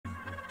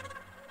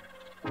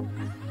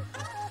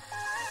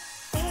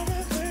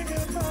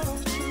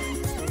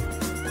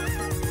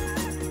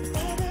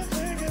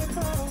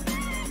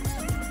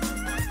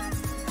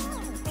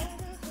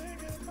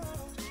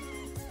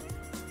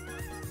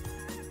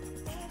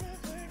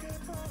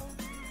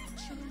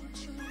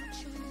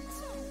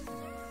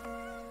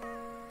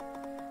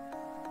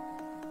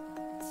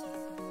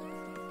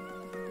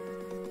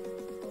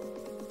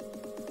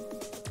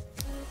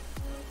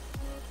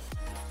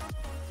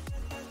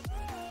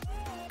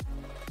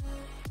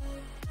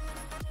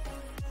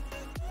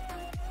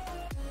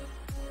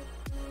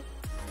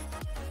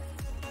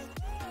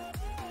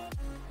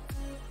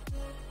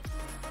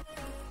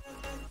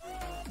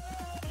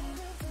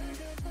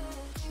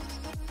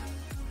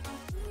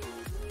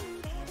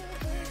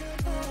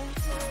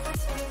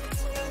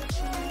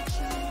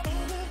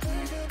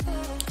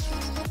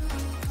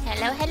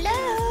Hello,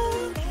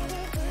 hello.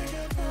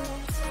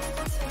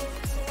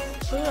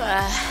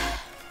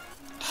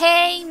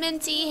 Hey,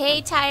 Minty.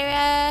 Hey,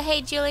 Tyra.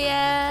 Hey,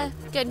 Julia.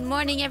 Good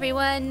morning,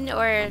 everyone.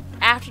 Or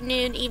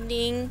afternoon,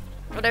 evening,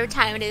 whatever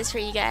time it is for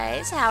you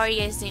guys. How are you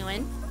guys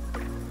doing?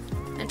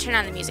 I'm gonna turn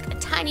on the music a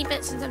tiny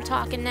bit since I'm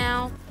talking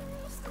now.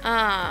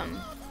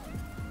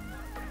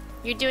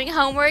 You're doing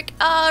homework?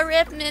 Oh,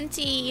 rip,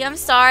 Minty. I'm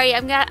sorry.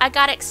 I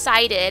got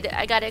excited.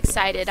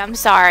 I'm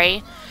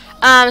sorry.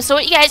 So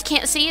what you guys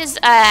can't see is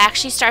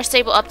actually Star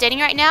Stable updating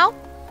right now.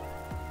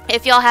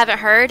 If y'all haven't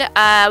heard,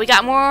 we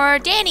got more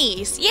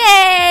Dannies.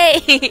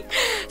 Yay!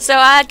 So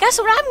guess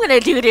what I'm gonna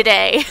do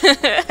today?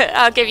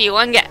 I'll give you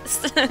one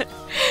guess. So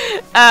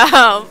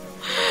I'm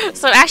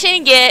actually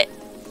gonna get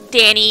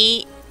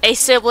Danny a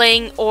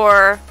sibling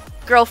or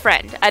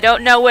girlfriend. I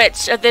don't know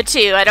which of the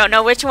two. I don't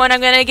know which one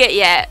I'm gonna get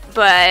yet,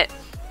 but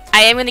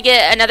I am gonna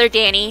get another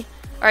Danny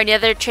or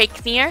another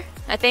Trakehner,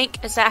 I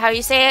think. Is that how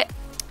you say it?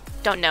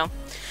 Don't know.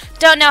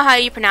 Don't know how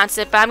you pronounce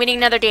it, but I'm getting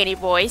another Danny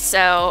boy,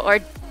 so,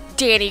 or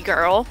Danny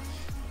girl,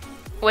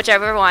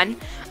 whichever one.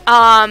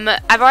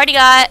 I've already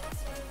got,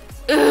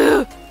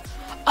 ooh,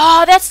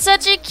 oh, that's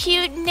such a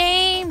cute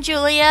name,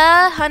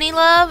 Julia,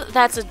 Honeylove,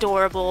 that's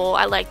adorable,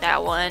 I like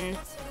that one,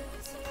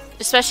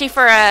 especially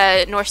for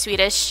North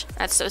Swedish,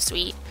 that's so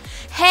sweet.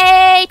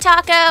 Hey,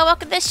 Taco,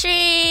 welcome to the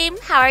stream,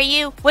 how are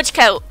you? Which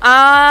coat?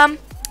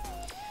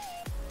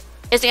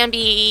 Is it gonna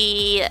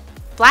be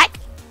black?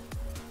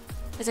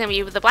 Is it gonna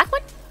be the black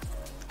one?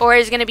 Or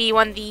is it going to be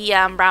one of the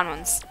brown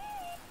ones?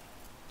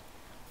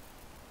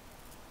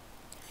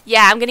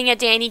 Yeah, I'm getting a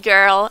Danny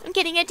girl. I'm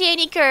getting a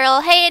Danny girl.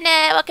 Hey,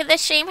 Annette, welcome to the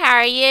stream. How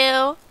are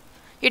you?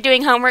 You're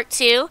doing homework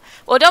too?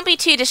 Well, don't be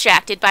too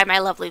distracted by my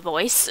lovely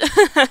voice.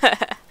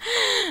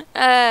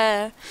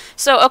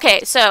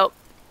 Okay, so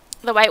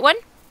the white one.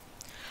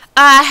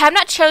 I have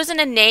not chosen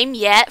a name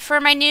yet for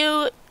my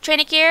new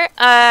Trakehner.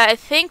 I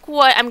think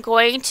what I'm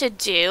going to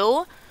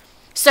do...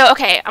 So,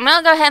 okay, I'm going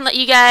to go ahead and let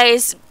you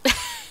guys...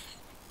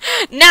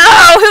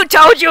 No! Who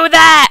told you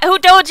that? Who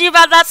told you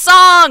about that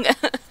song?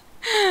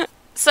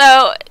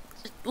 So,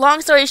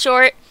 long story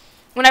short,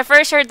 when I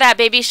first heard that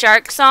Baby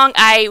Shark song,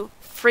 I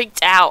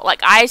freaked out.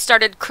 Like, I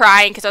started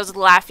crying because I was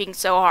laughing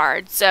so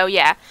hard. So,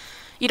 yeah.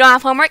 You don't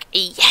have homework?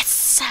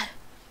 Yes!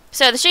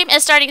 So, the stream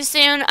is starting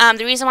soon.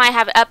 The reason why I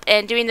have it up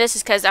and doing this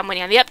is because I'm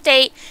waiting on the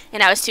update,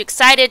 and I was too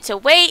excited to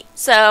wait.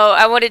 So,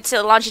 I wanted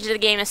to launch into the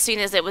game as soon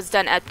as it was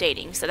done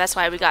updating. So, that's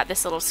why we got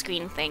this little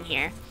screen thing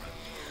here.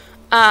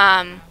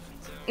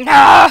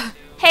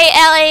 Hey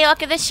Ellie,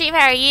 welcome to the stream,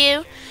 how are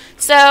you?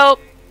 So,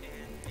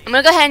 I'm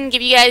going to go ahead and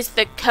give you guys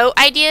the coat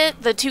idea,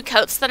 the two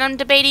coats that I'm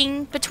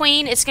debating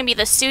between. It's going to be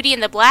the sooty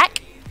and the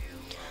black.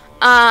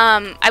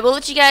 I will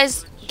let you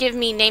guys give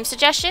me name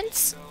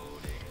suggestions.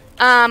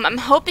 I'm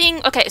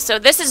hoping, okay, so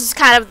this is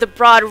kind of the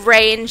broad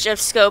range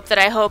of scope that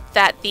I hope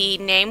that the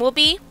name will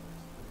be.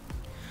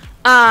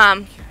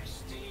 So,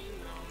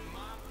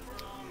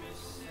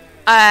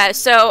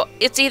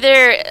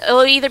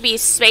 it'll either be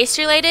space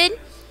related,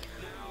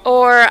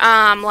 or,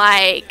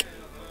 like,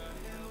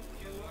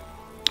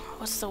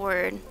 what's the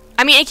word?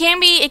 I mean, it can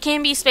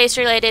be space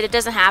related. It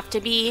doesn't have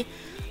to be.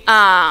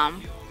 Okay,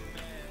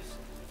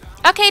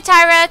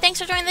 Tyra,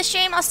 thanks for joining the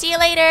stream. I'll see you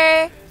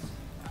later.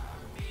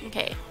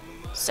 Okay.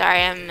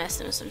 Sorry, I'm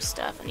messing with some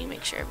stuff. I need to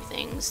make sure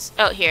everything's...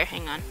 Oh, here,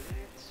 hang on.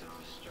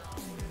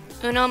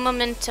 Uno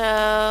momento.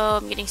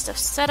 I'm getting stuff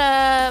set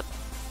up.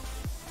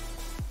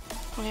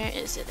 Where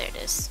is it? There it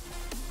is.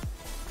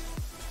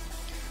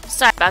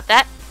 Sorry about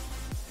that.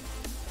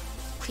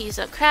 Please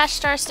don't crash,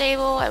 Star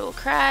Stable. I will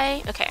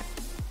cry. Okay.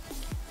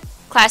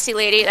 Classy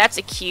Lady. That's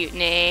a cute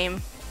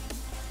name.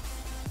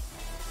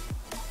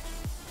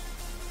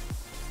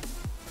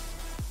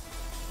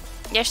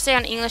 Yesterday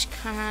on English,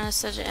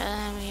 such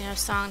a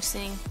song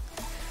sing.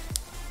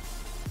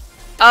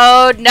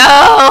 Oh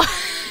no!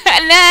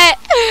 Annette!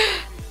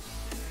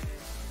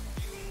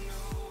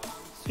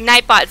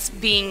 Nightbot's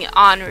being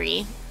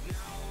ornery.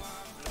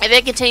 If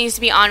it continues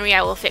to be ornery,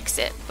 I will fix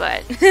it,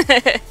 but...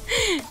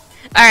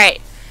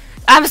 Alright.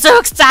 I'm so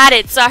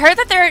excited. So I heard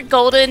that they're at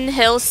Golden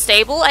Hills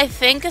Stable, I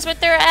think is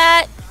what they're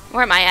at.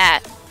 Where am I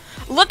at?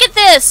 Look at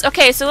this!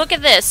 Okay, so look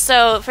at this.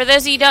 So, for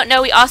those of you who don't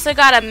know, we also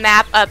got a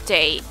map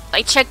update.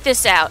 Like, check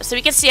this out. So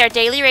we can see our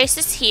daily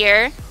races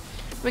here.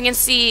 We can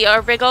see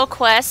our big old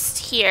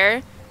quest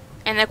here.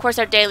 And of course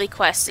our daily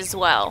quest as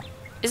well.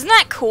 Isn't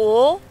that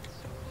cool?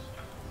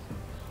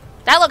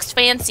 That looks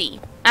fancy.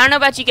 I don't know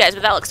about you guys,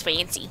 but that looks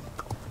fancy.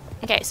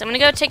 Okay, so I'm gonna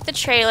go take the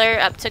trailer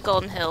up to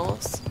Golden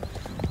Hills.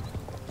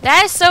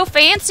 That is so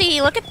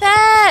fancy! Look at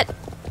that!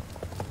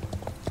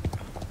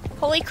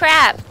 Holy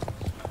crap!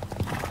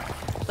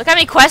 Look how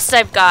many quests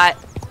I've got.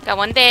 Got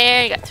one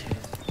there, got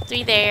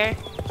 3 there.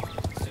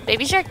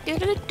 Baby shark.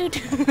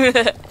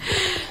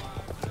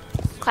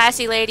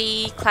 Classy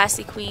lady,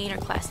 classy queen, or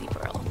classy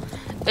pearl.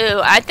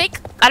 Ooh, I think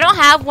I don't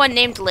have one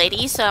named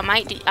lady, so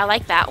I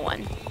like that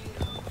one.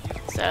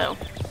 So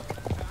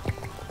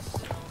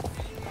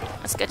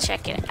let's go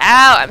check it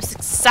out. I'm so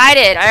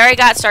excited. I already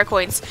got star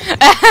coins.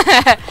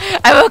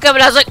 I woke up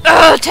and I was like,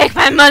 oh, take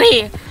my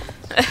money.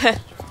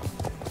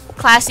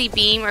 Classy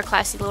beam or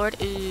classy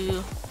lord.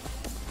 Ooh.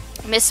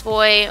 Miss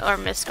boy or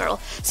miss girl.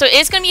 So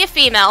it's gonna be a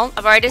female.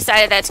 I've already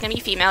decided that it's gonna be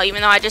female,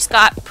 even though I just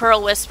got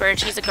Pearl Whisper and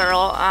she's a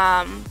girl.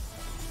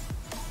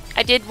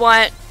 I did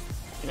want.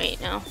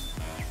 Wait, no.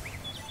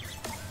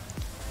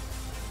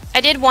 I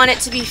did want it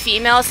to be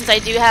female since I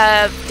do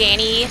have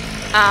Danny.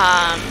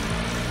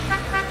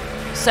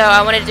 So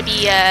I wanted it to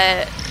be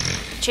a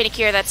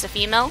Trakehner that's a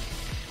female.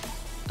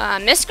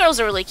 Miss Girl's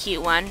a really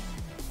cute one.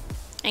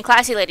 And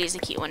Classy Lady's a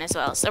cute one as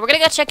well. So we're gonna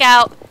go check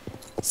out,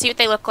 see what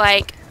they look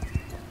like.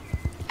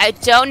 I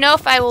don't know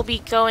if I will be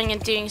going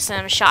and doing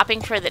some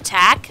shopping for the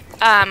tack.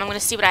 I'm gonna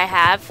see what I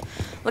have.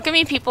 Look how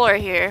many people are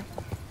here.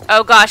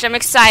 Oh gosh, I'm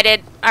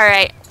excited.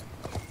 Alright.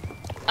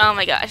 Oh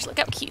my gosh, look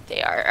how cute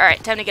they are.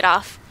 Alright, time to get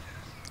off.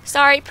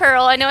 Sorry,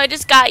 Pearl, I know I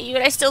just got you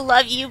and I still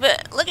love you,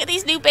 but look at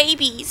these new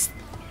babies.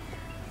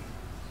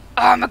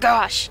 Oh my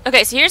gosh.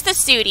 Okay, so here's the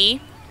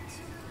Sooty.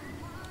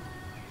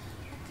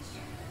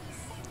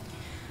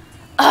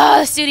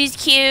 Oh, the Sooty's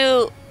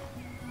cute.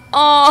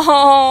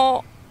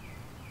 Oh.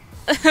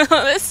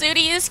 The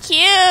Sooty is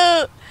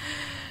cute.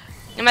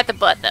 I'm at the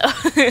butt, though.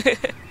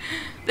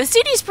 The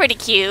Sooty's pretty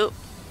cute.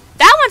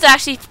 That one's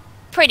actually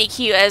pretty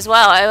cute as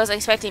well. I wasn't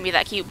expecting to be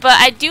that cute, but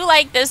I do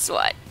like this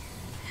one.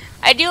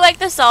 I do like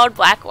the solid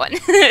black one.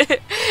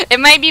 It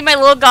might be my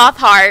little goth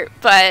heart,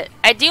 but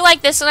I do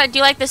like this one. I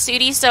do like the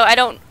Sooty, so I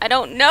don't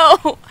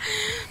know.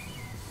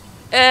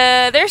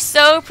 They're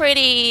so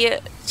pretty.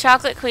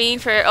 Chocolate Queen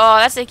for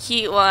that's a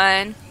cute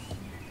one.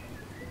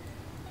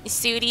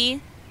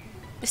 Sooty.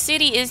 The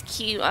Sooty is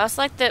cute. I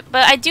also like the,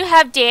 but I do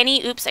have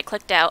Danny. Oops, I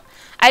clicked out.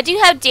 I do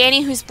have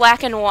Danny who's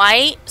black and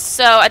white,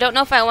 so I don't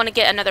know if I want to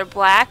get another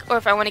black or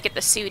if I want to get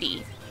the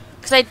Sooty.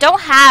 Because I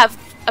don't have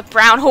a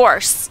brown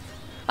horse.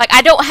 Like,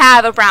 I don't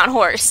have a brown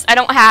horse. I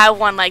don't have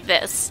one like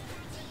this.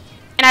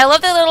 And I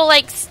love the little,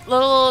 like,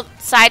 little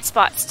side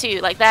spots, too.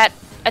 Like that.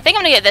 I think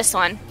I'm going to get this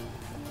one.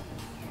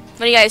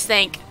 What do you guys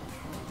think?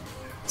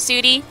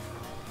 Sooty?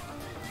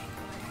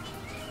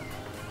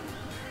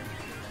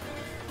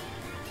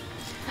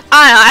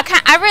 I don't know.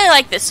 I really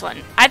like this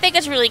one. I think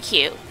it's really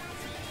cute.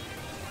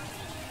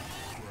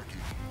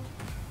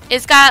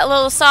 It's got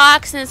little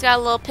socks and it's got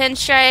a little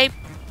pinstripe.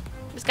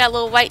 It's got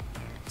little white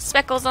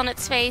speckles on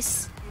its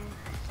face.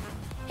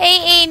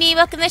 Hey Amy,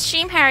 welcome to the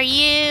stream. How are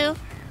you?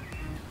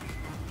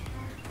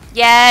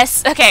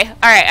 Yes. Okay. All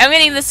right. I'm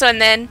getting this one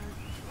then.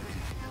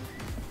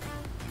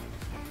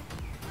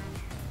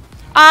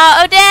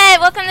 Odette,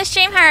 welcome to the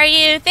stream. How are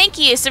you? Thank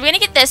you. So we're gonna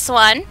get this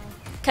one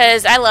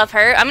because I love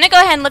her. I'm gonna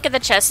go ahead and look at the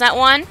chestnut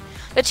one.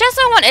 The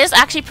chestnut one is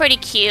actually pretty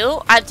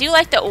cute. I do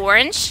like the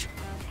orange.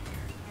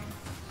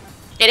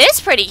 It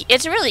is pretty.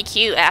 It's really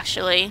cute,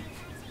 actually.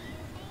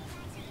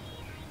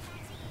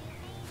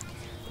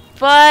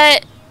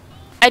 But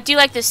I do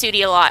like the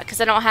Sooty a lot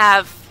because I don't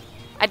have.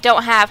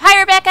 Hi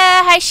Rebecca.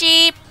 Hi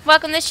Sheep.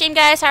 Welcome to the stream,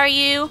 guys. How are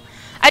you?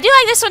 I do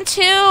like this one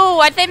too.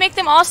 Why'd they make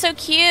them all so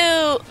cute?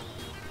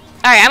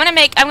 All right,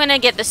 I'm gonna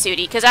get the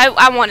Sooty because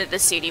I wanted the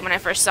Sooty when I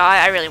first saw it.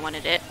 I really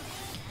wanted it.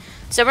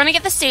 So we're gonna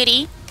get the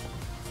Sooty.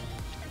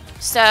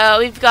 So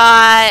we've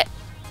got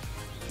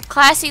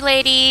Classy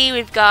Lady,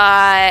 we've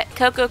got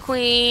Cocoa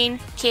Queen,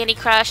 Candy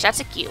Crush. That's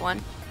a cute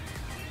one.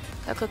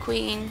 Cocoa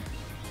Queen.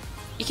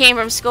 You came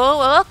from school?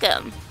 Well,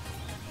 welcome.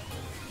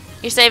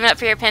 You're saving up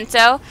for your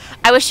Pinto?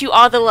 I wish you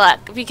all the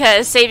luck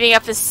because saving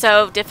up is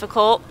so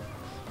difficult.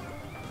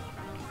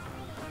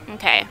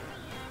 Okay.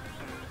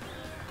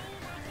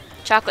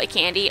 Chocolate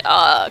candy.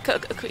 Oh,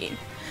 Cocoa Queen.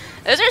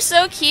 Those are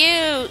so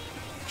cute.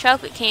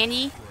 Chocolate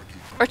candy.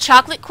 Or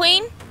Chocolate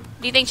Queen?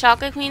 Do you think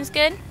Chocolate Queen's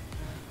good?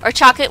 Or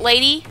Chocolate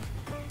Lady?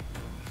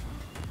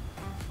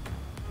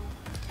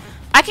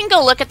 I can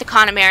go look at the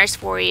Connemara's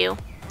for you.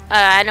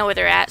 I know where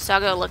they're at, so I'll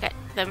go look at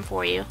them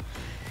for you.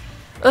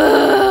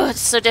 Ugh, it's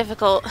so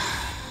difficult.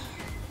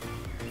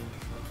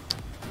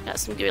 Got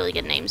some really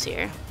good names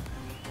here.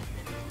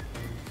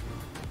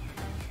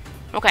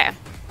 Okay. I'm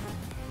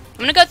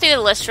gonna go through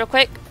the list real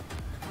quick.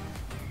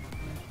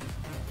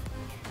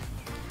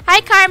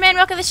 Hi Carmen,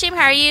 welcome to the stream.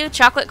 How are you?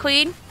 Chocolate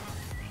Queen.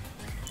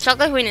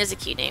 Chocolate Queen is a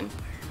cute name.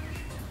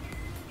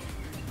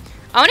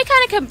 I want to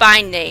kind of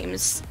combine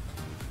names.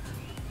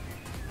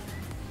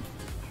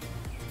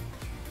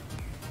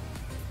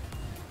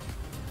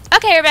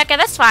 okay, Rebecca,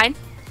 that's fine.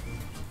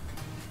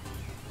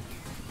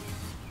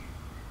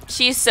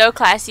 She's so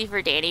classy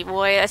for Danny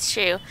Boy. That's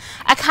true.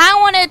 I kind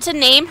of wanted to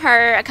name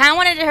her. I kind of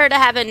wanted her to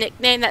have a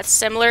nickname that's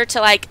similar to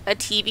like a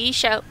TV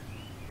show.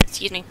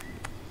 Excuse me.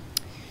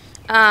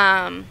 So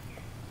I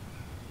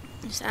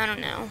don't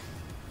know.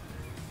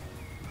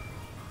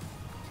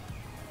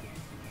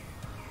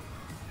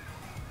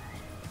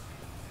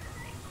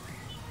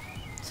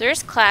 So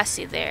there's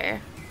classy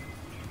there.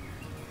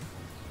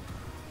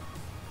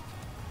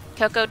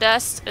 Cocoa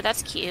Dust. Oh,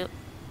 that's cute.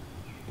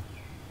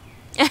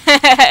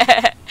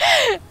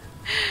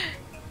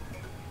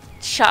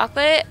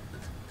 Chocolate?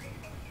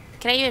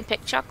 Can I even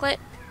pick chocolate?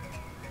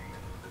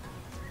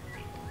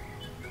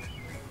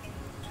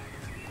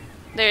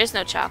 There is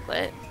no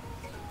chocolate.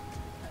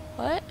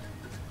 What?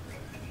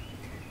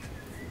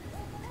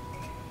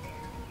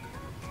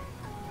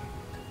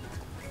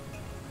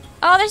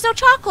 Oh, there's no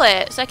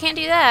chocolate, so I can't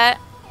do that.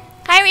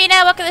 Hi,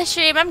 Rena. Welcome to the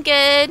stream. I'm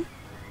good.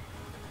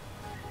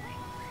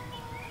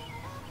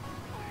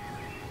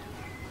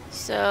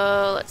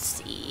 So, let's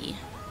see.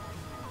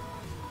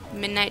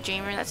 Midnight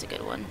Dreamer. That's a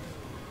good one.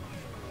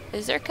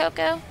 Is there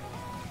Cocoa?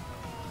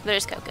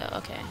 There's Cocoa.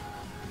 Okay.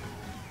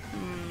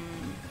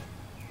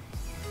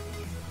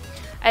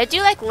 I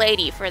do like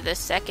Lady for the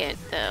second,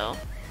 though.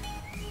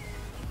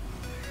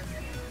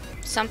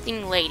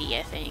 Something Lady,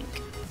 I think.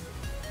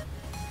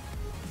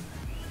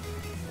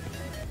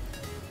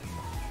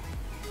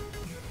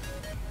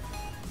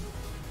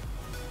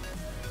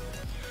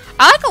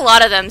 I like a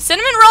lot of them.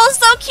 Cinnamon roll is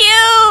so cute!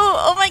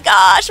 Oh my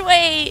gosh,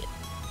 wait.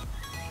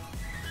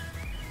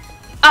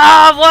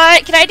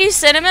 What? Can I do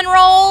cinnamon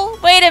roll?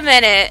 Wait a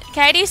minute.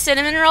 Can I do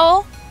cinnamon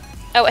roll?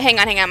 Oh, hang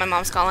on. My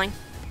mom's calling.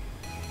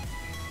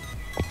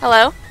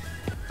 Hello?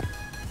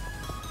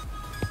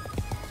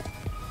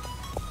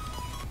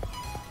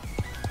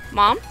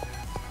 Mom?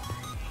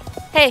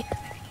 Hey.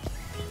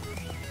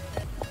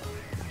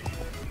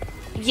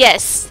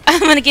 Yes. I'm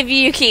gonna give you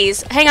your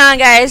keys. Hang on,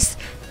 guys.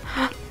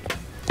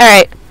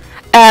 Alright.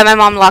 My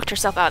mom locked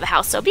herself out of the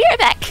house, so be right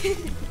back.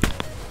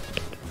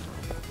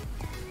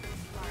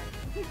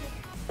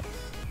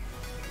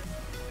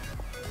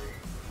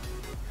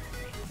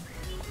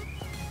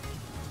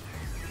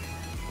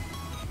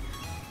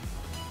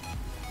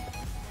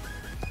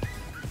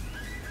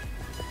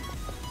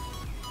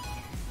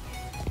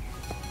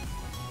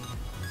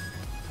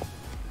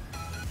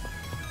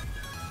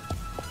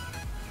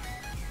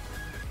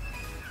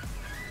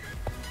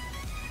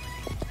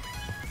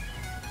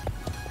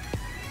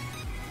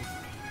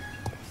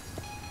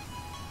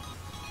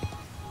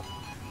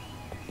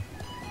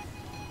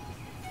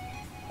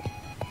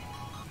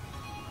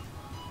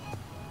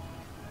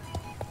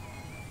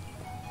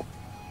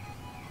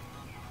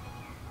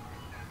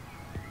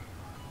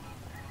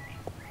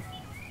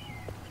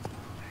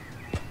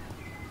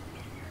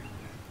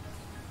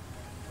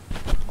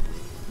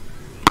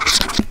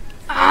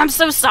 I'm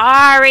so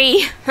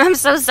sorry. I'm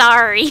so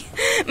sorry.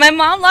 My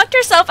mom locked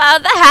herself out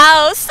of the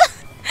house.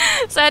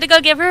 So I had to go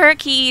give her her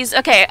keys.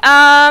 Okay,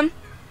 are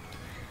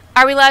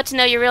we allowed to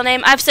know your real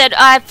name? I've said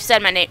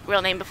my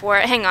real name before.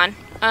 Hang on.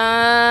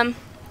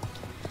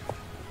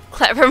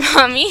 Clever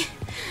mommy.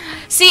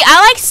 See,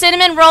 I like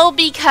cinnamon roll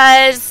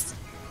because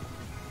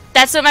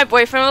that's what my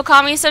boyfriend will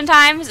call me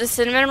sometimes, a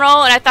cinnamon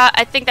roll, and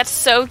I think that's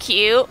so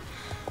cute.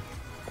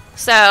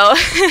 So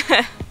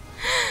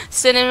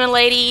cinnamon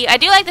lady. I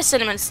do like the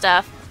cinnamon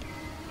stuff.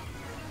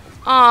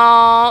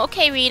 Oh,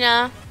 okay,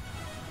 Rena.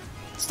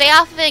 Stay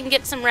off of it and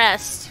get some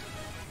rest.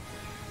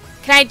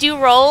 Can I do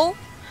roll?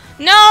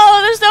 No,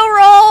 there's no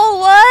roll.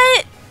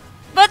 What?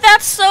 But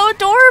that's so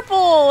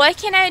adorable. Why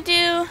can't I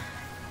do?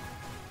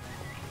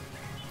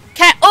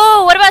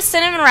 Oh, what about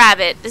cinnamon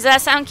rabbit? Does that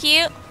sound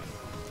cute?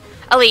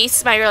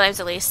 Elise. My real name's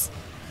Elise.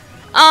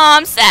 Oh,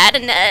 I'm sad,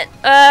 Annette.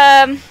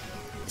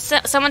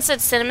 Someone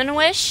said cinnamon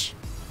wish.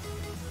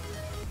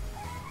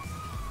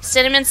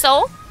 Cinnamon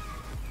soul.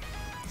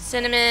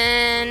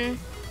 Cinnamon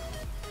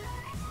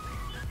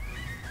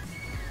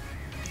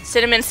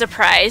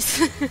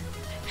surprise.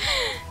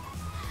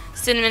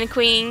 Cinnamon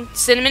queen.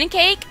 Cinnamon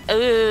cake?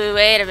 Ooh,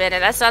 wait a minute.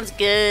 That sounds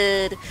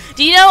good.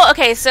 Do you know,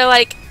 okay, so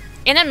like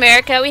in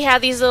America we have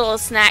these little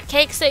snack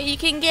cakes that you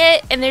can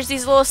get, and there's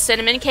these little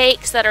cinnamon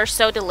cakes that are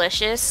so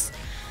delicious.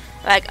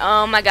 Like,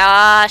 oh my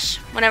gosh.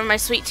 Whenever my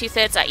sweet tooth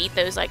hits, I eat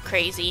those like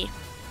crazy.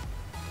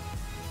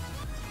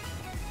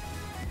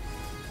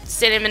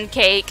 Cinnamon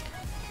cake.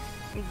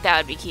 That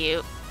would be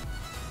cute.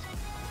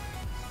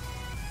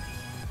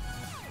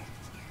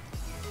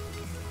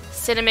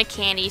 Cinnamon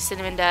candy,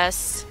 cinnamon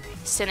dust,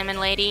 cinnamon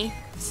lady,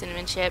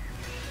 cinnamon chip.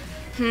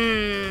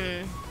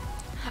 Okay,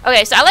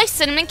 so I like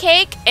cinnamon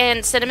cake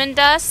and cinnamon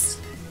dust.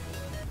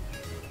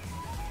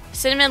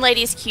 Cinnamon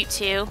lady is cute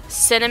too.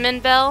 Cinnamon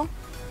bell.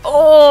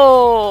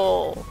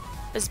 Oh!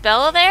 Is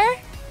Bella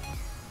there?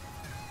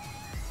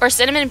 Or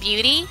cinnamon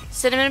beauty?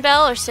 Cinnamon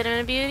bell or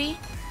cinnamon beauty?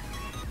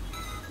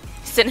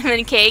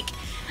 Cinnamon cake.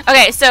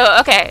 Okay, so,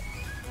 okay.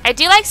 I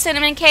do like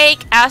cinnamon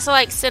cake. I also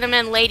like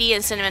cinnamon lady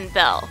and cinnamon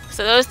bell.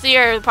 So those three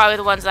are probably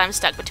the ones that I'm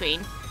stuck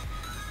between.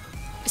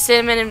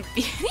 Cinnamon and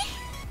beauty.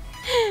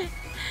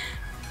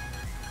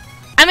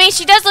 mean,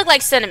 she does look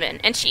like Cinnamon,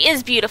 and she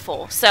is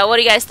beautiful. So what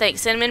do you guys think?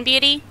 Cinnamon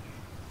Beauty?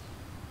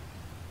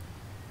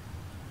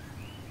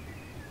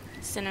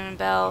 Cinnamon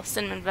Belle,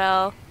 Cinnamon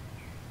Belle.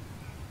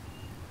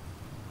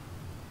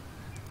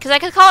 Because I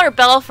could call her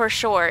Belle for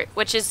short,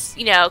 which is,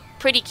 you know,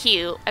 pretty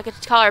cute. I could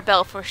call her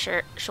Belle for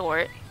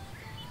short.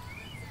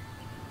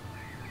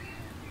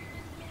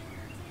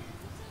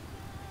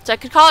 So I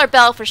could call her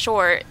Belle for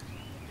short,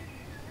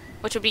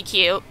 which would be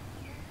cute.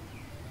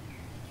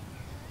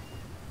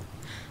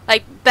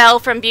 Like Belle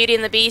from Beauty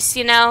and the Beast,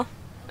 you know?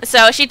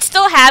 So she'd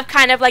still have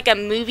kind of like a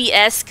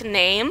movie-esque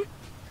name.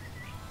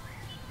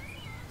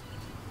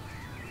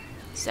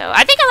 So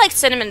I think I like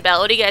Cinnamon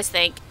Belle. What do you guys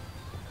think?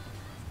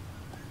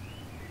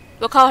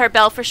 We'll call her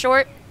Belle for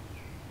short?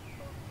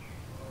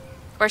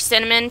 Or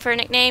Cinnamon for a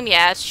nickname?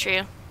 Yeah, that's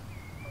true.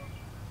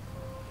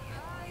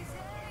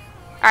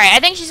 Alright, I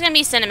think she's going to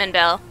be Cinnamon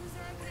Belle.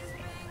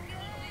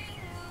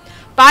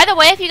 By the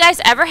way, if you guys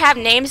ever have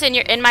names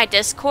in my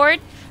Discord,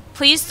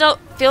 please don't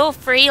feel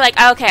free. Like,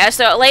 okay,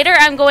 so later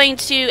I'm going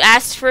to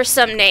ask for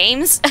some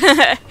names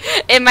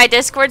in my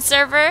Discord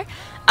server.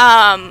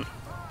 And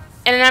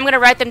then I'm going to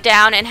write them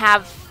down and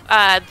have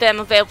them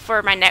available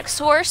for my next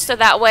horse. So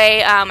that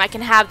way I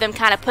can have them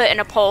kind of put in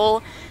a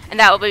poll. And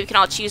that way we can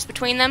all choose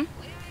between them.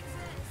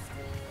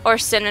 Or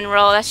Cinnamon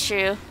Roll, that's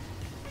true.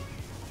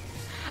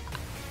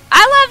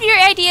 I love your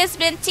ideas,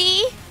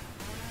 Minty.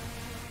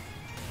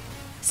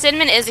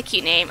 Cinnamon is a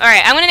cute name.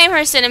 Alright, I'm going to name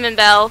her Cinnamon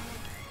Belle.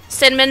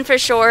 Cinnamon for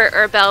short,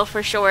 or Belle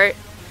for short.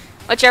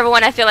 Whichever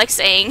one I feel like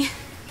saying.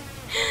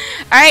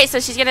 Alright, so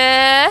she's going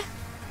to...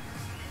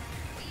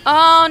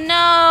 Oh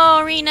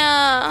no,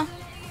 Rena.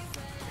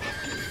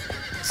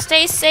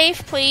 Stay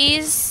safe,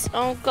 please.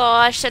 Oh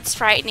gosh, that's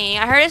frightening.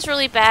 I heard it's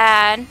really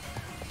bad.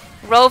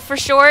 Roll for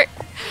short.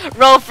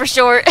 Roll for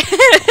short.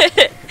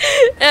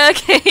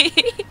 Okay.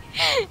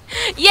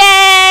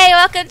 Yay!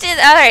 Welcome to.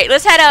 Alright,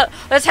 let's head out.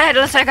 Let's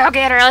go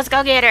get her. Let's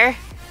go get her.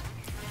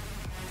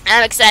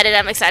 I'm excited.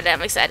 I'm excited.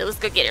 I'm excited. Let's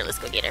go get her. Let's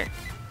go get her.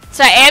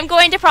 So I am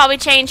going to probably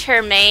change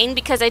her mane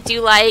because I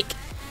do like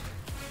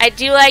the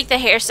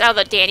hairstyle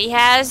that Danny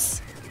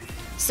has.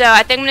 So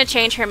I think I'm gonna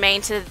change her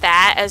mane to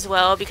that as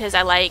well because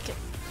I like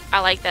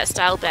that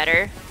style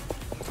better.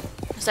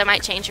 So I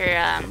might change her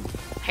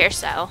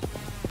hairstyle.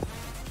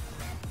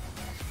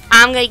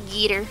 I'm gonna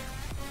get her.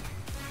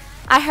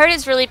 I heard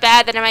it's really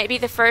bad that it might be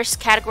the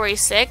first category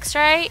 6,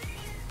 right?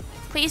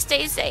 Please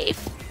stay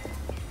safe.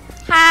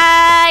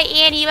 Hi,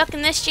 Annie.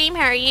 Welcome to the stream.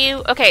 How are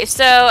you? Okay,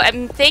 so I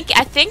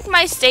think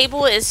my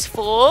stable is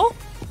full.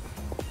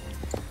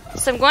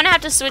 So I'm going to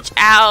have to switch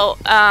out.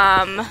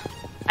 I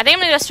think I'm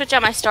going to go switch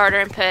out my starter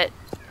and put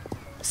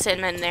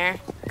Cinnamon there.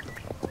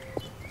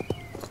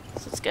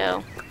 So let's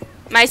go.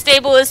 My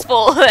stable is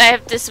full. I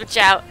have to switch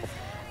out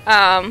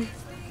from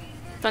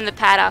the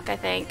paddock, I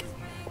think.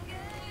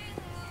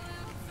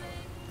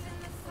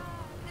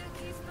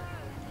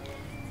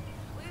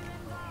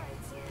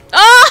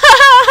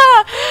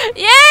 Oh!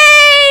 Yay!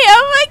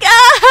 Oh my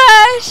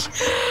gosh!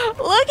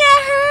 Look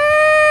at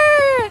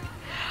her!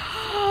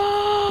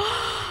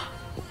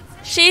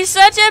 She's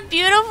such a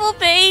beautiful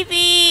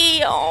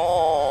baby!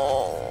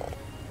 Oh!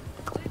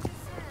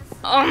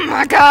 Oh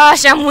my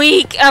gosh, I'm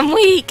weak! I'm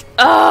weak!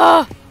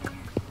 Oh!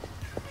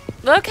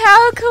 Look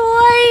how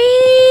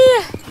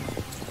kawaii!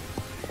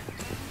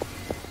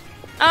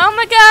 Oh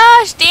my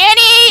gosh,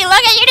 Danny!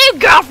 Look at your new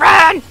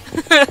girlfriend!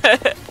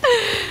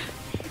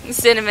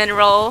 Cinnamon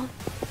roll.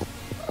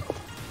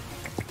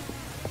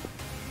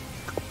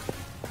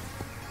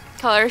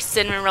 Call her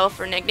Cinnamon Roll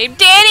for nickname.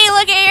 Danny,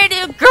 look at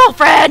your new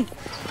girlfriend!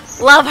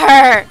 Love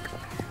her!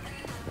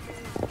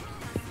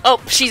 Oh,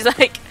 she's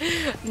like,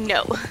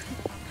 no.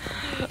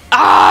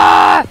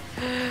 Ah!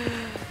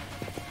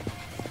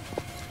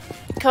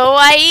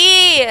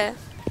 Kawaii!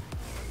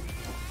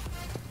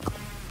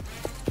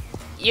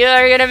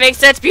 You're gonna make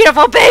such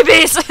beautiful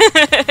babies!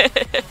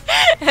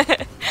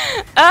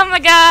 Oh my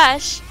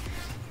gosh!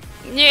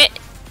 Your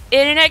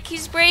internet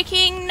keeps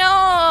breaking?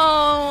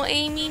 No!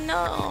 Amy,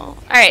 no.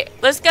 Alright,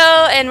 let's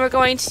go and we're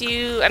going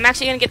to... I'm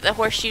actually going to get the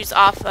horseshoes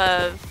off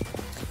of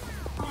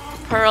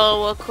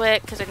Pearl real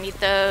quick because I need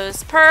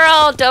those.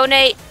 Pearl,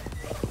 donate!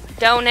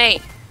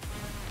 Donate!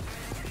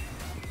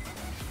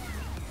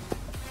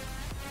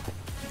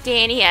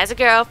 Danny has a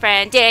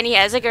girlfriend. Danny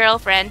has a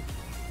girlfriend.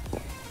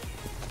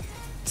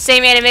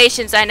 Same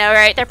animations, I know,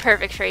 right? They're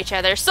perfect for each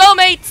other.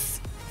 Soulmates!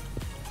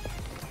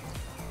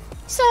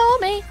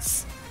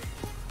 Soulmates!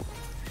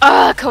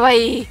 Ah,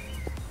 kawaii!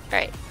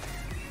 Alright.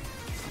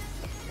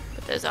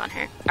 Put those on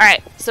her.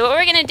 Alright, so what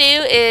we're gonna do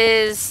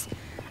is...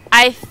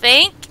 I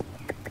think...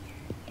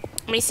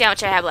 Let me see how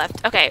much I have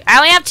left. Okay, I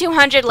only have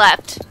 200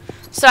 left.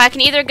 So I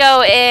can either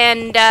go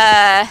and...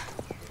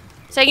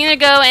 So I can either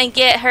go and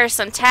get her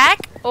some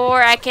tack,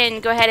 or I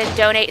can go ahead and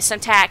donate some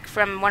tack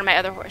from one of my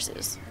other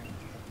horses.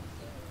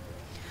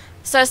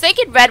 So I was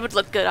thinking red would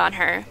look good on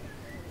her.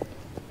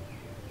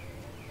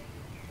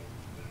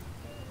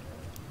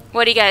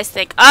 What do you guys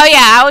think? Oh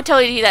yeah, I would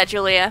totally do that,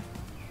 Julia.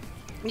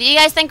 Do you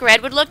guys think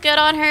red would look good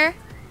on her?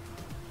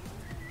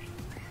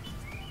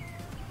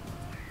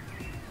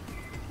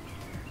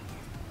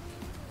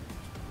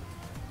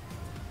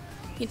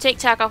 You take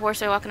Taco horse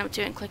by walking up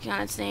to it and clicking on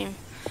its name.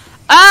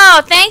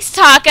 Oh, thanks,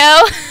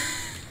 Taco.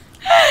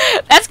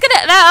 That's gonna.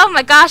 Oh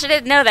my gosh, I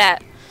didn't know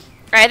that. All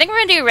right, I think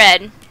we're gonna do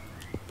red.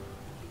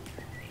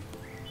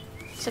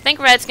 So I think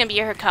red's gonna be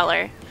her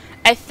color.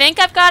 I think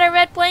I've got a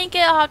red blanket.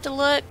 I'll have to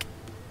look.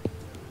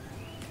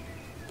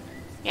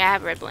 Yeah, I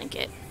have a red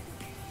blanket.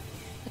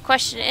 The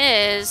question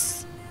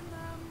is,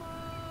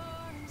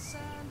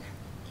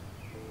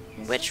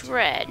 which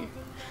red?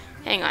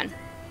 Hang on.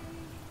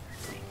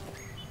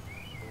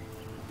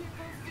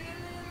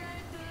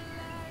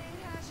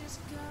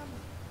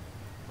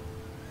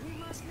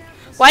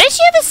 Why did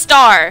she have a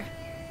star?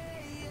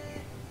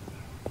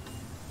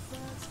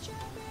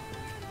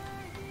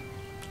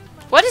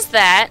 What is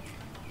that?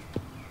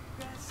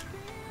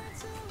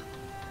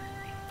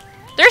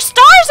 There's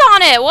stars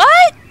on it.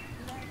 What?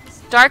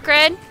 Dark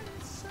red?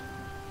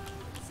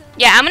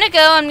 Yeah, I'm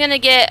gonna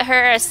get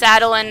her a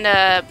saddle and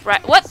a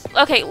what?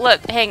 Okay,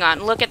 look, hang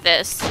on, look at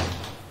this.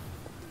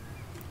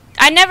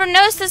 I never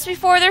noticed this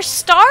before. There's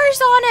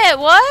stars on it.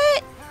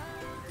 What?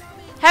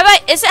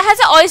 Has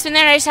it always been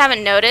there and I just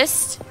haven't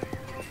noticed?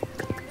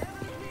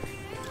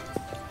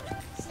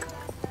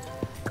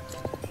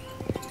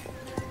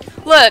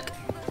 Look.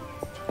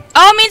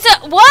 Oh, it means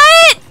that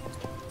what?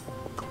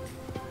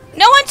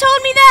 No one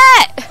told me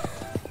that.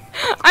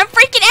 I'm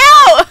freaking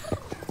out.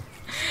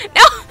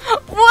 No,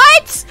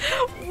 what?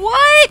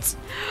 What?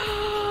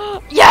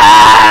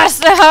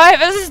 Yes! I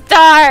have a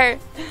star!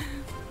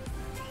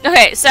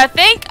 Okay, so I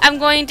think I'm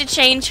going to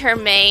change her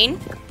mane.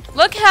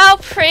 Look how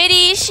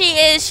pretty she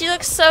is. She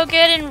looks so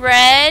good in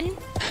red.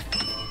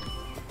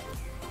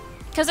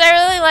 Because I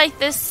really like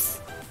this.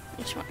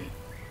 Which one?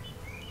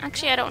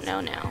 Actually, I don't know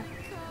now.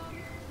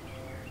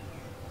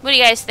 What do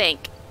you guys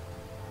think?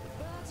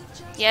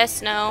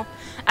 Yes, no?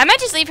 I might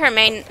just leave her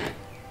mane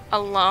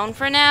alone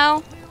for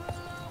now.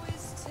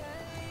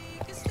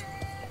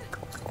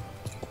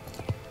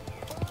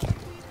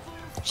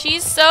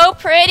 She's so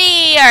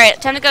pretty.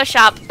 Alright, time to go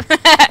shop.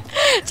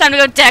 Time to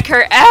go deck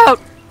her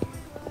out.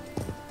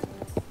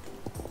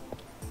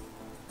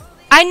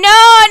 I know,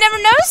 I never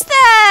noticed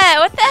that.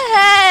 What the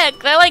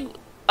heck? They're like,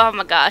 oh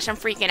my gosh, I'm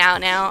freaking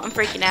out now. I'm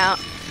freaking out.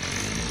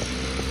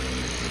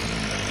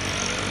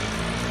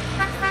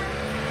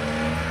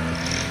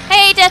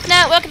 Hey, Death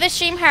Note, welcome to the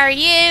stream. How are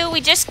you? We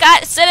just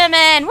got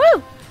cinnamon.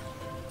 Woo!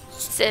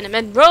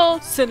 Cinnamon roll,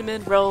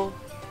 cinnamon roll.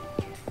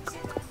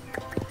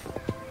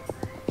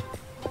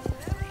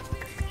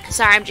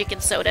 Sorry, I'm drinking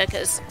soda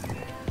because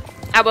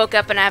I woke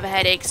up and I have a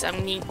headache, so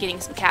I'm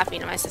getting some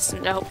caffeine in my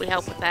system to hopefully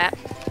help with that.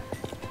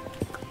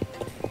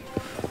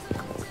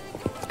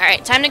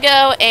 Alright, time to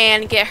go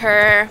and get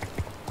her.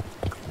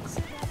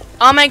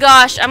 Oh my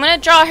gosh, I'm going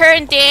to draw her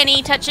and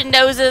Danny touching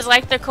noses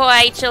like the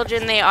kawaii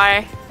children they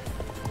are.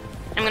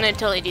 I'm going to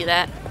totally do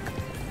that.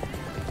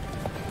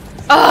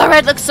 Oh,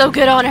 red looks so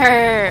good on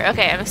her.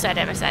 Okay, I'm excited,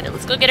 I'm excited.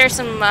 Let's go get her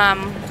some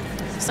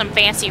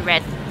fancy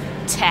red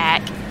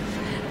tack.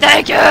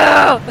 Thank you!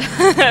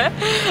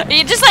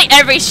 Just like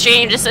every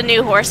stream, just a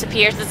new horse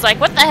appears. It's like,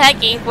 what the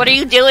heck, Ink? What are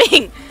you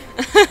doing?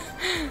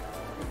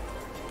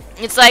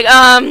 It's like,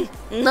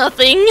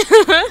 nothing.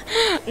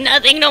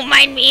 Nothing, don't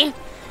mind me.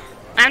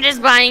 I'm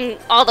just buying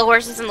all the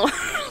horses in the world.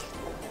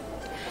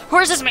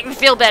 Horses make me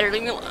feel better,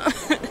 leave me alone.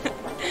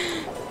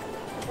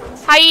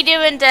 How you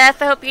doing,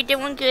 Death? I hope you're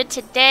doing good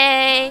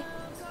today.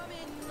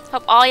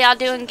 Hope all y'all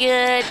doing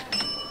good.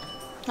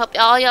 Hope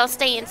all y'all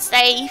staying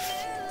safe.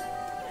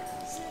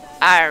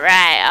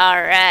 Alright,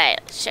 alright.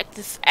 Let's check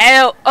this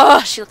out. Oh,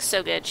 she looks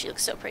so good. She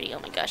looks so pretty. Oh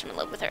my gosh, I'm in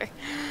love with her.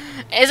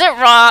 Is it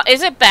wrong?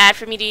 Is it bad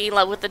for me to be in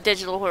love with the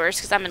digital horse?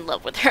 Because I'm in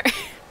love with her.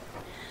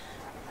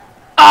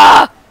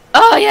 Ah!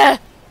 Oh, yeah!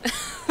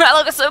 That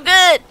looks so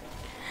good!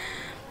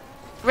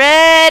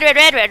 Red, red,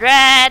 red, red,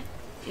 red.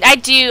 I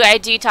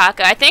do,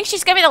 Taco. I think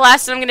she's gonna be the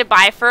last one I'm gonna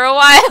buy for a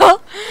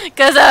while.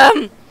 Because,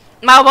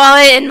 my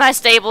wallet and my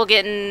stable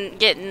getting,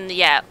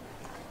 yeah.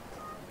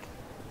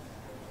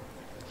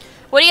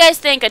 What do you guys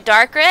think? A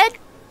dark red?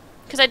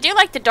 Because I do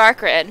like the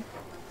dark red.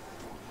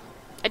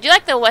 I do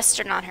like the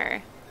western on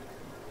her.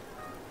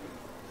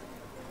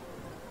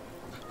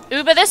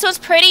 Ooh, but this one's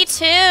pretty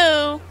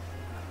too.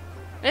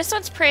 This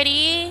one's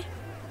pretty.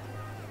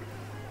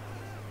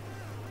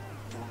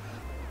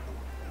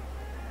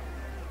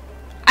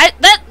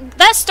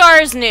 That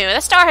star is new.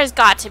 That star has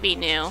got to be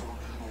new.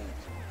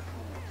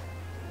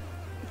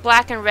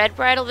 Black and red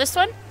bridle. This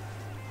one?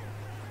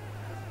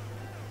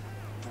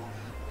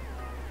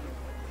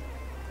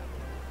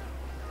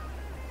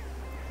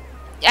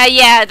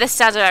 Yeah, this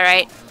sounds about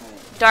right.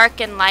 Dark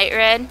and light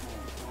red.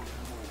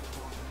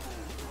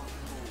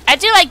 I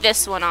do like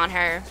this one on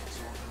her.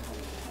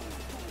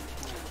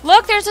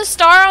 Look, there's a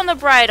star on the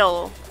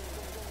bridle.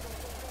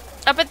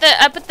 Up at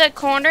the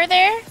corner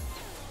there.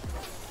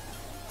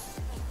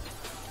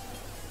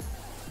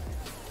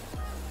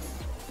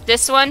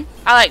 This one?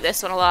 I like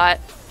this one a lot.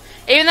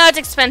 Even though it's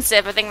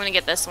expensive, I think I'm gonna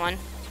get this one.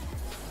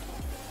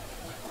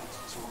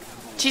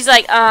 She's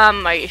like,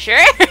 are you sure?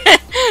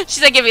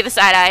 She's like, give me the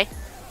side eye.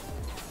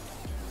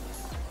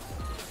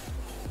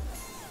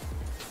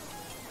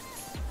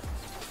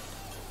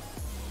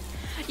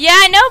 Yeah,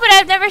 I know, but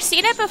I've never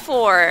seen it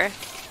before.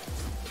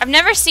 I've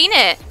never seen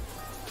it.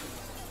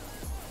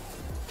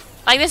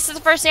 Like, this is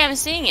the first time I'm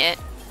seeing it.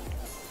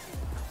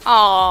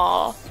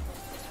 Aww.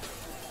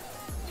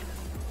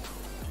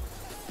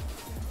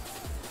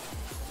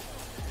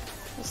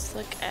 Let's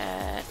look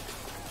at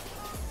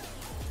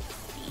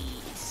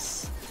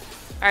these.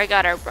 I already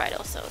got our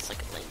bridle, so let's look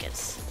at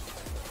Lincoln's.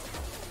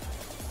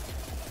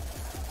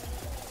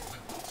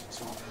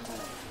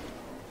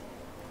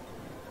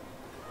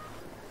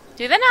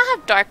 Do they not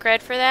have dark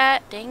red for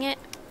that? Dang it.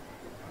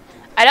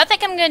 I don't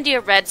think I'm going to do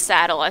a red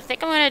saddle. I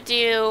think I'm going to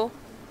do...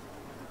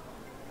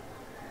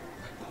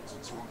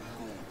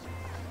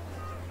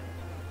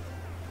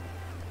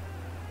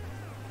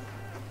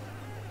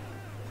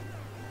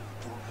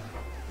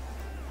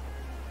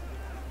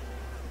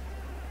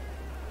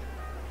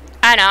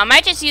 I don't know, I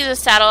might just use a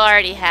saddle I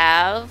already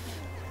have.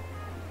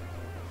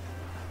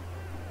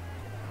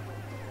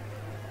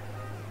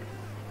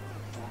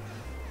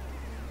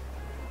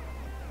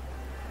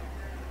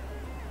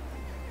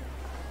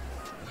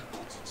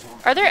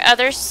 Are there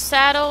other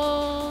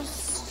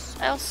saddles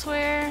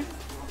elsewhere?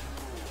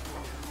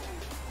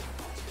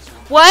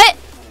 What?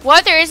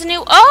 What? There is a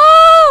new...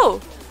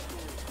 Oh!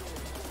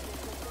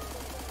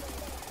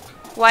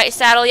 White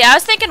saddle. Yeah, I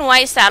was thinking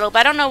white saddle, but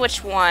I don't know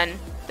which one.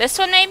 This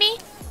one, maybe?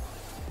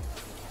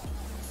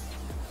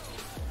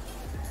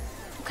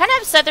 I'm kind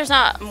of upset there's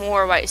not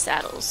more white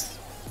saddles.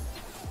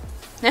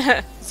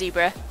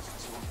 Zebra.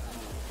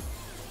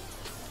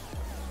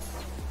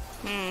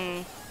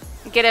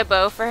 Get a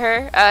bow for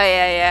her? Oh,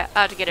 yeah.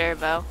 I'll have to get her a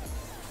bow.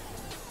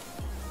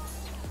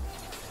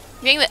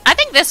 I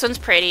think this one's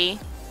pretty.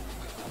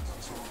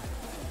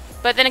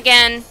 But then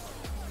again...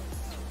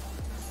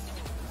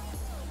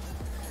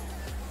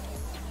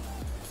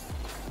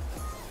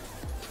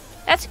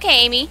 That's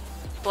okay, Amy.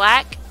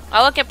 Black.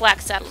 I'll look at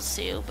black saddles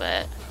too,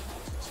 but...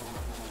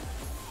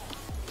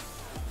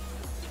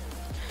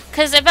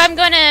 Because if I'm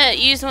going to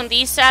use one of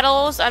these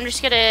saddles, I'm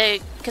just going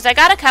to... Because I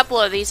got a couple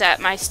of these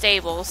at my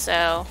stable,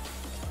 so...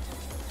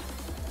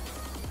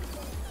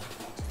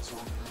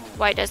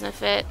 White doesn't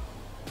fit.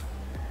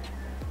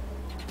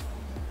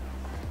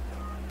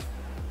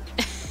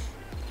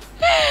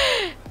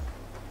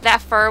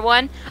 That fur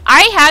one. I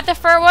already had the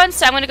fur one,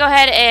 so I'm going to go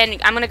ahead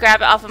and I'm going to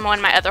grab it off of one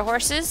of my other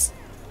horses.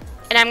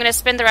 And I'm going to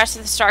spend the rest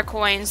of the star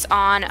coins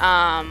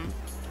on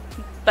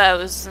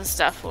bows and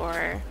stuff for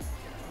her.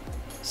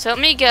 So let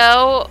me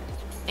go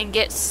and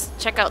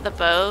check out the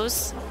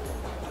bows.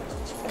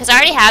 Because I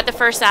already had the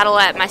first saddle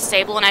at my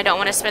stable and I don't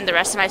want to spend the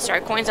rest of my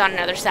star coins on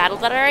another saddle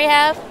that I already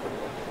have.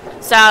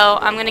 So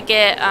I'm going to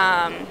get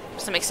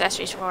some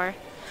accessories for her.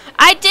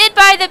 I did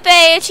buy the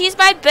bay and she's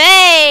my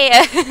bay!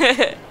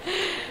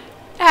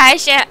 Hi,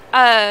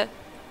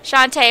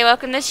 Shantae.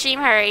 Welcome to the stream.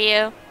 How are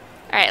you?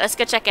 Alright, let's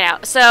go check it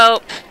out.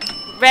 So,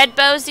 red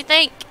bows, you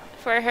think?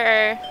 For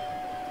her...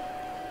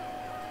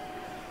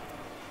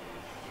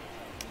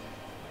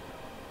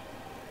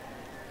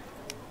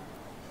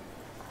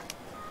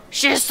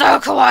 She's so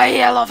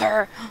kawaii, I love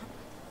her.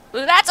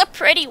 Ooh, that's a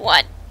pretty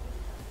one.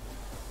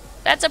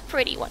 That's a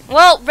pretty one.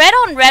 Well, red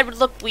on red would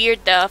look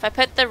weird, though, if I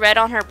put the red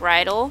on her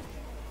bridle.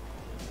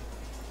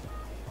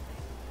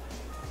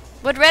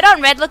 Would red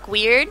on red look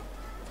weird?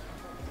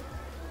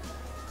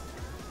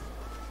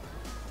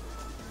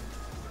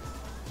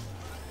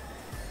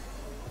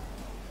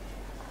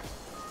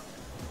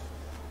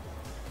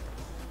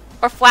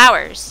 Or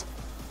flowers?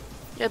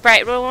 The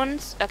bright red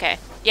ones? Okay.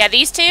 Yeah,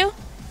 these two?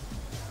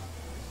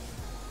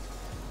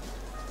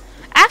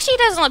 Actually, it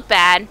doesn't look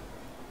bad.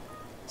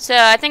 So,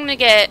 I think I'm gonna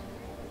get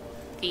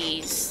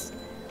these.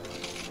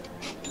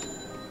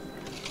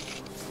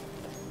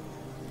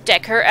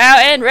 Deck her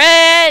out in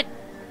red!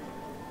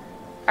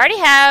 I already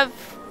have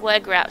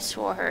leg wraps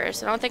for her,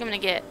 so I don't think I'm gonna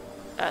get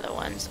other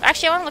ones.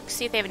 Actually, I wanna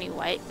see if they have any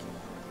white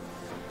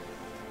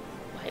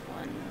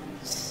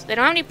ones. They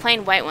don't have any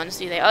plain white ones,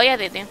 do they? Oh yeah,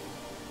 they do.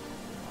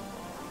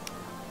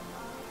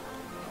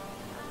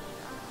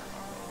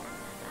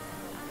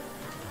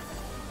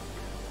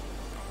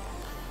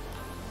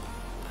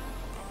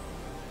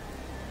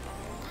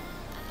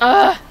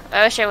 Ugh!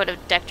 I wish I would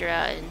have decked her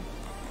out in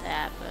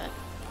that, but...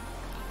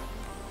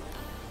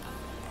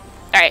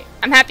 Alright,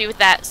 I'm happy with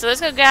that. So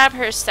let's go grab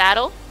her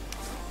saddle.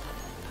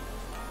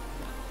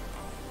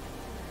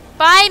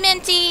 Bye,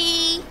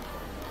 Minty!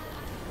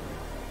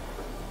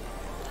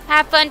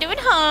 Have fun doing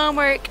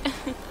homework.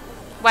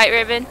 White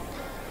ribbon.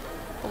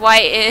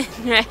 White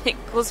and red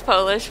equals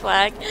Polish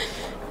flag.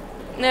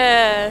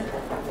 Alright,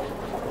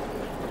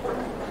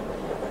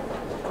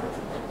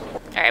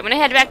 I'm gonna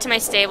head back to my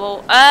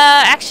stable.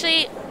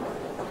 Actually...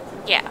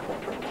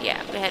 Yeah,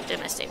 I'm gonna head to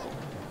my stable.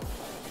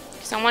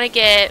 So I want to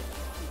get...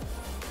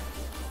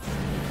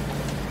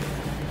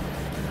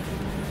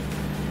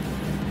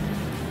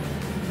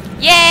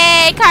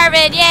 Yay,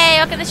 Carmen! Yay!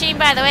 Welcome to the stream,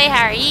 by the way.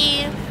 How are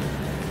you?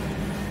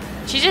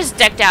 She's just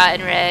decked out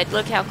in red.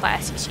 Look how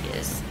classy she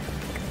is.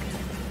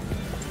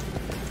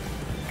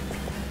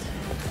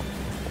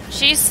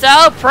 She's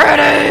so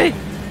pretty!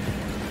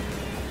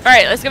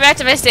 Alright, let's go back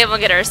to my stable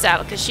and get her a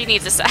saddle, because she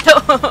needs a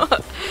saddle.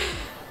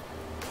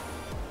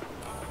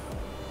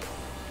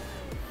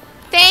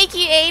 Thank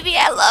you, Avy.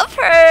 I love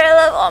her. I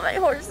love all my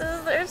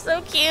horses. They're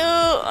so cute.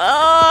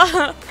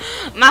 Oh,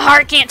 my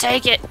heart can't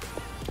take it.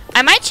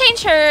 I might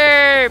change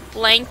her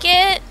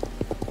blanket,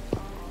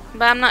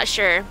 but I'm not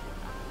sure.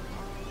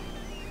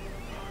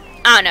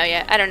 I don't know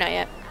yet. I don't know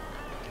yet.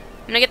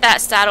 I'm gonna get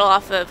that saddle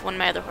off of one of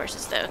my other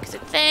horses though, because I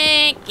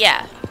think,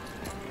 yeah,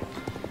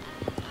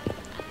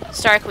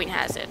 Star Queen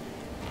has it.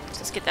 So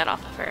let's get that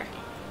off of her.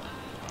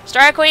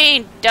 Star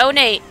Queen,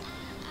 donate.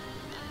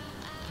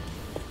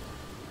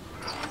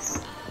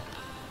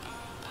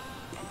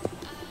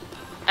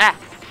 Ah.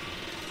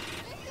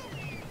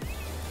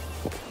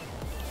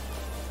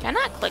 Can I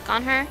not click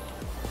on her?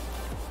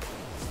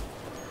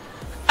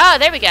 Oh,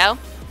 there we go.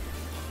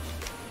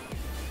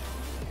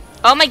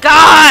 Oh my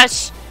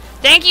gosh!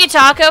 Thank you,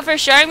 Taco, for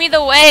showing me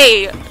the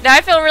way. Now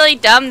I feel really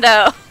dumb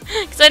though,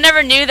 because I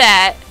never knew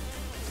that.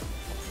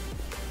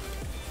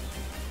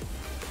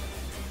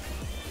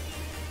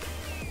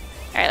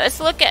 Alright,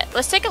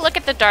 let's take a look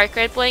at the dark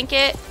red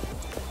blanket.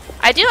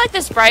 I do like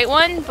this bright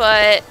one,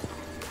 but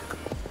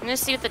I'm gonna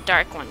see what the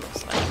dark one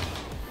looks like.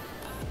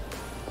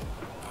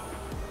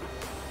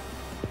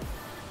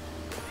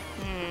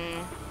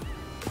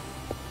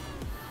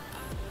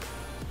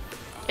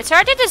 It's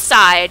hard to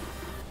decide.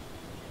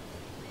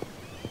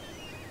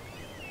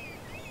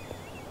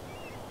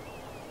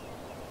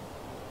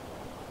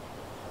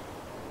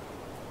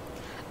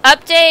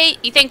 Update,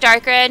 you think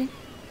dark red?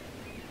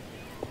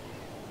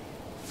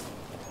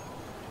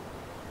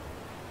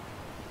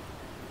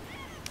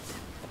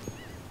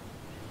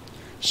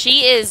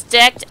 She is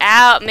decked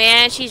out,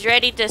 man. She's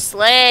ready to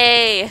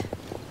slay.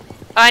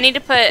 Oh, I need to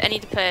put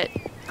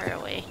her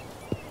away.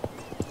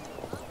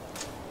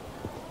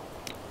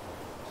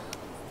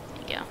 There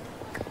you go.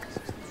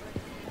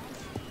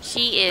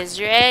 She is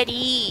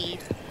ready.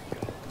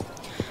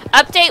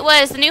 Update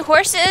was the new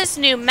horses,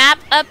 new map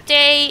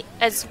update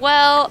as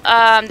well.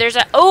 There's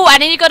a I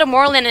need to go to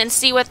Moreland and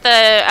see what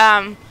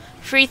the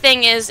free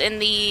thing is in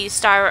the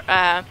star.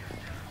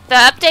 The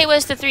update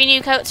was the 3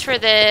 new coats for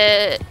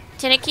the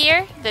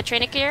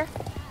Trakehner,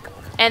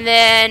 and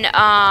then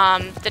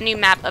the new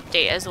map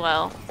update as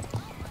well.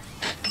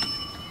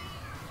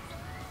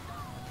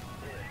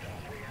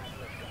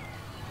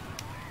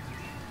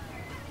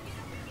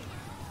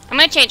 I'm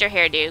gonna change her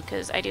hairdo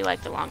because I do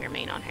like the longer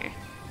mane on her.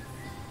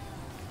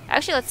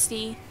 Actually, let's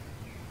see.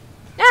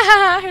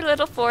 Her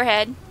little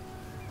forehead.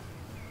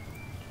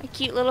 A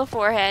cute little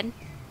forehead.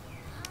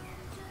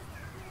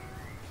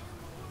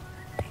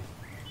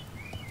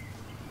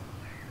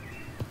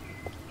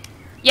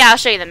 Yeah, I'll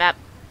show you the map.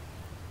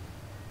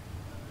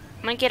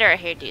 I'm gonna get her a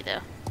hairdo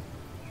though.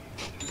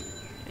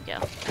 There we go.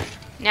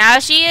 Now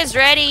she is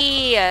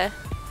ready.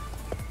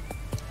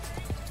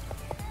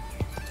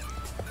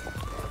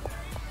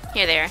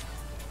 Here they are.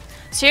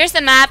 So here's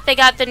the map. They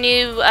got the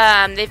new,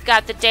 they've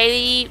got the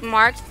daily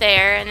marked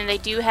there, and then they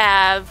do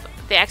have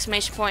the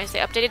exclamation points. They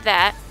updated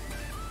that.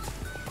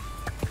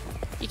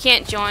 You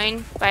can't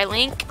join by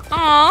link.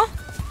 Aw.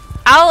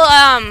 I'll,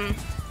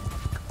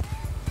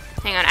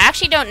 hang on. I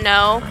actually don't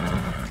know.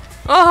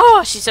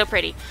 Oh, she's so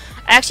pretty.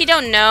 I actually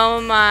don't know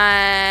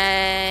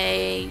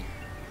my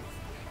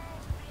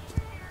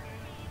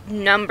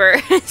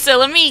number. So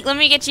let me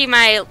get you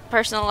my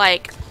personal,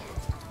 like,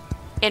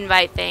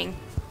 invite thing.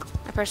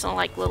 My personal,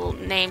 like, little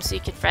name so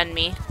you can friend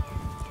me.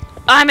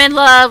 I'm in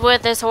love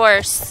with this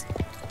horse.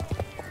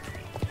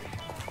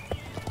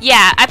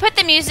 Yeah, I put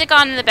the music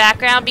on in the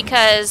background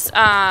because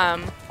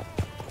I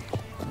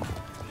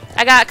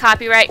got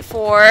copyright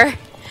for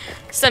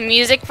some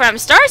music from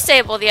Star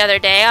Stable the other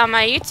day on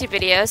my YouTube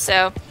video.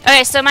 So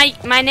okay, so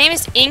my name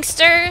is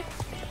Inkster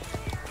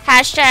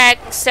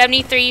hashtag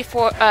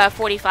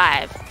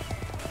 7345.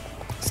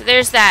 So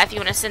there's that if you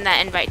want to send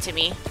that invite to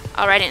me.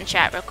 I'll write it in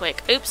chat real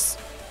quick. Oops.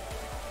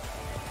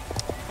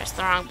 Press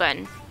the wrong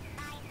button.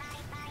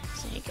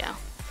 So there you go.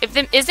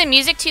 Is the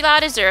music too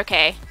loud? Is it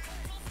okay?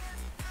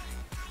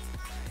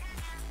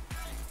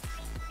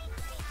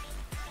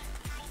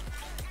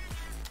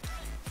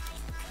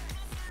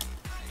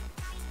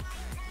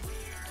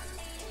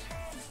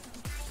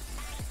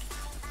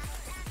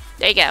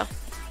 There you go.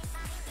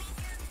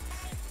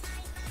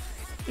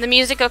 The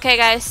music okay,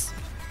 guys?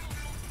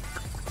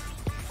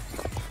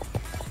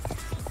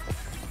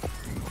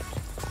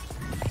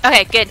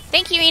 Okay, good.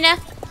 Thank you, Ina.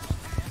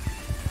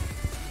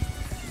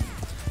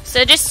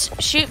 So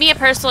just shoot me a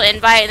personal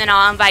invite, and then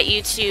I'll invite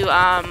you to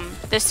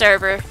the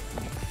server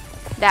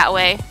that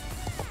way.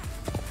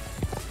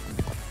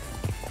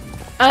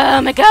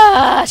 Oh my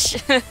gosh!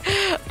 I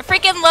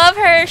freaking love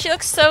her. She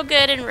looks so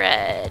good in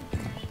red.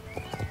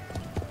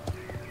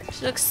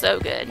 She looks so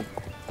good.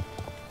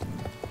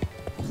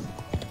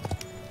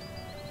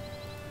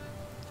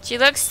 She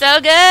looks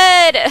so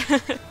good!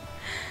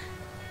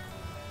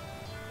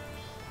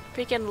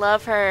 Freaking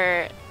love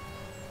her.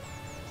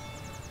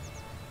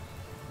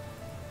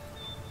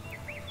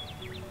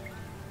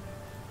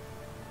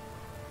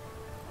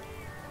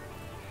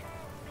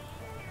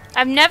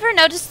 I've never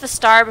noticed the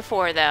star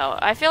before, though.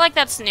 I feel like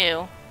that's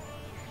new.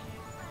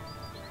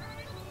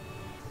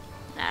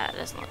 Nah, that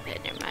doesn't look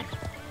good. Never mind.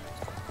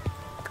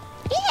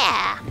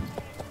 Yeah.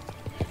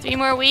 3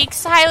 more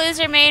weeks. Hi,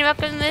 Loser Main.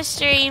 Welcome to the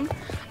stream.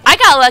 I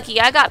got lucky.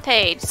 I got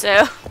paid,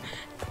 so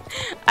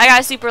I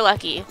got super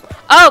lucky.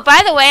 Oh,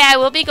 by the way, I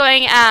will be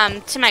going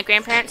to my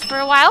grandparents for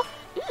a while.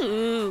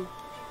 Ooh.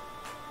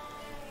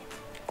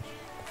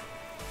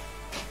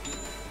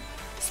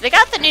 So they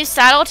got the new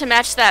saddle to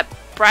match that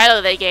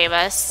bridle they gave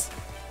us.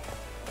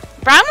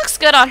 Brown looks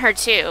good on her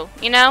too.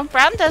 You know,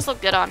 brown does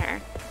look good on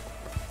her.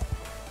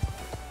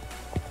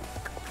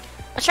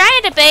 I'm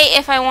trying to debate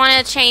if I want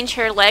to change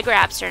her leg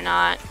wraps or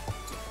not.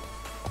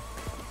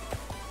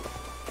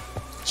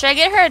 Should I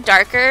get her a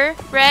darker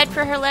red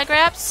for her leg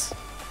wraps?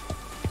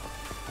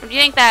 Or do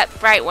you think that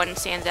bright one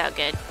stands out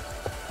good?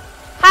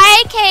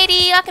 Hi,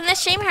 Katie. Welcome to the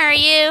stream. How are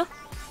you?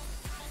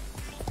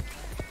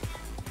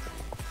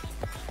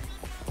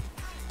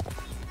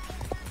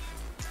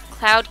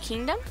 Cloud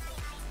Kingdom?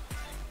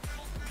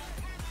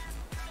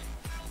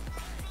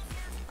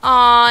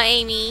 Aw,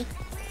 Amy.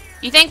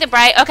 You think the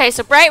bright... Okay,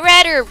 so bright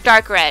red or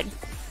dark red?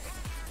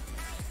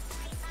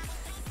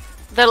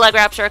 The leg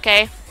wraps are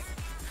okay?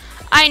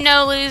 I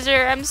know,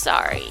 Loser. I'm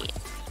sorry.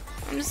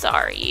 I'm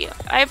sorry.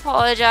 I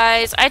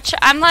apologize.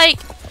 I'm like...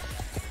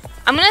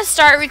 I'm gonna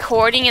start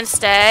recording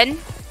instead.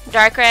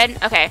 Dark red?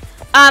 Okay.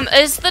 Are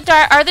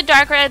the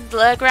dark red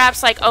leg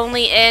wraps like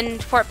only in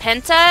Fort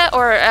Penta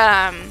or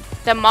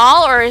the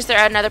mall, or is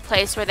there another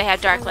place where they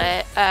have dark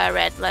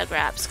red leg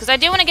wraps? Because I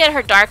do want to get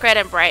her dark red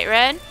and bright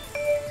red.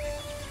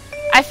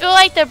 I feel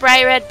like the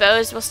bright red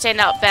bows will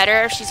stand out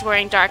better if she's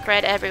wearing dark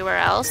red everywhere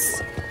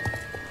else.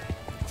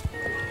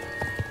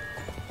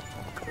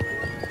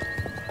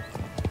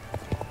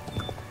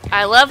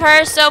 I love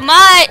her so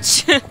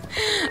much!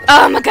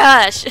 Oh my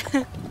gosh!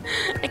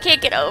 I can't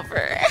get over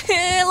it.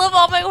 I love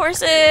all my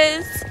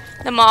horses!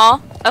 The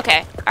mall?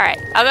 Okay, alright.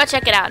 I'll go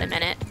check it out in a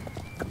minute.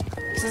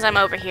 Since I'm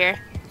over here.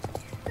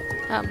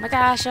 Oh my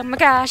gosh, oh my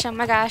gosh, oh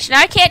my gosh.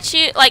 Now I can't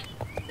choose, like,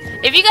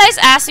 if you guys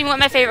ask me what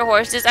my favorite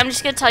horse is, I'm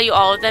just gonna tell you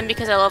all of them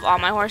because I love all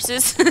my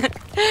horses.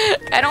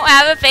 I don't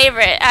have a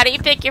favorite. How do you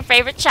pick your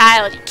favorite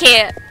child? You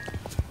can't.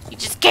 You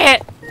just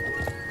can't.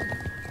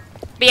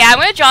 But yeah, I'm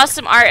gonna draw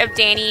some art of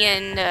Danny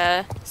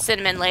and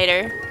Cinnamon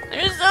later.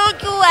 They're so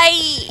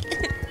kawaii.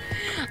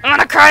 I'm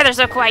gonna cry, they're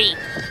so kawaii.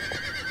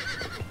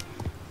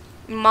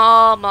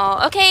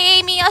 Mama. Okay,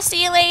 Amy, I'll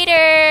see you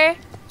later.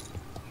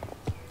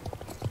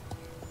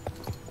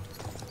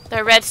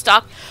 The red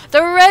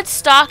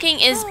stocking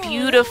is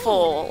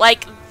beautiful.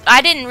 Like,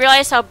 I didn't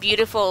realize how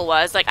beautiful it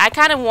was. Like, I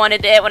kind of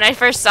wanted it when I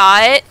first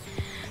saw it.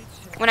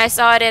 When I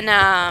saw it in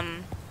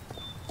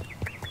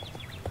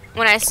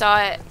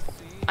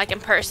like in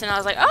person, I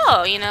was like,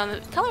 oh, you know,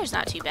 the color's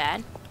not too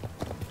bad.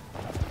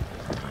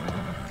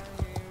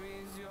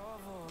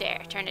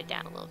 There, turn it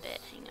down a little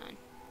bit. Hang on.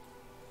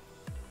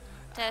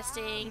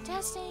 Testing,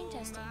 testing,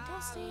 testing,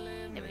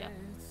 testing. There we go.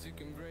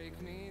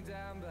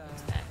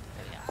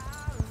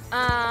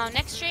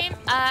 Next stream?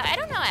 I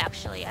don't know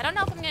actually. I don't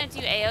know if I'm gonna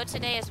do AO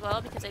today as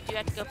well because I do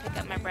have to go pick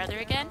up my brother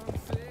again.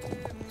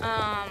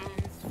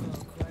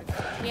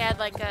 We had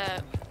like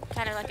a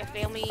kind of like a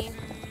family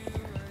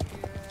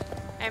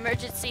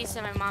emergency,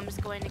 so my mom's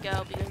going to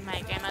go be with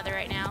my grandmother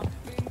right now.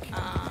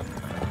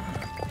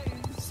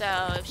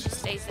 So if she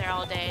stays there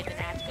all day, then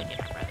I have to go get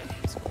my brother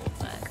from school.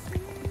 But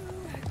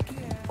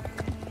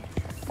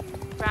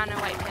brown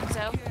and white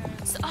pinto.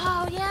 So,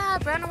 oh yeah,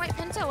 brown and white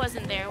pinto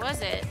wasn't there,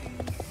 was it?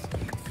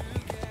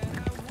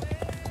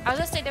 I was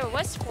gonna say there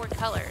was 4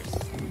 colors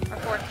or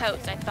 4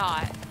 coats. I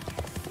thought.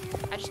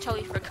 I just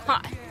totally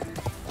forgot.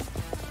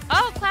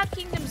 Oh, Cloud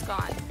Kingdom's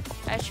gone.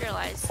 I just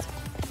realized.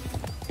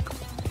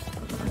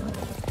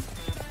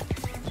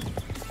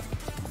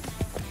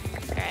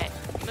 Alright,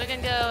 we're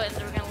gonna go and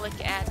we're gonna look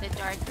at the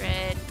dark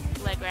red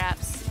leg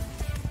wraps.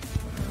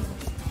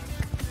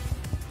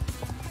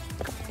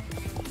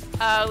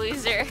 Oh,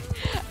 Loser.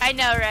 I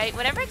know, right?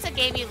 Whenever it's a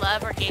game you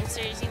love or game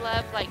series you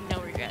love, like, no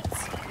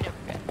regrets. No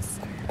regrets.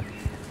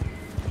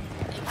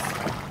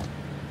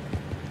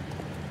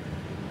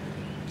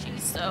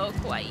 She's so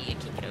quiet, I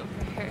can't get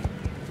over her.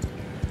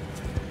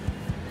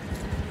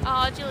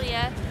 Oh,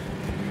 Julia.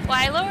 Well,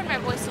 I lowered my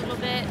voice a little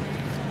bit,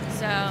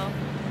 so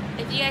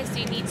if you guys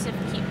do need to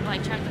keep,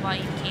 like, turn the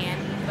volume, you can,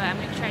 but I'm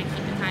gonna try to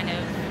keep it kind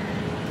of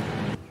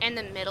in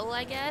the middle,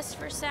 I guess,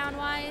 for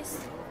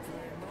sound-wise.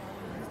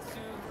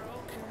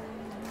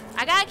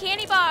 I got a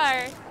candy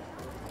bar!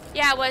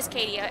 Yeah, it was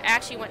Katie. I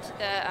actually went to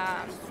the,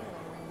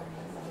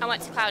 I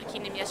went to Cloud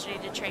Kingdom yesterday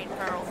to train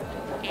Pearl,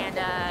 and,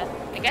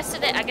 I guess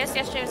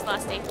yesterday was the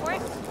last day for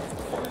it.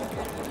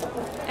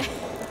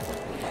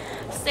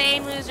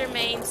 Same, Loser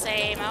main,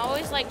 same. I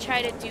always, like,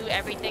 try to do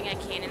everything I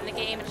can in the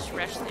game and just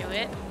rush through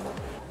it.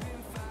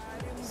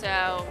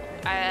 So,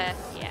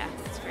 yeah,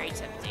 it's very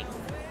tempting.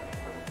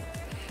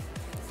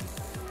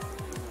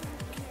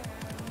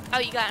 Oh,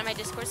 you got on my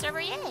Discord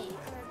server? Yay!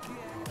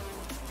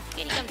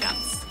 Kitty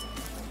gumdrops.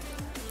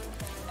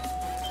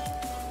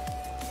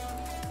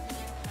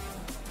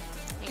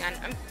 Hang on,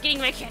 I'm getting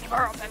my candy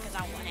bar open because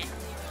I want it.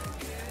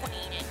 I want to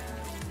eat it.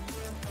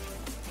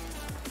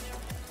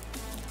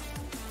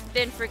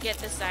 then forget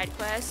the side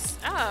quests.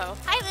 Oh,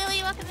 hi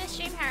Lily, welcome to the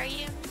stream. How are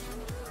you?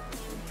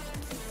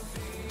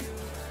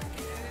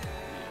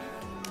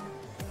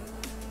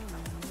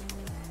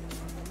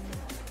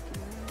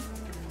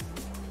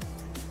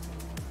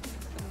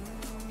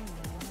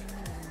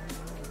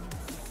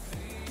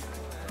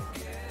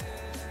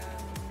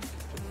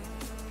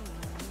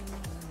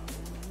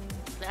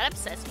 That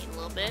upsets me a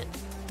little bit.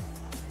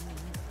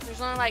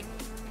 There's only like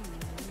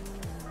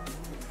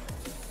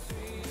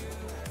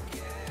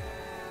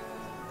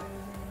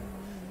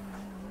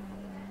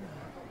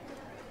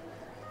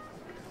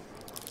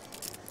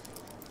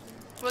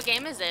what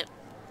game is it?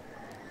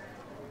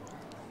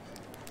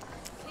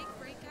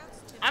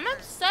 I'm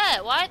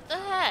upset. What the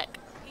heck?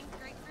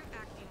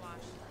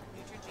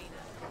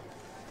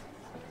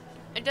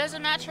 It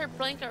doesn't match her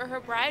blink or her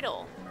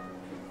bridle.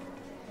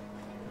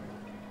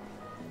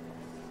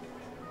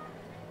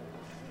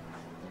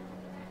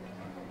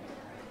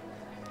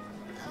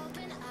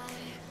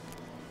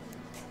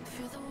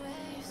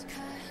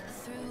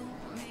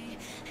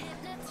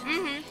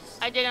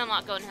 I did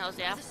unlock Golden Hills,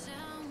 yeah.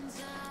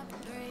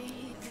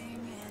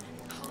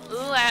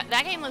 Ooh,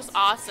 that game looks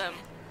awesome.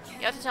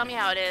 You have to tell me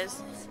how it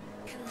is.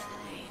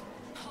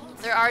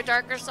 There are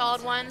darker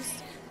solid ones.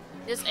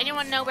 Does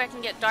anyone know where I can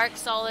get dark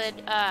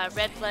solid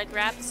red flag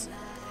wraps?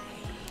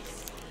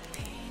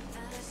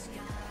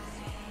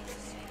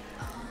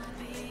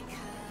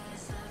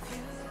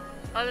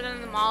 Other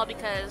than the mall,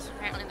 because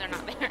apparently they're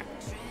not there.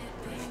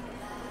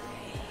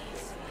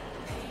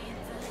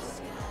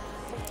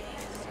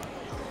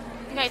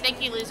 Okay,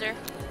 thank you, loser.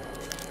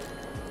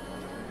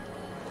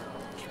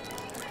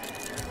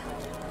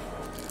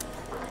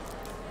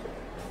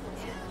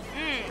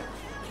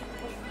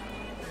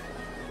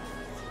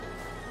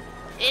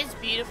 It's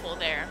beautiful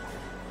there.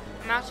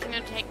 I'm actually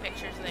going to take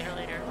pictures there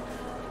later.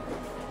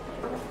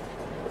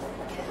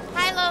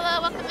 Hi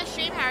Lola, welcome to the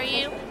stream. How are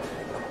you?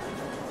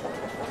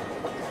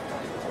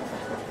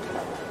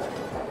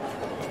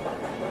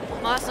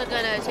 I'm also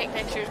going to take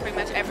pictures pretty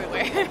much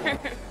everywhere.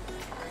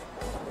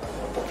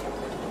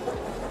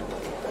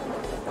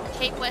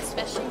 Cape West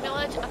Fishing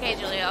Village? Okay,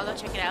 Julia, I'll go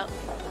check it out.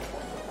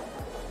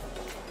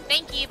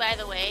 Thank you, by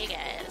the way,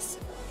 guys.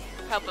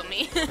 Helping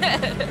me.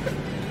 Hello,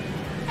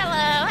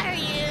 how are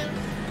you?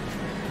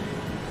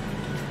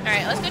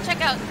 Alright, let's go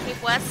check out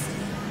Cape West.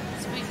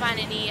 See if we find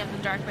any of the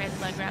dark red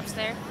flag wraps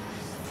there.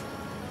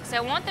 Because I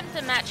want them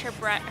to match the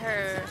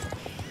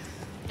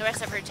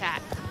rest of her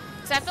attack.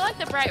 Because I feel like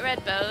the bright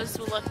red bows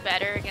will look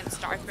better against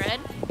dark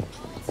red.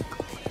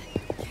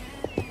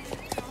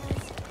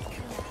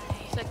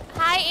 So,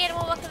 hi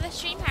Animal, welcome to the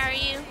stream, how are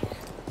you?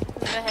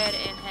 Go ahead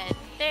and head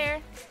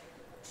there.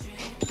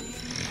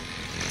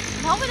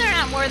 I'm hoping they're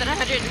not more than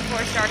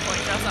 104 star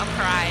coins, or else I'll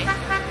cry.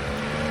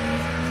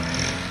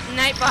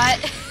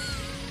 Nightbot.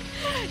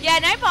 Yeah,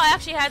 Nightbot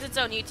actually has its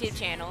own YouTube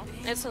channel.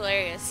 It's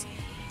hilarious.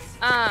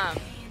 Alright,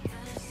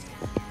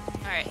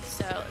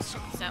 so let's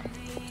check this out.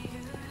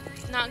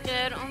 Not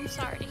good. Oh, I'm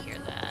sorry to hear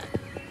that.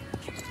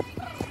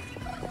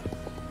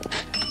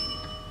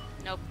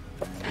 Nope.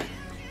 I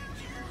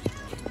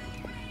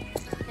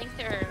think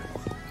they're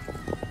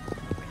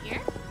over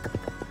here.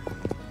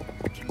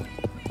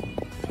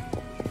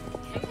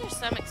 Maybe there's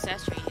some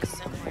accessories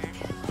somewhere.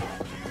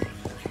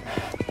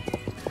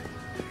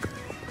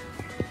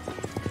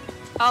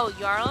 Oh,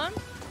 Yarlum?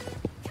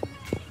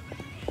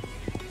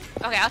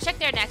 Okay, I'll check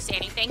there next,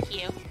 Danny. Thank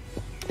you.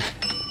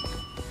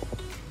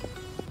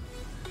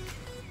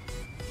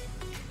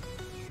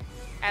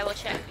 I will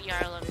check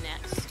Yarlum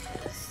next,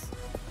 because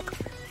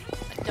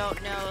I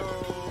don't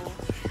know.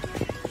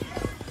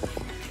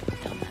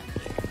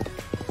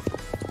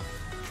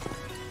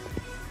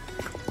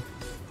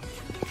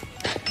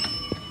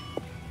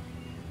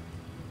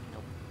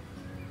 Nope.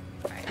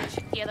 Alright, I'll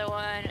check the other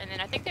one, and then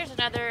I think there's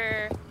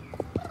another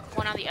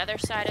one on the other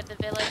side of the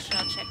village, and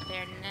I'll check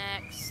there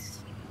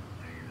next.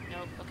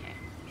 Nope, okay.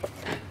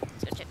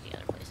 So check the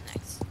other place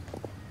next.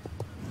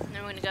 And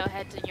then we're gonna go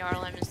ahead to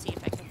Yarlum and see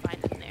if I can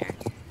find them there.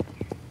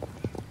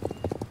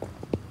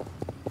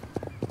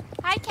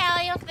 Hi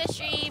Callie, welcome to the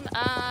stream.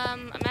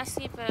 I'm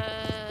asking if I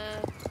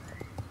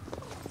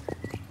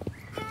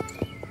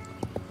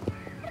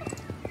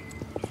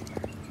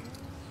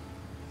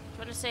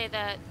want to say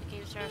that the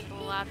game sounds a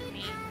little loud for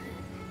me.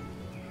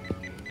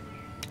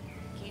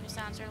 Game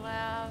sounds are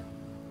loud.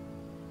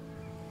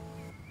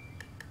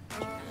 Turn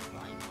the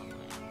volume all the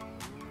way.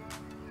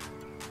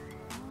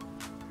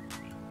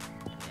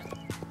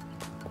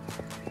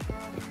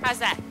 How's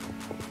that?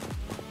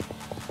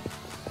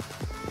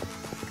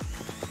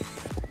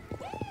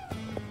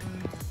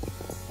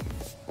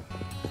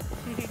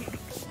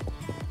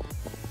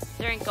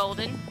 They're in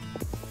golden.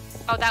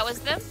 Oh, that was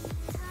them?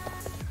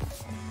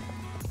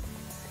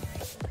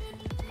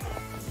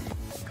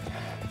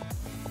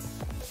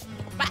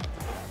 Bye.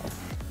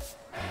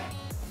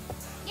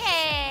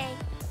 Yay!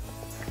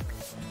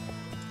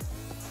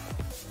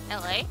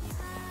 LA?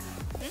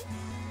 Hmm?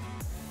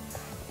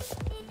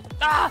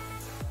 Ah!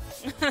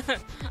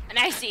 An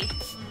icy.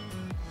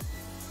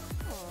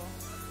 Oh.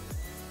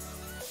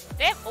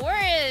 They have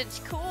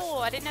orange. Cool.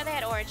 I didn't know they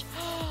had orange.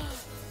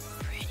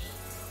 Pretty.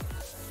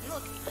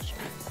 Look at the shirt.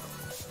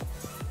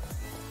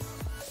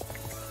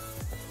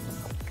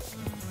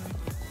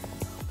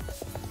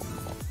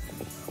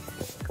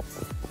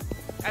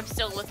 I'm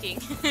still looking.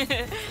 I'm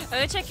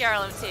gonna check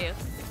Yarlum too.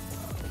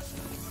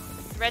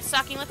 Red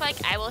stocking look like?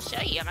 I will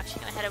show you. I'm actually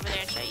gonna head over there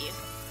and show you.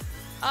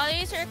 Oh,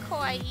 these are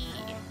kawaii.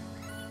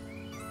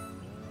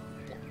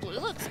 Blue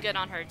looks good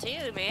on her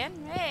too, man.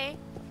 Hey.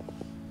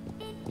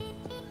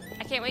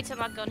 I can't wait till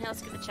Mount Hill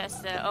to get the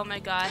chest though. Oh my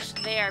gosh,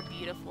 they are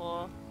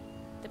beautiful.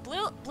 The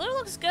blue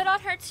looks good on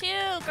her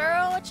too,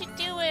 girl. What you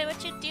doing?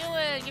 What you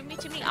doing? Give me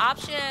too many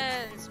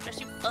options.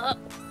 Especially up.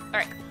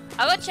 Alright.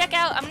 I'll go check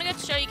out. I'm gonna go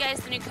show you guys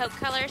the new coat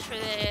colors for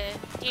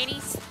the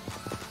Dannies.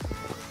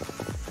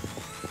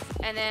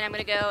 And then I'm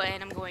gonna go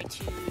and I'm going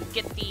to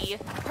get the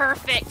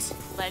perfect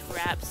leg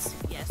wraps.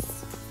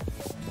 Yes.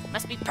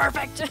 Must be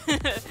perfect.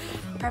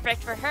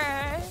 Perfect for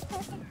her.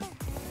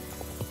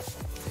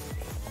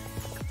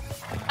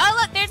 Oh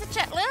look, there's a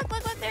chest.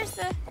 Look, there's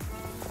the.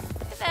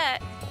 Look at that.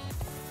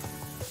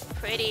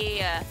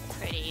 Pretty,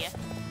 pretty.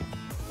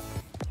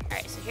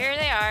 Alright, so here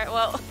they are.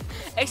 Well,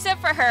 except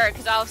for her,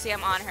 because obviously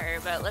I'm on her,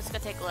 but let's go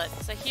take a look.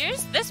 So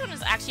this one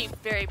is actually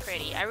very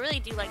pretty. I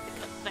really do like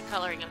the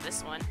coloring of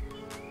this one.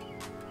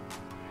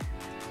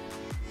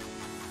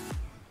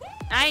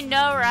 I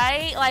know,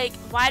 right? Like,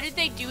 why did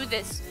they do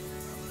this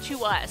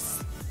to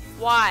us?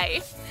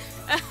 Why?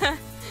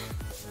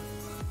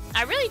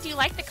 I really do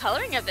like the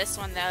coloring of this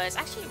one, though. It's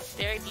actually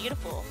very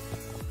beautiful.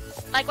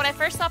 Like, when I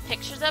first saw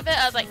pictures of it,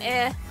 I was like,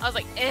 eh.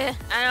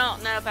 I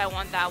don't know if I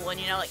want that one,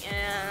 you know? Like,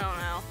 I don't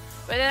know.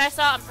 But then I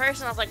saw it in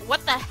person, I was like,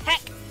 what the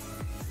heck?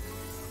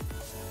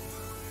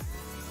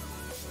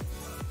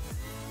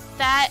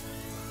 That...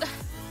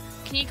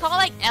 Can you call,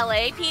 like,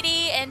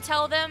 LAPD and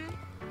tell them?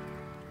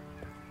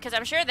 Because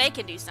I'm sure they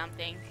can do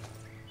something.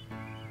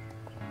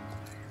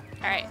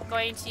 Alright,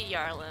 going to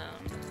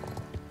Yarlum.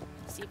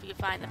 See if we can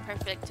find the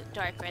perfect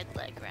dark red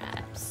leg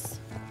wraps.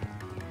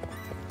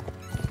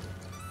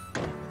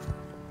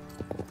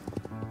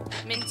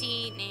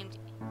 Minty named...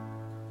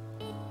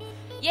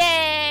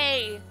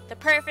 Yay! The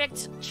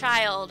perfect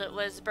child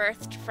was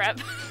birthed from...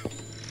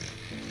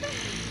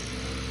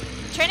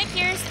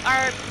 Trakehers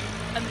are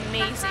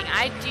amazing.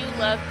 I do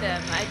love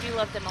them. I do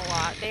love them a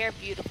lot. They are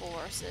beautiful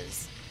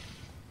horses.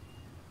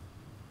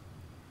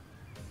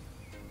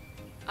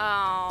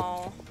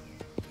 Oh.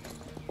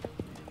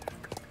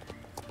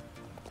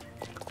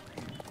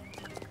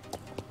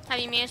 Have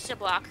you managed to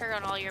block her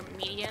on all your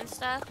media and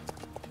stuff?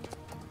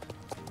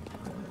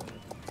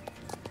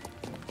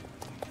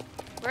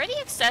 Where are the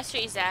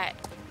accessories at,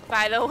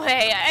 by the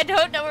way? I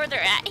don't know where they're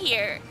at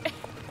here.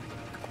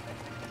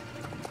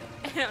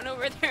 I don't know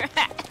where they're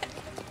at.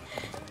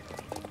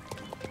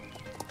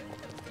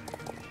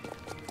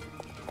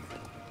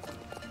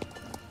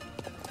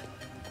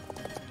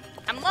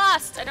 I'm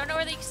lost. I don't know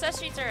where the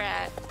accessories are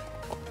at.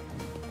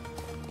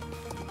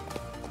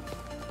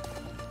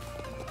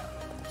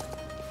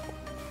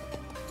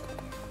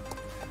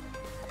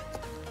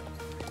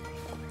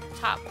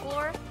 Top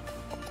floor.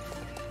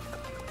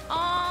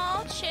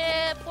 Oh,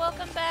 Chip,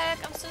 welcome back.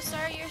 I'm so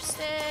sorry you're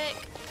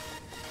sick.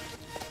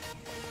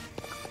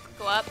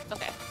 Go up.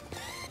 Okay.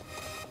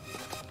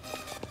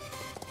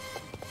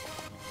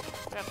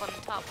 Put up on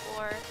the top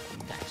floor.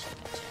 Gotcha.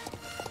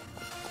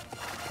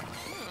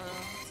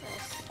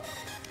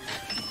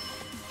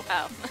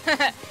 Oh.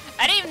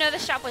 I didn't even know the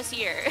shop was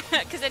here,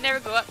 because I never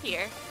go up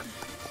here.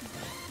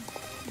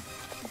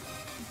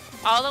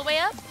 All the way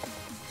up?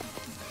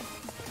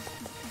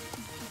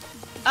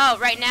 Oh,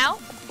 right now?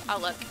 Oh,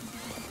 look.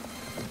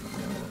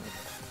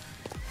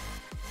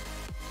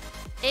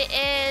 It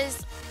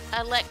is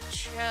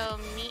electro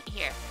meat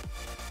here.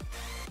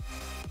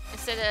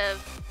 Instead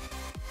of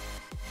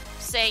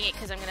saying it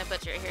because I'm going to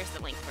butcher it, here's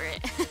the link for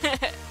it.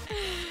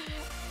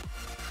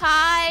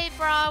 Hi,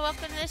 bro.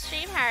 Welcome to the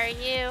stream. How are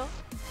you?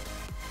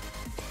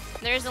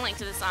 There's a link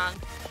to the song.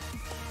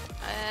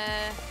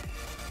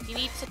 You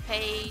need to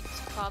pay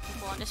to call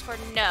people on Discord?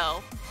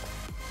 No.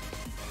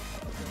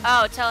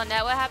 Oh, tell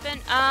Annette what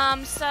happened? I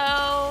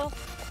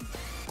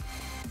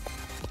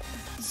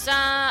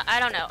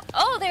don't know.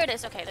 Oh, there it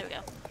is. Okay, there we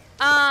go.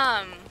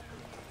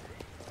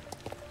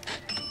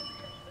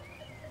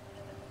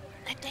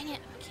 Dang it,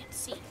 I can't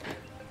see.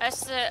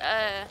 That's the,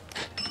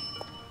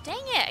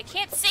 dang it, I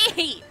can't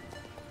see!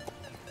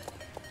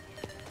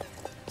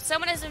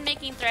 Someone has been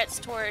making threats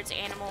towards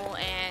Animal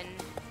and,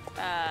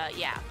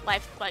 yeah,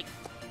 like,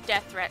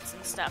 death threats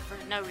and stuff for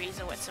no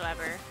reason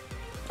whatsoever.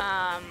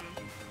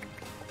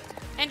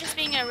 And just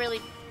being a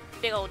really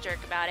big old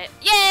jerk about it.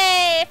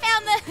 Yay! I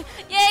found the...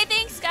 Yay,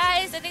 thanks,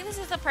 guys! I think this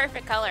is the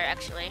perfect color,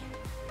 actually.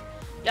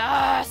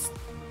 Yes!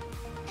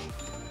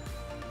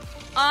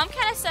 Oh, I'm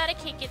kind of sad I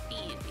can't get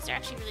these. These are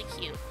actually really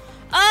cute.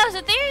 Oh,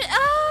 so there's...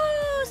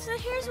 Oh, so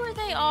here's where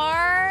they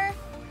are.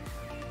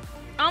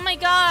 Oh my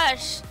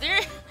gosh.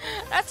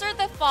 That's where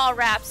the fall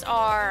wraps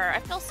are. I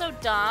feel so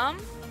dumb.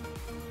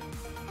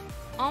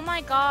 Oh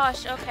my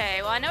gosh.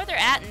 Okay, well, I know where they're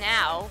at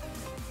now.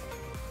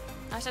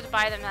 I just have to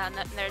buy them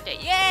another day.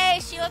 Yay!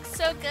 She looks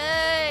so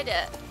good!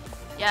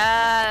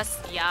 Yes!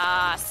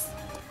 Yes!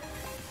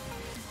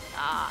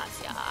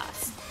 Yes!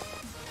 Yes!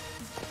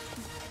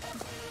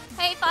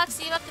 Hey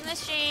Foxy, welcome to the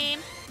stream!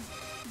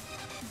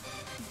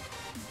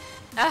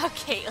 Oh,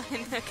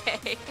 Caitlin,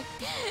 okay.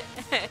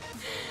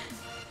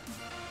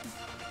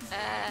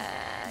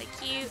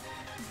 Cute.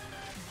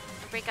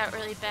 Break out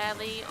really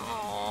badly.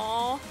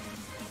 Aww.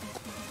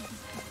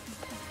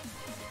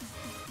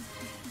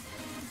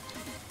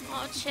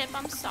 Oh, Chip,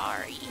 I'm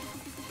sorry.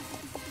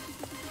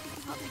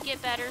 Hope you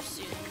get better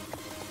soon.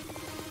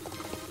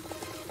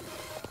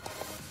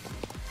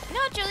 No,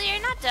 Julia,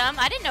 you're not dumb.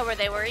 I didn't know where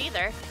they were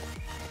either.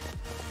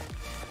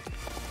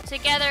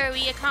 Together,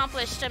 we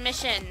accomplished a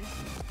mission.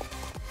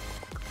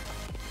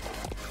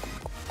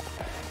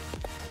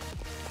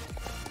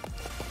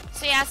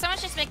 So yeah,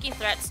 someone's just making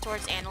threats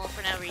towards Animal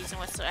for no reason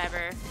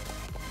whatsoever.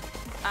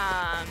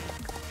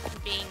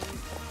 Being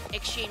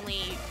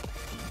extremely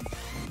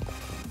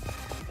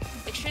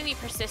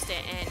persistent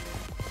and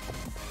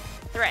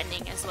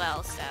threatening as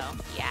well, so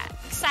yeah,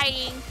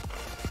 exciting.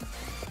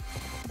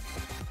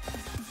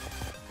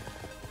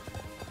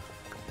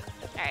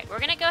 Alright, we're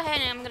gonna go ahead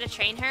and I'm gonna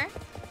train her.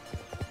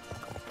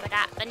 I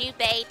got the new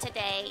bae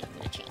today. I'm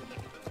gonna train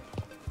her.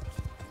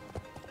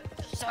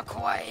 She's so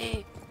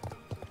kawaii.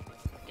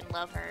 I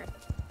love her.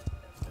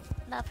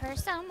 Love her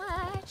so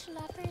much.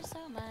 Love her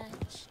so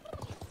much.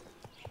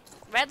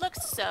 Red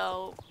looks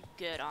so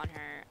good on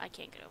her. I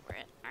can't get over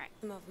it. Alright.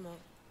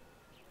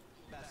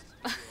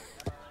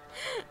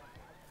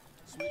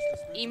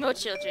 Emo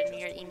children.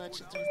 You're emo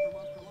children.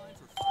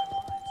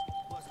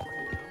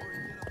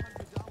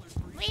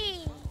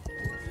 Whee!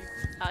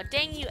 Oh,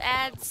 dang you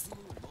ads.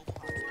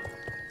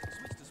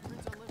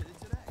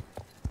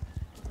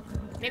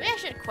 Maybe I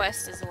should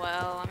quest as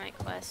well. I might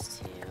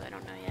quest too. I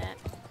don't know yet.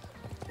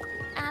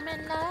 I'm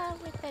in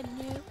love with a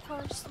new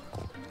person.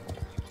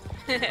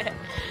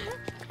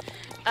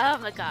 Oh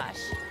my gosh.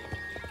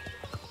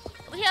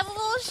 We have a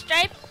little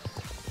stripe.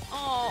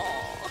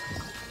 Oh.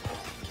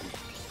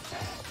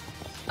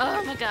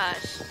 Oh my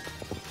gosh.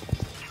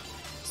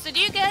 So do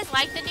you guys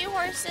like the new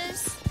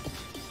horses?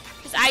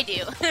 Because I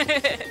do.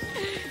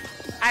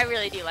 I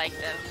really do like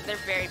them. They're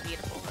very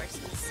beautiful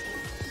horses.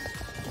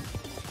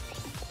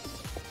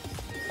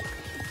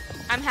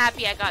 I'm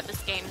happy I got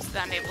this game so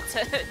that I'm able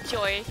to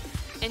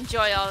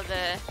enjoy all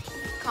the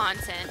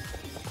content.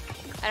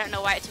 I don't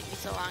know why it took me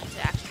so long to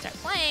actually start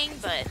playing,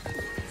 but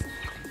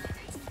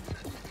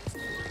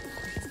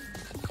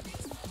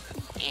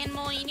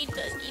Animal, you need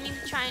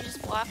to try and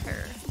just block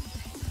her.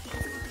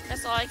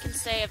 That's all I can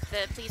say if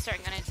the police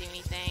aren't gonna do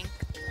anything.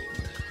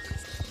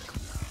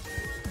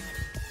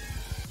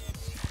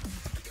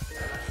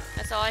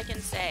 That's all I can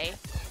say.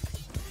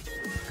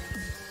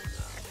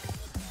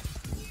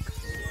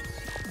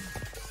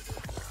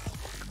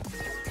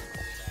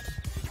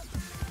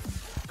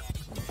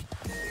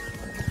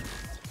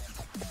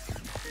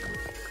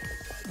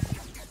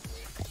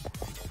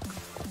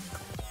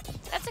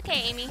 That's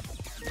okay, Amy.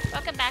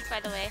 Welcome back, by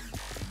the way.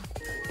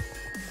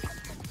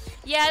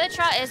 Yeah, the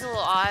trot is a little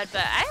odd,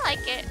 but I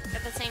like it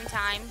at the same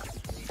time.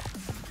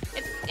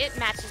 It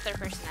matches their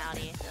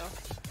personality, I feel.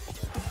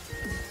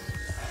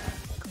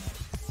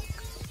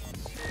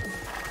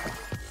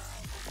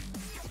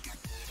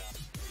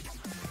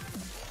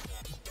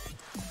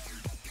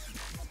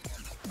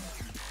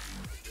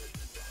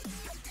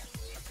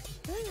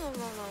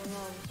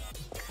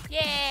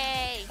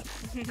 Yay!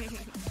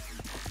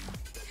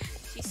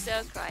 She's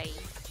so kawaii.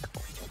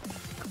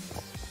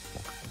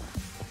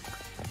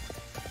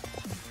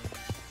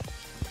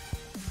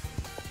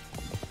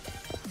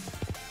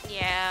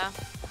 Yeah.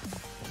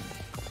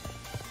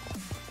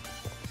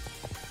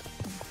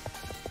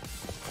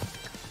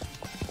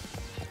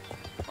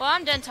 Well,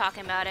 I'm done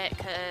talking about it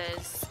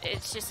because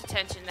it's just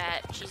attention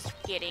that she's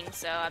getting,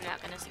 so I'm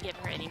not going to give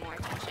her any more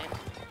attention.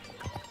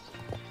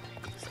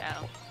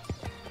 So.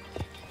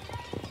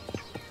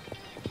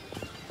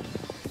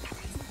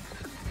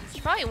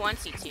 She probably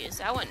wants you to,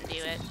 so I wouldn't do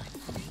it.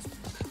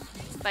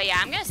 But yeah,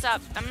 I'm going to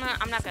stop. I'm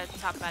not going to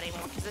talk about it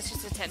anymore because it's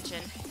just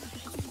attention.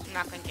 I'm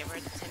not going to give her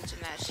the attention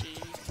that she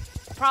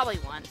probably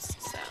wants,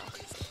 so.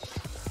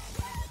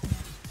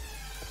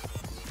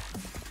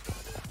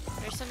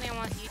 There's something I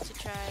want you to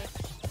try.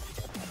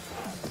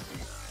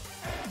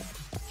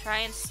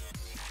 Try to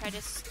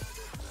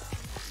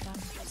stop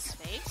his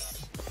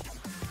face.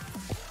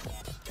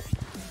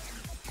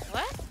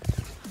 What?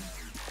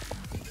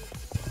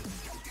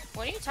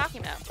 What are you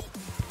talking about?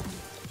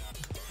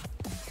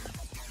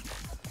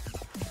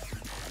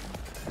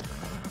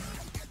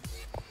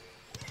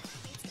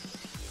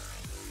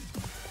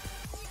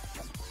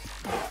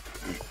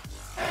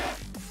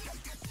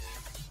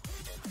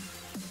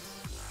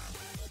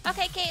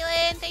 Okay,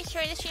 Caitlin, thanks for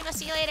joining the stream. I'll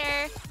see you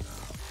later.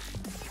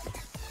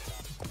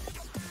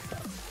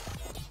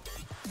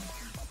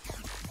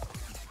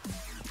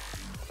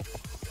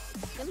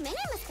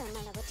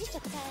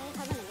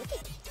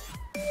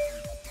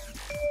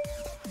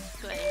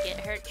 Go ahead and get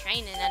her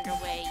training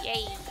underway.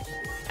 Yay.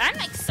 I'm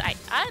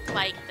excited. I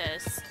like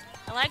this.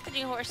 I like the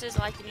new horses.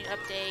 I like the new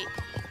update.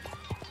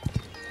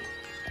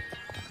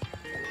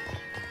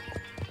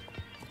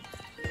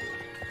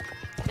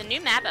 The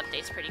new map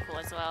update's pretty cool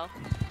as well.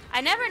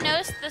 I never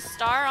noticed the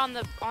star on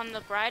the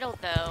bridle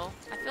though.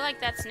 I feel like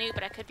that's new,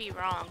 but I could be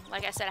wrong.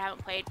 Like I said, I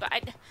haven't played, but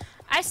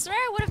I swear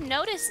I would have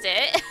noticed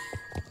it.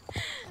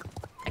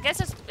 I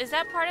guess is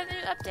that part of the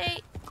new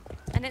update?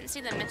 I didn't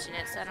see them mention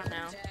it, so I don't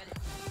know.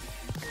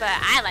 But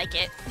I like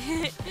it.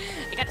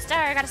 I got a star,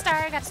 I got a star,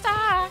 I got a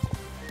star!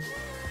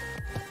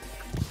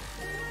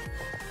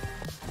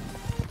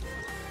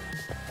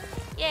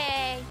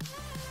 Yay!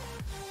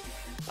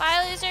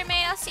 Bye, loser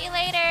mate, I'll see you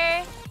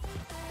later!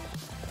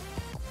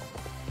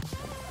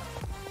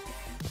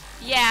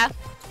 Yeah.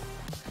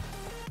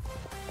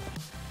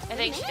 I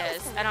think she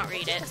does. I don't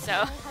read it,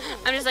 so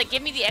I'm just like,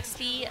 give me the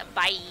XP,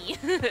 bye!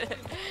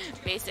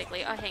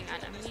 Basically. Oh, hang on,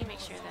 I'm gonna make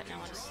sure that no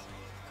one's...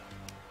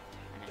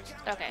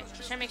 Okay,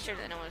 just trying to make sure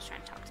that no one's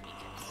trying to talk to me,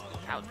 because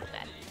how would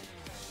that?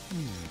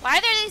 Why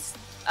are there these...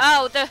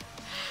 Oh,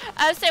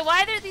 I would say,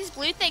 why are there these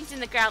blue things in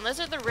the ground?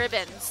 Those are the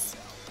ribbons.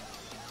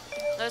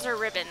 Those are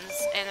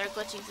ribbons, and they're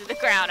glitching through the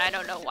ground. I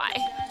don't know why.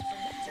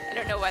 I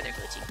don't know why they're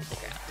glitching through the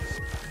ground.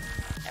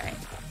 Alright.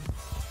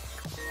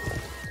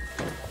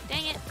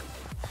 Dang it.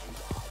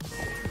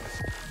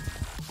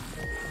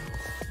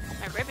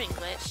 My ribbon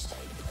glitched.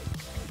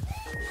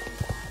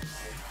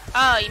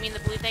 Oh, you mean the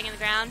blue thing in the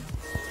ground?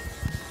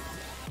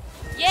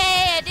 Yay,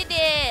 I did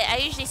it! I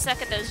usually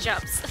suck at those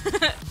jumps.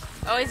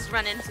 Always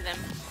run into them.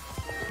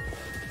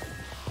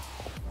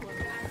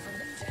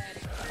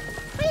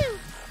 Woo!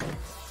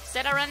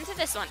 Instead I'll run into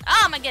this one.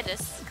 Oh my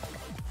goodness!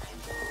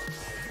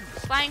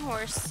 Flying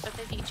horse of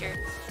the future.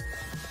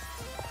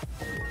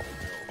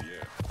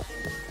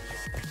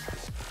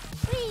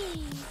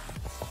 Whee!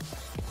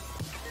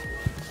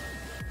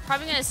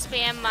 Probably gonna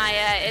spam my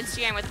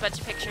Instagram with a bunch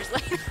of pictures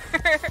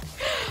later.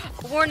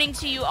 Warning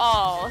to you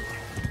all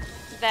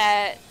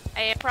that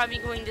I am probably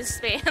going to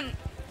spam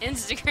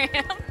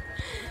Instagram.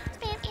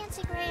 Spam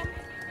Instagram.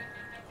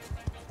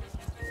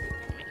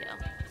 There we go.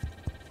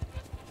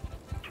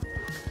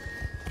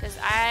 Because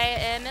I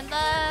am in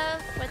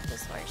love with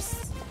this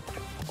horse.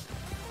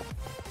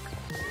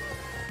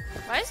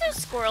 Why is there a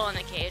squirrel in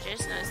the cage? I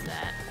just noticed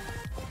that.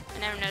 I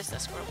never noticed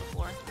that squirrel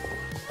before.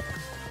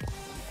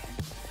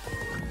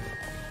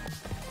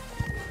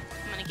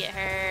 I'm gonna get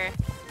her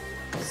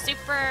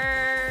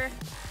super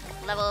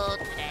level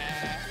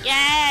today.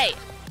 Yay!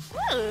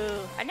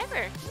 Ooh, I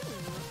never.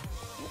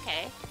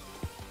 Okay.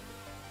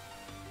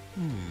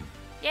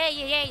 Yay,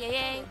 yay, yay, yay,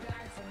 yay.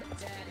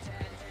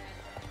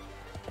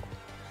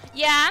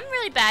 Yeah, I'm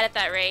really bad at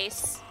that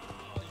race.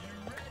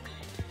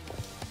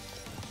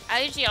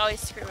 I usually always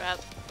screw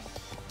up.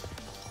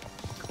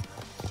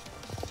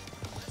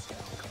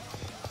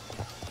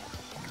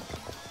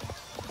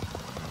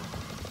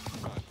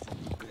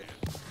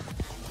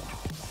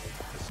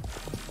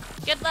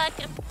 Good luck,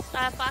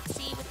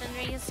 Foxy, with the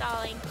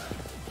reinstalling.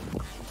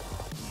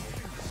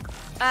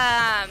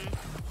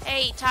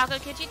 Hey, Taco,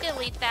 could you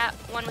delete that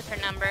one with her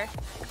number?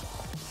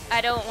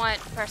 I don't want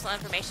personal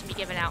information to be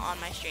given out on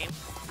my stream.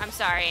 I'm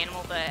sorry,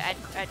 Animal, but I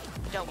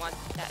don't want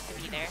that to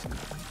be there.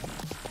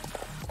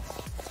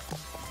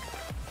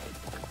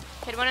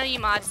 Could one of you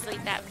mods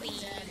delete that,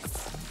 please?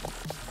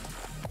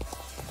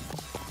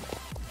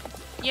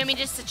 You want me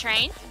just to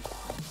train?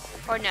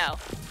 Or no?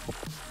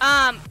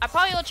 I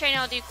probably will train.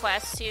 I'll do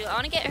quests too. I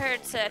want to get her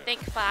to, I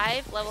think,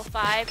 level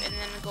 5, and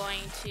then I'm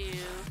going to,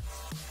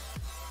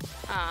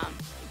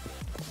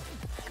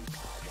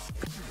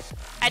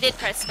 I did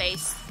press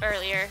space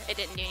earlier. It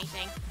didn't do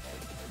anything.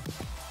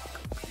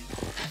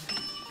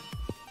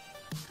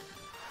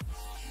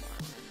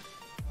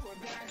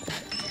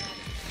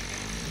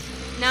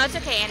 No, it's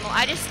okay, Animal.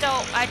 I just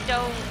don't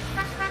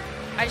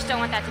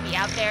want that to be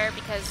out there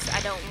because I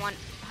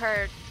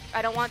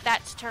don't want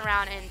that to turn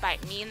around and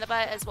bite me in the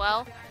butt as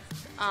well.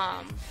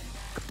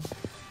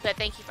 But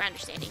thank you for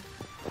understanding.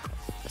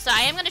 So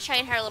I am going to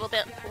train her a little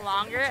bit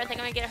longer. I think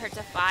I'm going to get her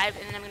to 5,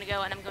 and then I'm going to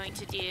go and I'm going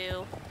to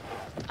do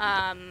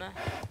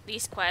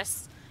these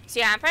quests. So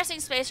yeah, I'm pressing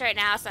space right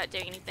now. It's not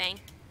doing anything.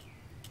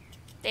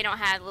 They don't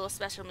have a little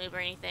special move or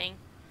anything.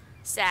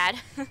 Sad.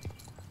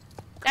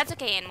 That's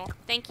okay, Animal.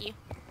 Thank you.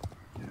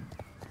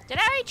 Did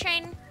I already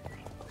train?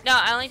 No,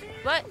 I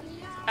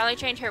only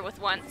trained her with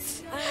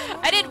once.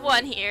 I did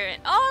one here.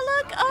 And,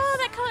 oh, look! Oh,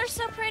 that color's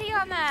so pretty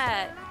on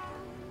that.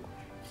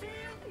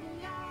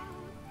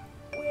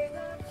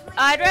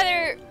 I'd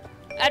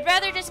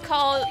rather just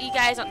call you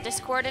guys on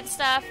Discord and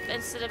stuff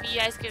instead of you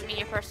guys giving me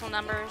your personal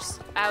numbers.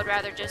 I would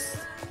rather just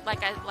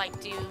like I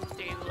do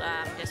through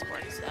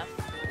Discord and stuff.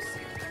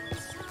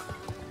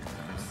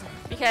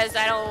 Because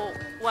I don't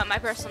want my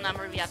personal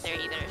number to be out there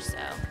either, so.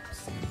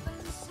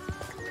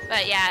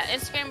 But yeah,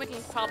 Instagram we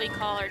can probably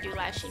call or do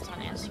live streams on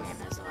Instagram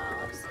as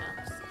well. So.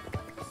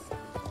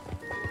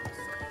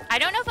 I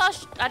don't know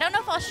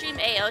if I'll stream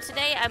AO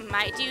today. I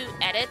might do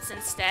edits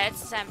instead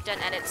since I haven't done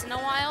edits in a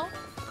while.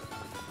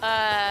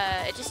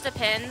 It just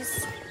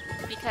depends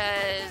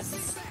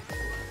because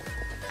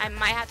I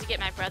might have to get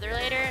my brother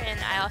later, and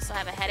I also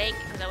have a headache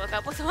because I woke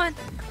up with one.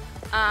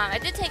 I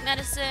did take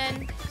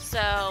medicine,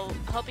 so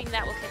hoping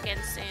that will kick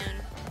in soon.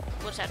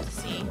 We'll just have to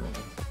see.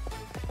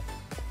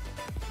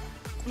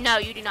 No,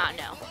 you do not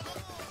know.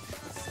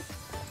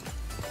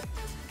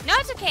 No,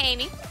 it's okay,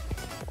 Amy.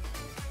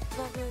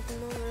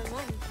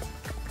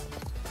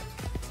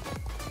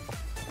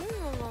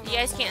 You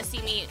guys can't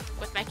see me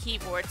with my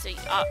keyboard, so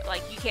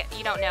like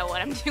you don't know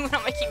what I'm doing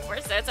on my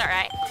keyboard, so it's all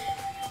right.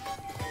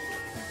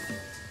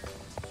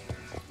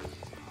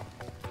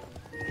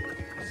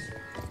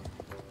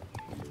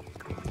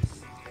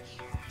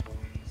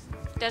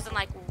 Doesn't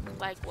like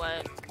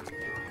what?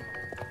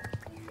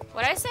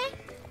 What'd I say?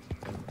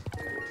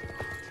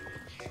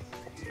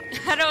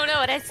 I don't know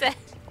what I said.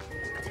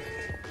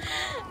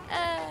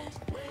 I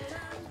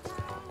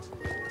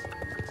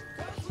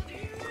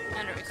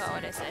don't recall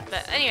what I said,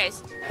 but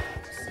anyways,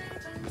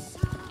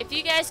 if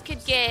you guys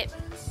could get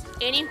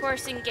any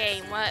horse in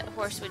game, what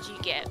horse would you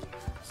get?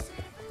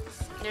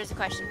 There's a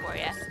question for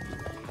you.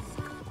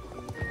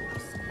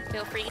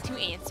 Feel free to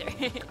answer.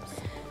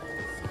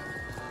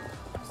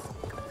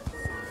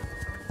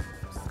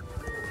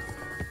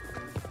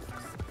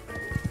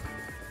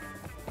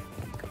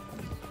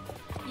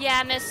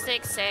 Yeah,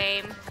 Mystic,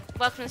 same.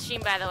 Welcome to the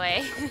stream, by the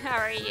way. How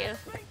are you?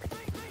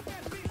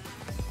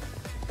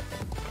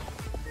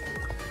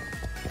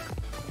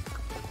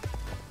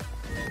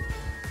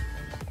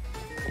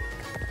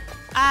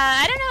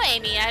 I don't know,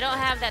 Amy. I don't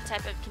have that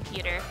type of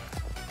computer.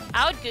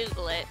 I would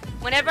Google it.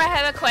 Whenever I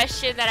have a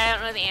question that I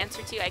don't know the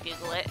answer to, I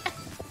Google it.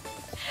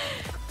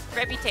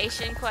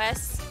 Reputation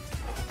quests.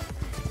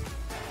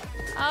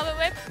 Oh,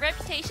 but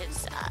reputation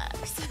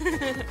sucks.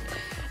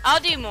 I'll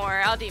do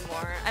more. I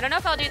don't know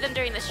if I'll do them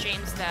during the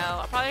streams, though.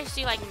 I'll probably just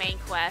do, like, main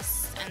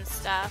quests and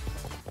stuff.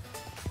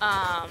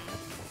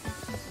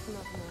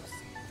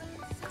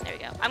 There we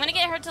go. I'm gonna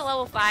get her to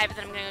level 5, and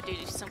then I'm gonna go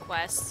do some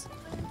quests.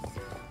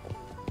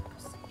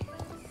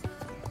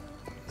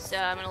 So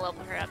I'm gonna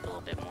level her up a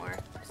little bit more.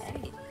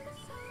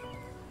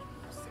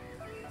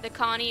 The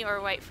Connie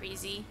or White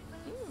Freezy.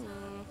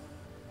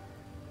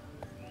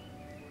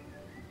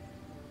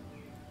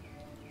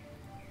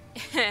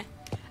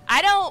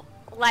 I don't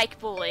like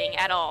bullying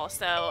at all,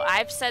 so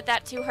I've said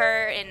that to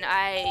her, and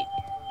I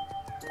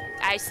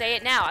say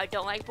it now. I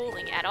don't like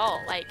bullying at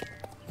all. Like,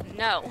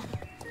 no.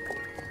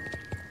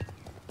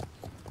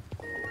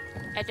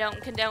 I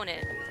don't condone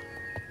it.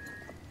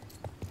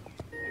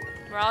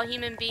 We're all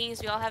human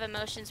beings, we all have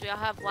emotions, we all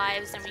have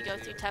lives, and we go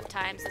through tough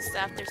times and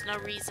stuff. There's no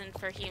reason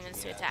for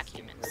humans to attack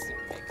humans.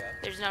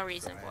 There's no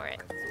reason for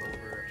it.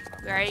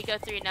 We already go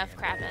through enough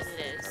crap as it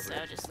is,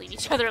 so just leave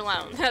each other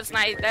alone. That's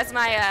my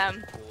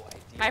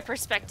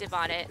perspective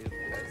on it.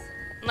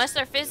 Unless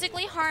they're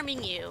physically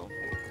harming you,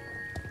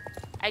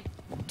 I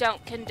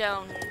don't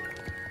condone,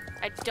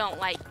 I don't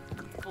like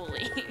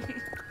bullying.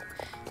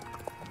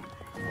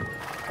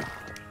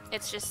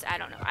 It's just, I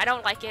don't know. I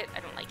don't like it. I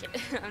don't like it.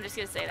 I'm just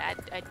gonna say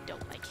that. I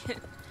don't like it.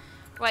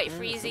 White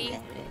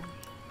Freezy.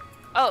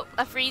 Oh,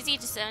 a Freezy?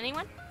 Just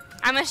anyone?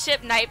 I'm a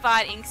ship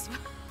Nightbot Inkspot.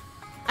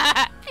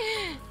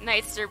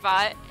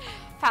 Nightsterbot.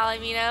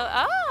 Palomino.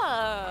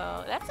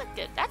 Oh, that's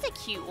a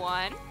cute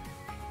one.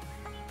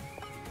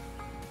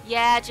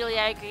 Yeah, Julie,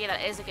 I agree.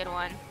 That is a good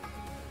one.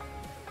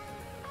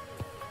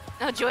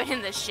 Oh,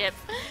 joining the ship.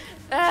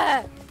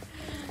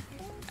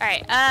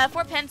 Alright,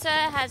 Fort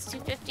Penta has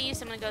 250,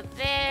 so I'm gonna go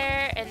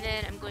there, and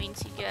then I'm going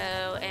to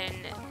go, and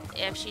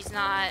if she's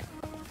not,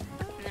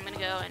 then I'm gonna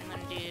go and I'm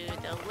gonna do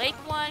the lake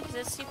one, because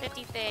it's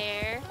 250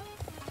 there.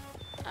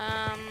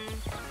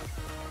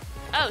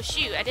 Oh,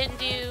 shoot, I didn't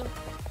do...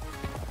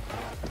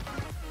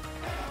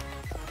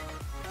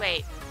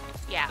 Wait,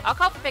 yeah, I'll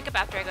call for pickup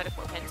after I go to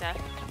Fort Penta,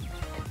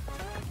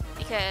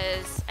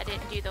 because I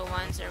didn't do the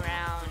ones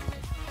around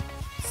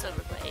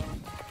Silverblade.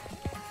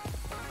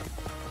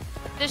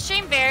 The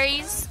stream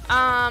varies.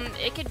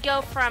 It could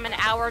go from an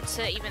hour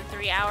to even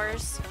 3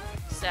 hours.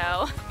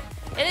 So,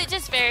 it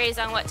just varies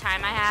on what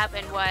time I have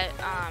and what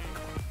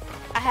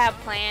I have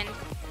planned.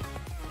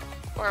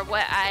 Or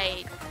what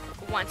I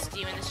want to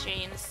do in the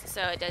streams.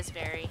 So, it does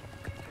vary.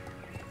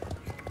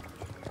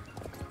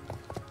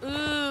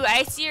 Ooh,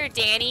 I see her,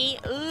 Danny.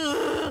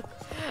 Ooh.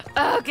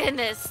 Oh,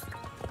 goodness.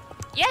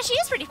 Yeah, she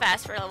is pretty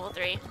fast for level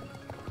 3.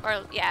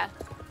 Or, yeah.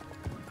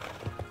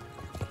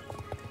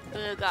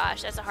 Oh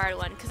gosh, that's a hard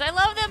one, because I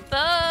love them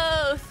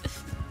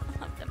both!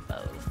 I love them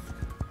both.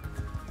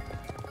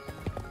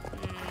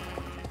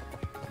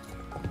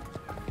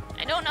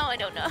 I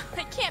don't know.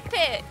 I can't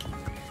pick!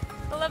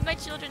 I love my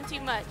children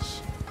too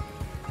much.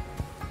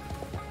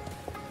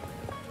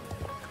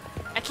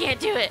 I can't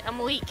do it, I'm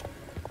weak.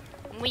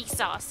 I'm weak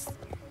sauce.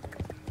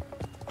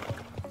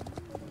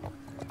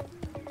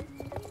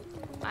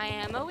 I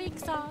am a weak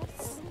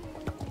sauce.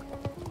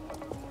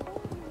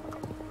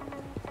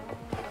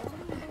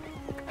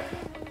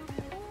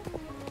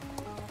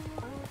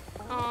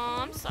 Oh,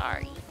 I'm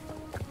sorry.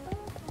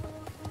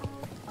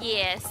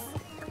 Yes.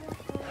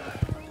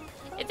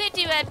 If they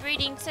do add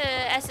breeding to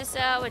SSO,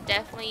 I would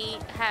definitely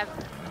have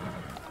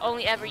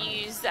only ever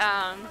used,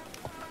 I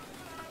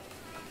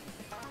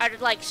I'd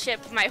like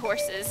ship my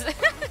horses.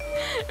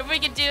 If we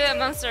could do it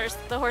amongst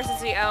the horses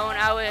we own,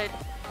 I would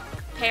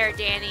pair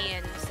Danny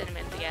and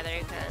Cinnamon together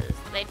because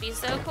they'd be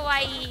so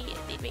kawaii.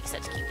 They'd make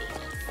such cuties.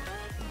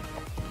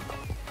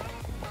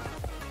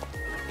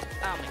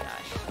 Oh my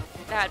gosh,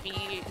 that'd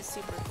be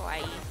super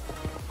kawaii.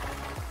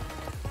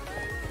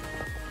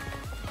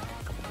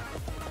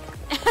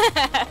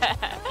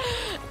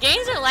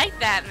 Games are like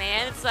that,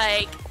 man. It's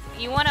like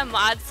you want to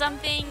mod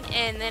something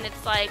and then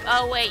it's like,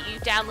 oh wait, you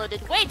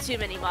downloaded way too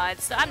many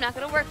mods, so I'm not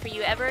gonna work for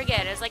you ever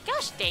again. It's like,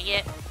 gosh dang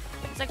it.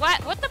 It's like,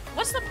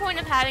 what's the point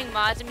of having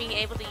mods and being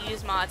able to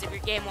use mods if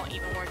your game won't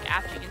even work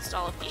after you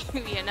install a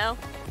few, you know?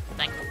 It's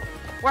like,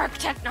 work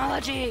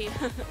technology!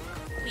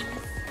 Please.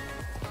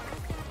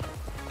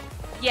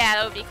 Yeah,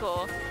 that would be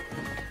cool.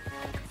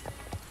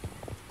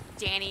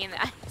 Danny and the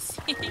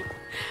IC.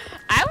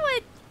 I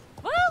would,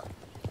 well,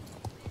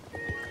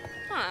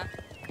 huh.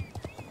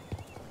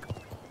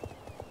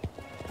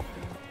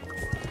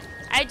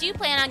 I do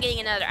plan on getting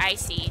another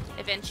IC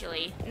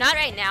eventually. Not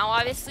right now,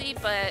 obviously,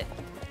 but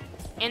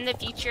in the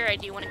future, I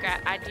do want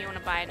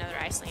to buy another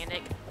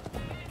Icelandic.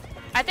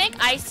 I think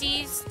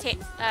ICs,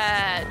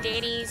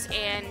 Danny's,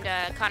 and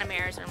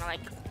Connemara's are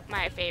like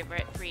my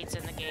favorite breeds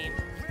in the game.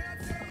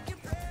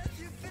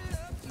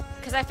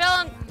 Because I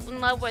fell in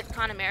love with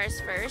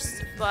Connemara's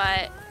first,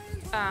 but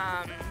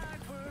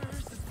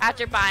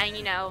after buying,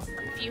 you know,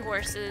 a few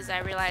horses, I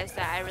realized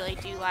that I really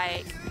do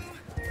like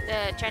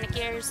the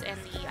Trakehner and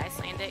the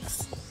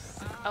Icelandics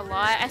a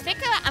lot. I think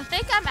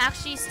I'm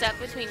actually stuck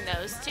between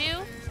those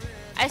two.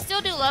 I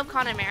still do love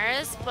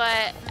Connemara's,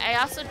 but I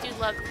also do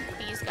love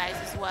these guys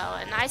as well.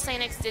 And the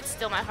Icelandics did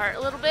steal my heart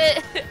a little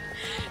bit.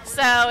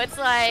 So it's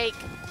like,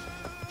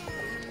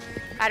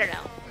 I don't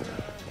know.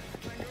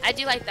 I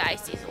do like the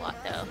ICs a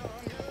lot though.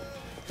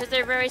 Because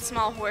they're very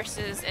small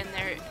horses and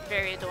they're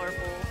very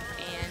adorable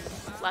and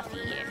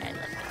fluffy and I love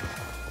them.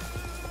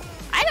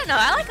 I don't know,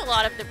 I like a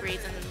lot of the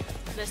breeds in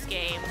this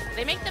game.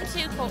 They make them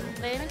too cool.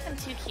 They make them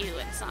too cute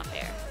and it's not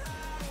fair.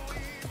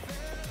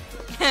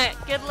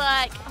 Good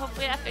luck.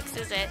 Hopefully that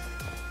fixes it.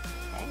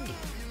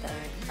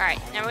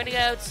 Alright, now we're gonna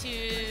go to...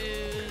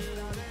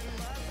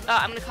 Oh,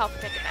 I'm gonna call for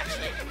pickup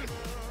actually.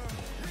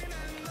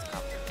 Let's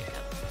call for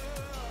pickup.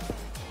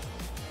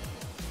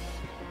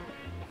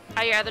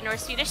 Oh, you're other North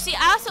Swedish? See,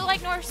 I also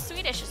like North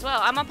Swedish as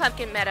well. I'm on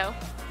Pumpkin Meadow.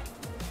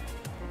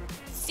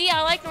 See,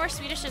 I like North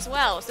Swedish as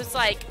well. So it's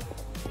like,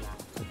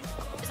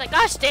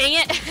 gosh dang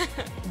it.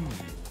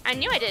 I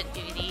knew I didn't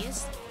do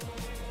these.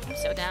 I'm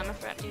so dumb, I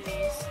forgot to do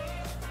these.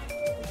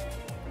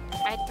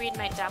 I'd breed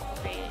my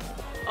Doppelgänger.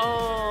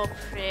 Oh,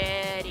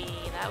 pretty.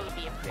 That would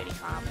be a pretty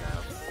combo.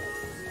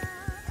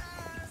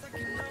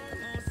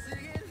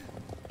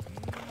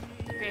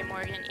 Gray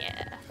Morgan,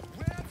 yeah.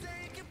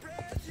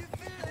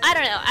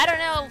 I don't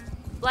know,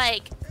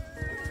 like...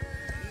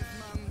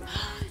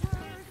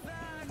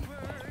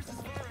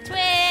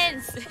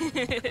 Twins!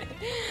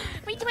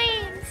 We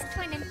twins!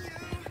 Twinning.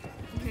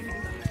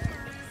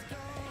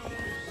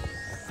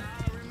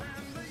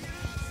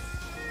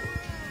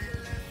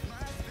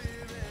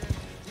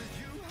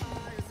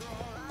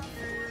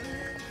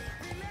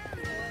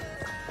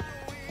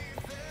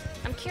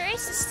 I'm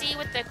curious to see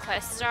what the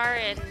quests are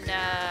in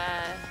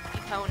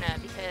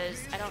Icona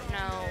because I don't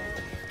know.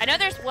 I know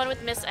there's one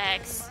with Miss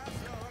X,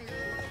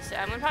 so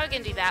I'm probably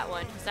gonna do that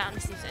one because that one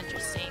seems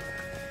interesting.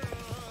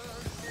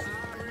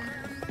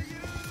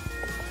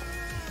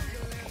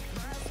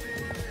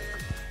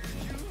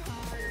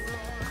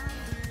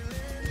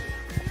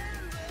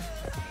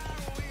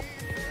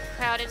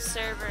 Crowded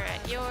server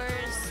at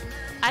yours.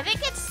 I think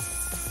it's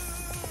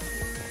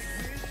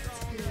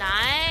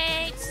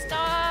Night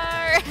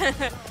Star.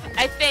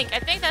 I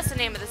think that's the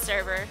name of the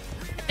server.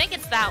 I think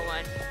it's that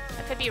one.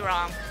 I could be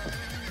wrong.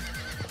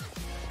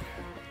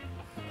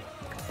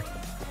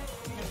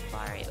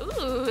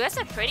 Ooh, that's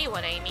a pretty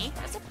one, Amy.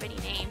 That's a pretty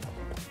name.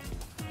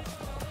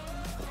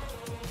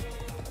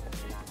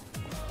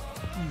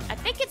 I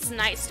think it's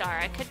Night Star.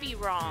 I could be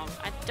wrong.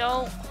 I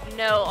don't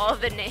know all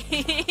the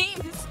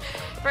names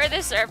for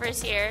the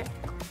servers here.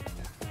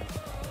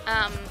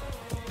 I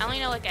only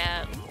know like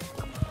a...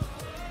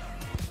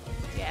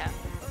 Yeah.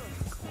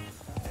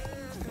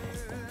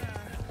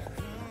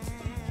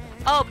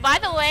 Oh, by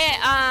the way,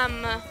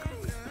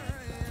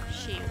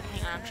 shoot,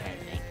 hang on, I'm trying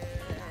to think.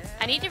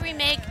 I need to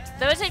remake,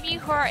 those of you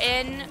who are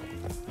in,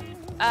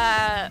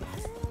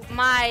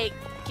 my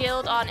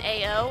guild on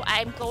AO,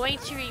 I'm going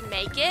to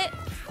remake it.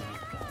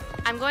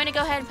 I'm going to go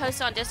ahead and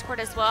post it on Discord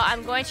as well.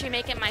 I'm going to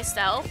remake it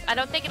myself. I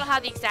don't think it'll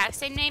have the exact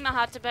same name. I'll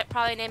have to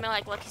probably name it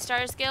like Lucky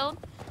Stars Guild.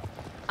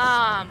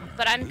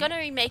 But I'm going to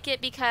remake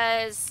it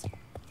because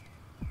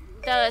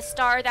the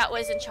star that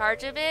was in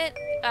charge of it,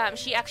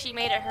 she actually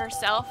made it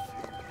herself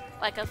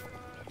like a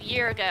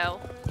year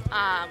ago.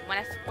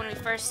 When we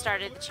first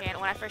started the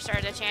channel,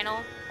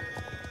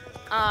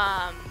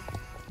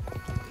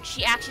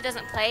 she actually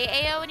doesn't play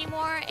AO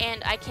anymore,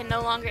 and I can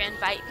no longer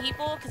invite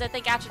people because I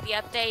think after the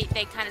update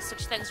they kind of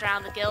switched things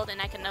around the guild,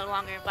 and I can no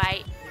longer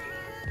invite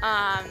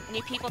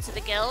new people to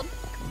the guild.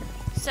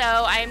 So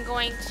I'm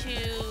going to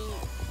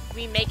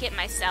remake it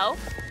myself.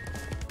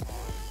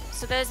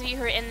 So those of you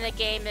who are in the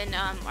game and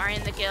are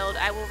in the guild,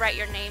 I will write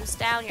your names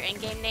down, your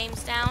in-game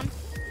names down,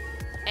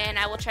 and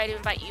I will try to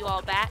invite you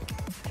all back.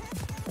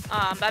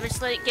 But I'm just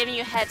giving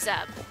you a heads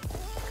up.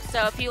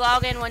 So if you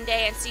log in one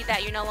day and see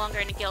that you're no longer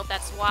in a guild,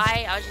 that's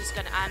why. I'm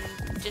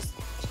just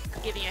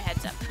giving you a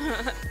heads up.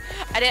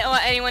 I didn't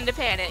want anyone to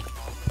panic.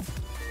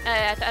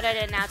 I thought I'd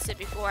announce it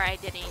before I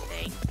did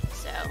anything.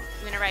 So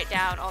I'm gonna write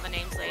down all the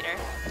names later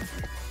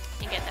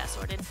and get that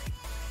sorted.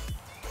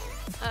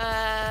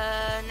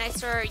 Nice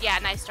star. Yeah,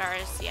 nice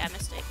stars. Yeah,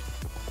 mistake.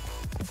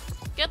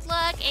 Good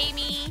luck,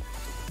 Amy.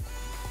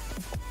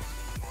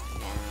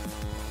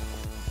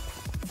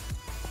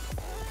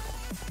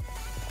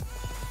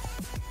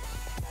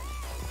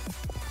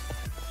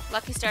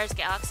 Lucky Stars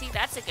Galaxy.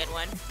 That's a good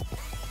one.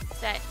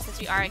 Since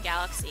we are a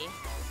galaxy.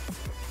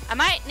 I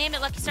might name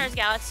it Lucky Stars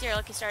Galaxy or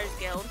Lucky Stars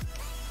Guild.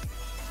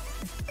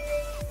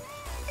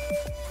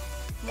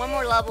 One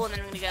more level and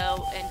then I'm gonna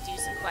go and do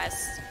some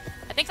quests.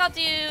 I think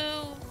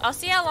I'll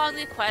see how long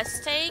the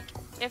quests take.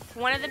 If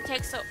one of them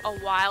takes a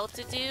while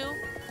to do,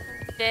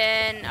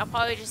 then I'll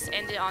probably just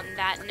end it on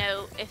that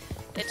note. If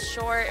it's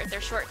short, if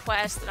they're short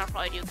quests, then I'll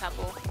probably do a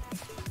couple.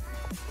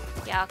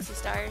 Galaxy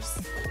Stars.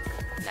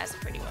 That's a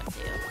pretty one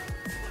too.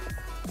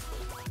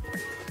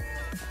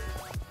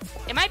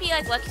 It might be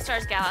like Lucky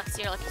Stars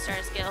Galaxy or Lucky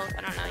Stars Guild.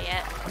 I don't know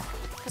yet.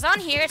 Because on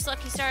here it's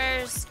Lucky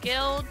Stars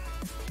Guild.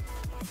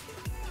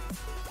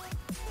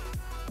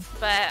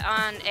 But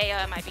on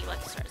AO it might be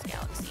Lucky Stars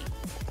Galaxy.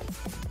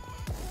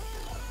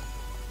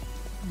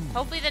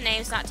 Hopefully the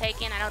name's not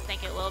taken. I don't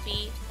think it will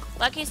be.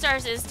 Lucky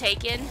Stars is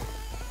taken.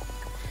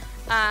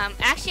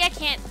 Actually I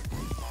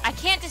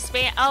can't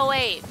disband. Oh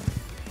wait.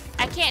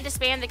 I can't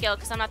disband the guild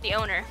because I'm not the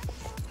owner.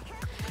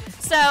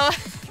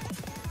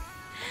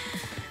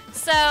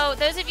 So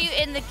those of you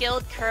in the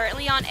guild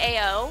currently on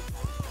AO,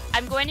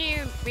 I'm going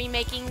to be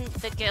remaking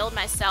the guild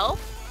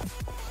myself.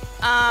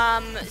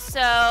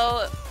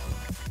 So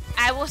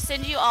I will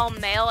send you all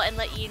mail and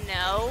let you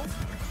know,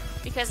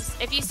 because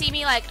if you see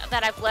me like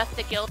that I've left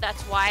the guild,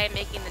 that's why I'm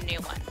making the new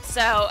one.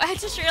 So I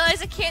just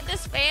realized I can't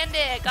disband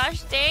it.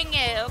 Gosh dang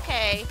it.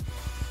 Okay.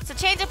 So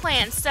change of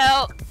plans. So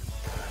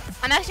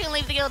I'm actually gonna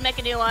leave the guild and make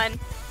a new one.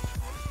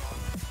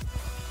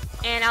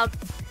 And I'll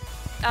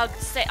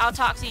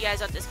talk to you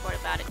guys on Discord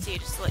about it too,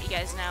 just to let you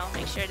guys know.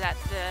 Make sure that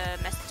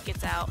the message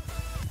gets out.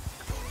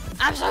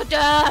 I'm so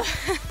dumb.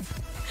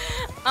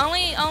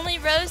 only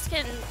Rose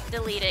can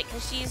delete it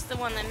because she's the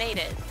one that made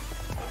it.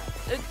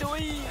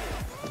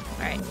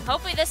 Alright,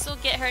 hopefully this will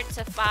get her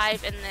to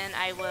 5 and then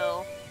I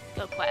will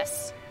go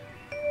quest.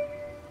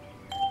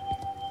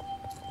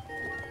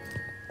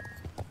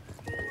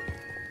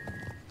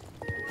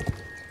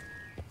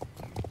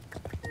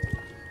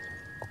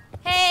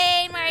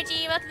 Hey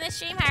Margie, welcome to the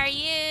stream. How are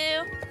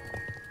you?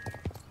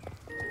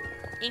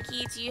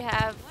 Inky, do you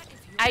have...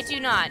 I do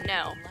not,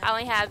 no. I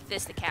only have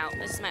this account.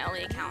 This is my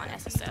only account on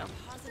SSO.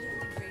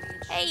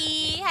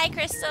 Hey, hi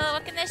Crystal,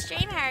 welcome to the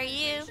stream. How are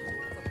you?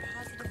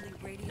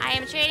 I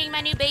am training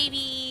my new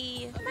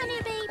baby. My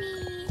new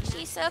baby.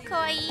 She's so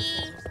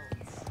kawaii.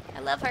 I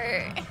love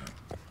her.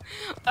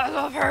 I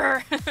love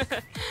her.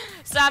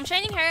 So I'm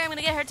training her. I'm going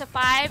to get her to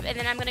 5 and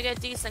then I'm going to go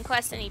do some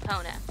quests in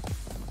Epona.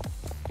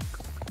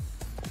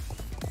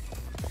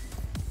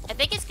 I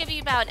think it's going to be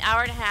about an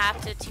hour and a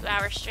half to 2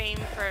 hour stream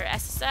for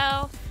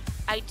SSO.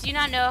 I do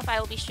not know if I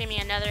will be streaming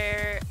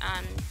another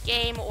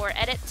game or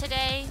edit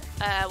today.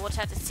 We'll just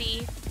have to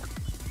see.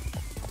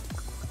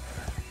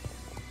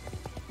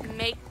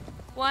 Make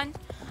one.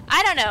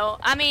 I don't know.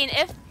 I mean,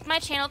 if my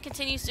channel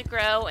continues to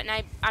grow and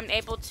I'm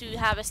able to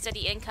have a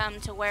steady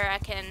income to where I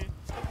can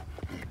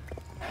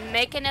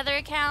make another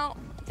account,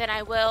 then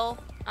I will.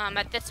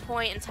 At this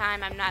point in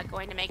time, I'm not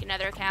going to make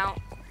another account.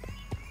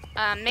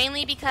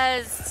 Mainly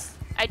because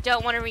I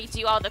don't want to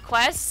redo all the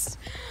quests.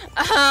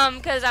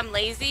 Because I'm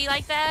lazy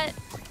like that.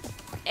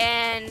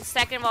 And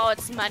second of all,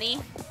 it's money.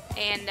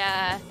 And,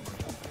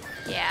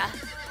 yeah.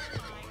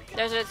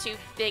 Those are the two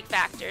big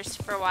factors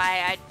for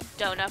why I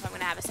don't know if I'm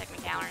going to have a second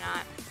account or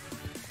not.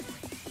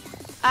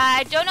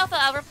 I don't know if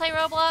I'll ever play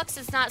Roblox.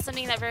 It's not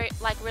something that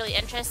really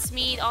interests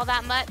me all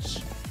that much.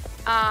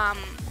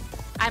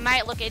 I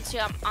might look into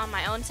it on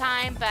my own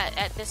time, but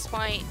at this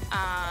point,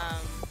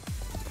 I'm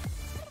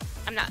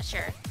not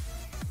sure.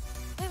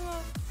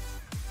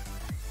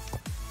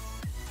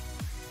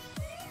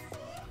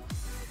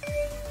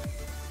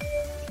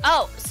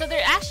 Oh, so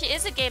there actually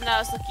is a game that I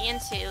was looking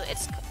into.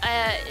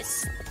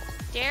 It's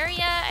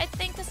Daria, I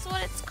think is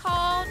what it's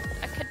called.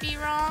 I could be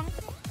wrong.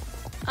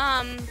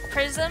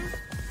 Prism.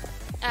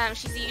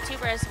 She's a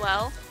YouTuber as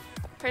well.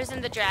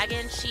 Prism the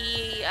Dragon.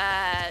 She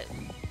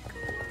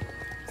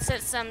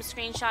sent some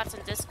screenshots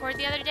on Discord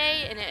the other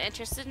day, and it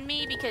interested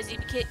me because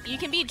you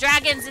can be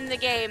dragons in the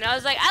game. And I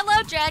was like, I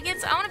love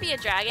dragons. I want to be a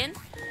dragon.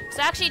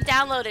 So I actually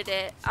downloaded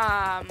it,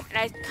 and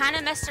I kind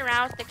of messed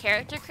around with the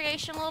character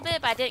creation a little bit,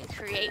 but I didn't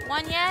create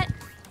one yet.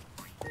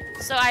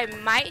 So I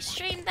might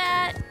stream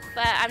that,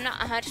 but I'm not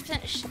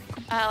 100%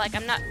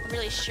 I'm not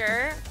really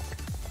sure.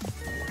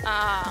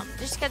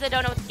 Just because I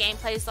don't know what the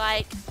gameplay's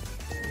like.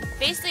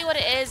 Basically what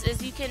it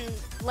is you can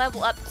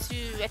level up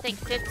to, I think,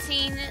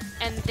 15,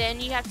 and then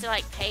you have to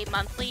like pay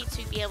monthly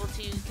to be able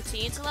to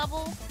continue to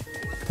level.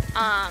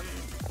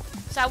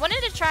 So I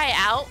wanted to try it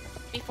out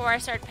before I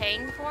started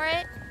paying for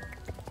it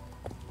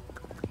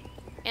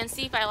and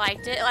see if I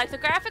liked it. Like, the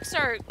graphics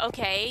are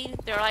okay.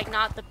 They're like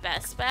not the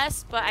best,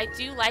 but I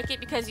do like it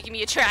because you can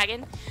be a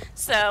dragon.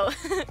 So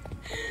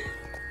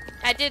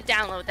I did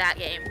download that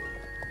game.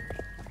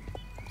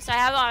 So I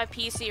have it on my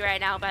PC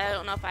right now, but I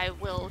don't know if I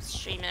will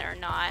stream it or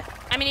not.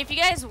 I mean, if you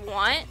guys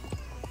want,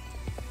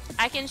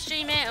 I can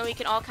stream it and we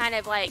can all kind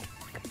of like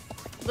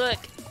look,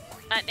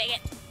 dang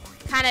it,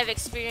 kind of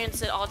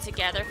experience it all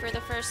together for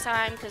the first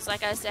time. Because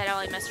like I said, I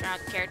only messed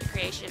around with character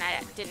creation.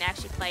 I didn't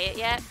actually play it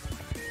yet.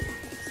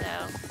 So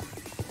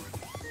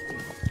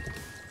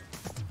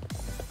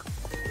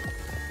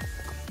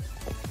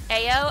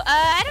AO,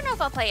 I don't know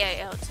if I'll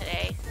play AO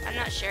today. I'm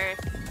not sure.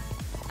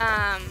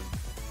 I'm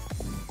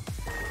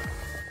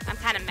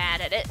kind of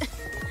mad at it,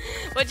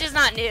 which is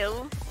not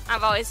new.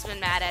 I've always been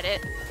mad at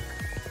it.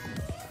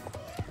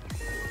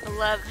 A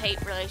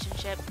love-hate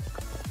relationship.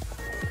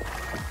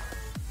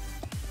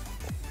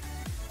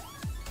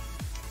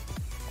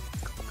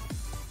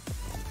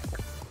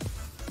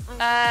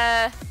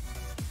 I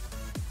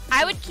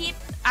would keep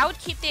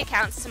the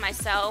accounts to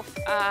myself.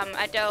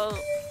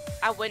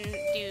 I wouldn't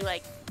do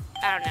like,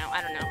 I don't know.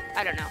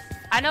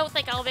 I don't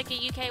think I'll make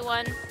a UK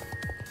one.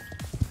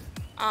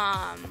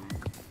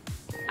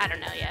 I don't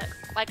know yet.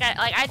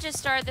 I just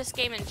started this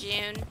game in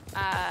June,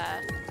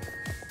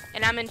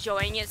 and I'm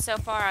enjoying it so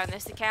far on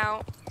this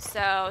account.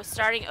 So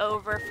starting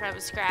over from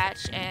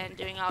scratch and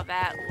doing all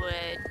that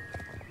would,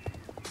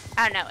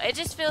 I don't know. It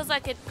just feels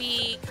like it'd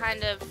be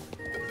kind of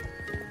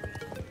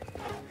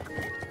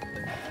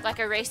like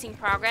erasing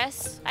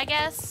progress, I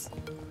guess.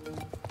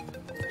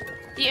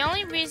 The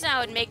only reason I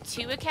would make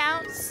 2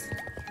 accounts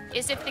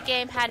is if the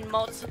game had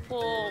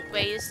multiple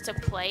ways to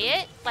play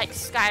it, like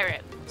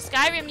Skyrim.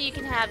 Skyrim, you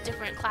can have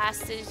different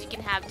classes, you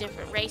can have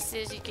different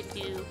races, you can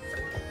be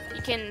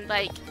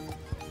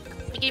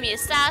an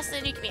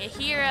assassin, you can be a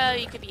hero,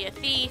 you can be a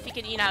thief, you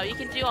can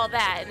do all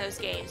that in those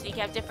games. You can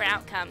have different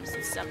outcomes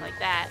and stuff like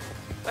that.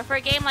 But for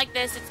a game like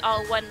this, it's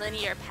all one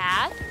linear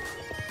path.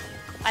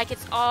 Like,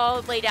 it's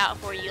all laid out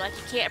for you. Like,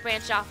 you can't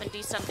branch off and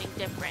do something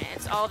different.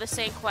 It's all the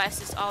same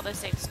quest, it's all the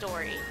same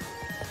story.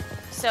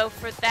 So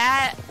for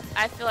that,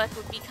 I feel like it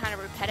would be kind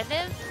of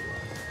repetitive.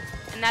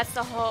 And that's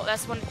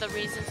one of the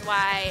reasons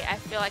why I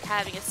feel like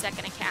having a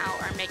second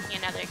account or making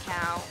another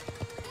account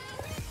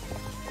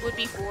would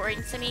be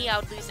boring to me. I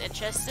would lose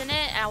interest in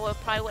it, and I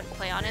probably wouldn't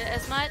play on it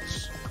as much.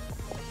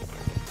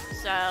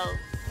 So,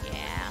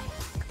 yeah.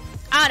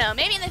 I don't know,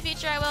 maybe in the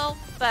future I will,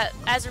 but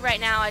as of right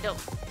now, I don't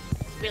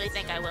really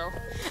think I will.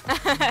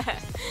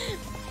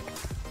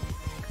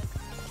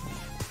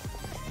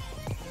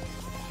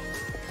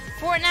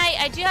 Fortnite,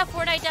 I do have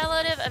Fortnite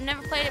downloaded. I've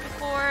never played it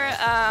before.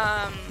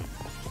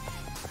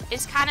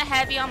 It's kind of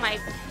heavy on my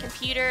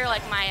computer,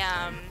 like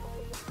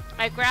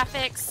my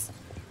graphics.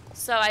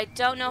 So I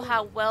don't know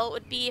how well it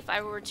would be if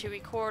I were to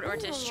record or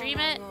to stream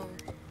it.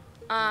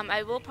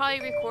 I will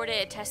probably record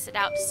it and test it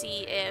out to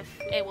see if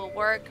it will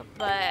work,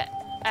 but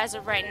as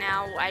of right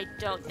now, I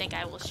don't think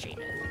I will stream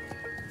it.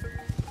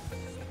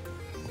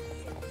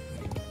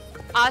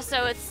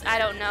 Also, I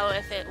don't know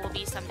if it will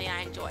be something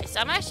I enjoy. So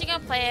I'm actually going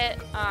to play it,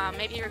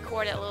 maybe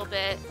record it a little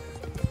bit,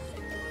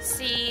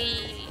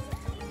 see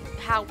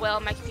how well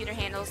my computer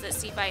handles it,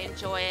 see if I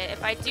enjoy it.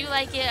 If I do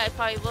like it, I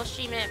probably will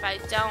stream it. If I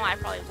don't, I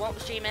probably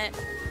won't stream it.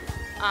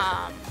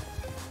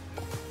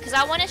 Because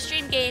I want to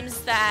stream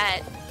games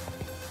that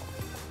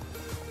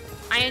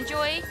I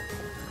enjoy,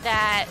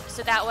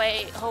 so that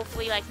way,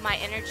 hopefully, like, my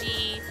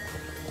energy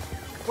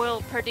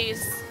will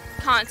produce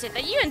content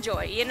that you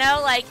enjoy, you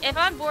know? Like, if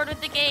I'm bored with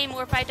the game,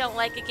 or if I don't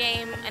like a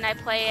game and I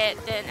play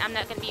it, then I'm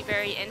not going to be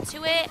very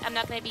into it. I'm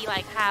not going to be,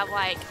 like, have,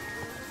 like,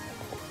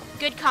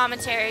 good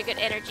commentary, good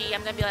energy.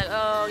 I'm going to be like,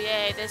 oh,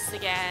 yay, this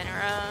again,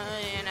 or,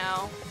 you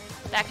know,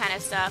 that kind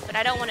of stuff. But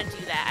I don't want to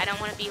do that. I don't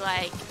want to be,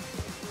 like,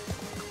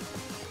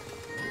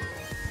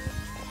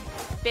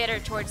 bitter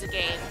towards the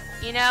game,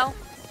 you know?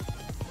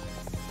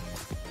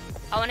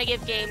 I want to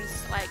give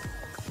games, like,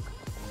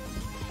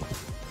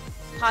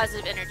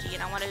 positive energy,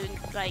 and I want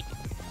to, like,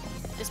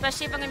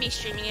 especially if I'm going to be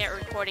streaming it or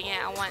recording it,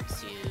 I want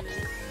to,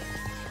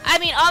 I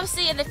mean,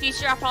 obviously in the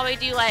future I'll probably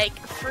do, like,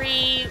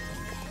 free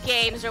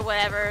games or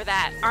whatever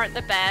that aren't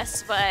the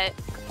best, but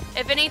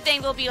if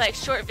anything, they'll be, like,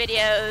 short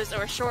videos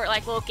or short,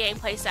 like, little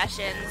gameplay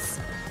sessions,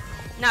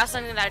 not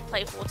something that I'd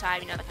play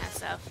full-time, you know, that kind of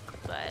stuff,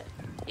 but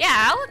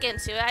yeah, I'll look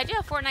into it. I do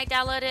have Fortnite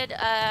downloaded.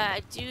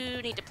 I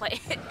do need to play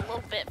it a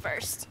little bit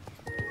first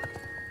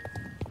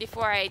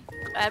before I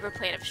ever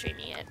plan of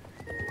streaming it.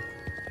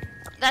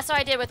 That's what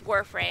I did with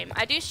Warframe.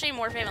 I do stream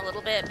Warframe a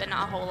little bit, but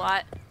not a whole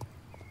lot.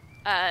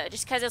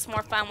 Just because it's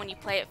more fun when you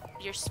play it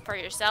for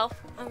yourself.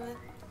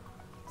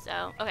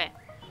 So, okay.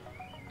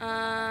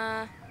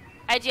 I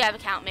do have an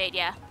account made,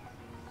 yeah.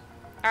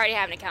 I already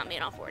have an account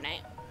made on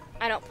Fortnite.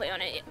 I don't play on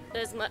it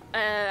as much.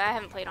 I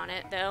haven't played on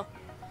it, though.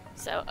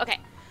 So, okay.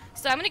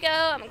 So I'm going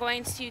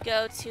to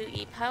go to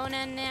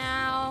Epona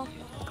now.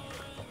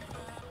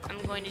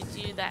 I'm going to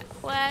do that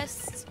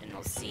quest, and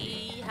we'll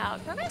see how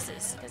it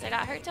progresses. Because I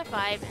got her to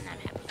 5, and I'm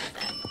happy with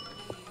that.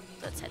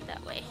 Let's head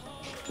that way.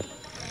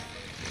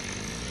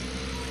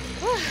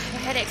 Whew, the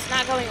headache's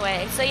not going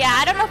away. So yeah,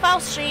 I don't know if I'll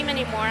stream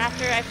anymore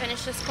after I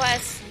finish this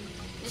quest.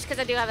 Just because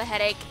I do have a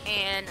headache,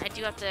 and I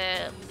do have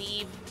to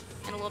leave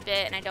in a little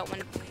bit, and I don't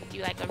want to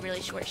do like a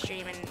really short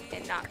stream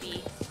and not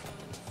be...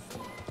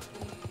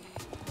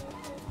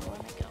 Where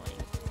am I going?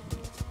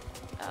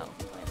 Oh,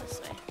 going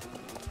this way.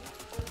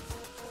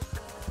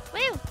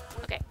 Woo!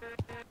 Okay.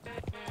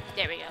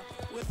 There we go.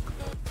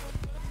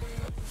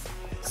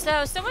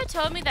 So, someone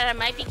told me that I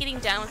might be getting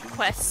done with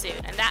quests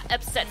soon, and that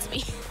upsets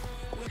me.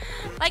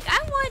 Like,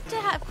 I want to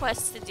have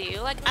quests to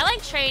do. Like, I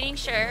like training,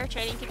 sure.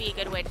 Training can be a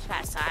good way to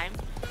pass time.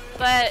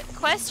 But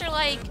quests are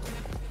like...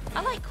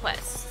 I like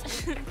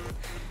quests.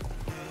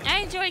 I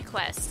enjoy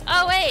quests.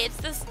 Oh, wait, it's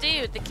this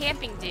dude, the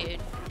camping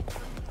dude.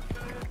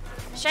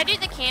 Should I do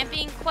the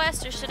camping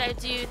quest, or should I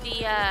do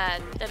the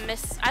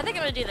Miss... I think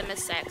I'm going to do the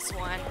Miss X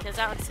one, because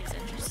that one seems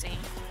interesting.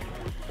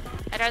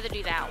 I'd rather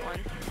do that one.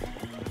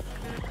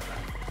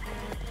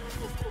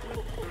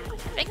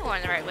 I think I'm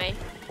going the right way.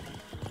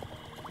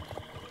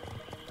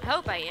 I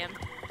hope I am.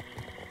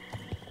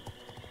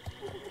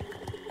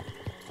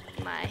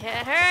 My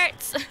head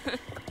hurts!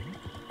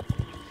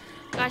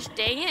 Gosh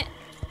dang it.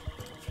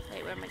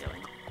 Wait, where am I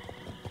going?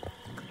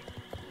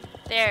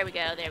 There we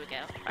go, there we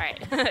go.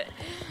 Alright.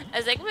 I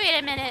was like, wait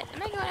a minute.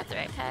 Am I going up the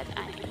right path?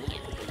 I am.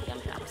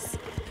 Gumdrops.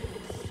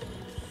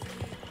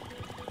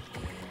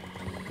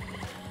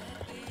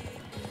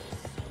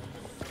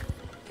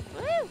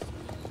 Woo!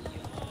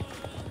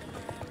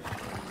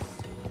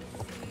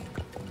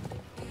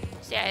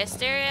 So yeah,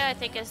 Hysteria, I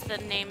think is the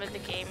name of the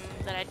game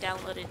that I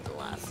downloaded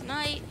last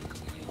night.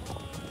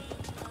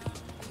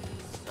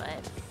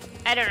 But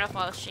I don't know if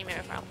I'll stream it or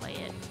if I'll play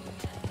it.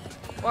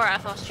 Or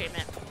if I'll stream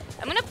it.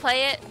 I'm gonna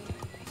play it,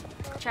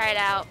 try it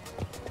out,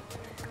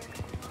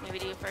 maybe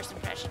do a first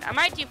impression. I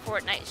might do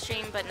Fortnite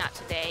stream, but not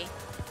today.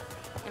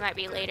 It might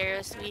be later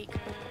this week.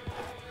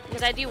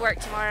 Because I do work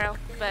tomorrow,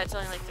 but it's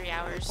only like 3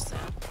 hours, so.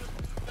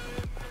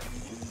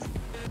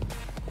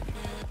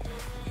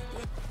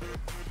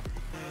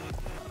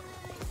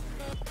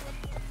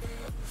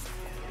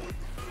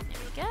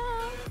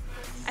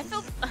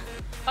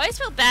 I always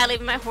feel bad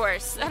leaving my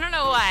horse. I don't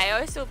know why. I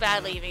always feel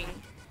bad leaving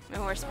my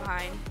horse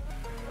behind.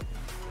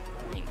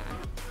 Hang on.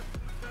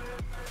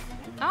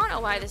 I don't know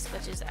why this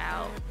glitches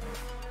out.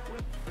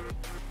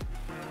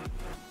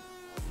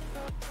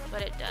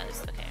 But it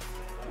does. Okay.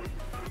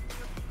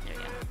 There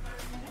we go.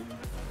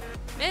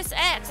 Miss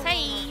X,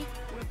 hey!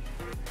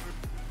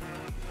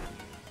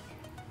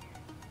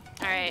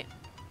 Alright.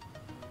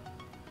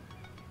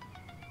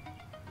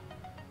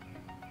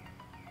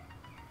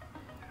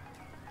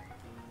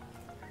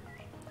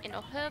 In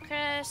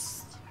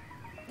Hillcrest.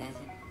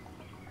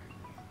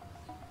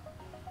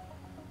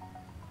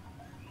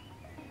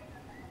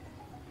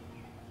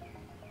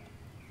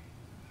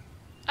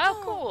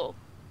 Oh, cool.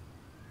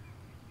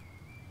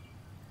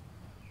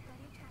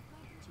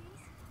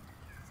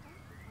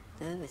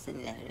 Tớ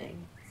xin lỗi đấy.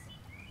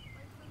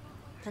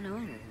 Tớ nói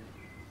rồi.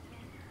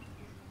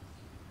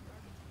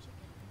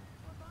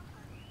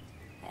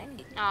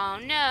 Hey. Oh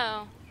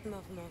no.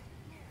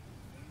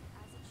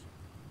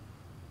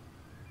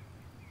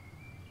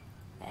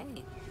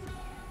 Hey.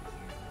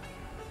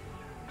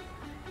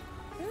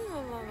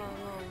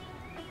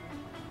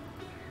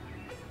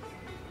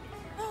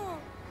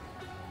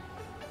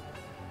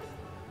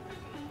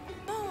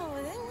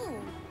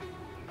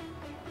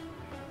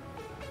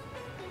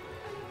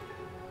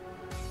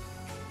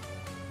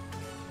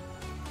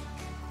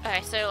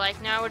 Okay, so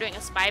like now we're doing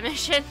a spy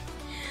mission.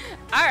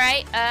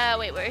 Alright,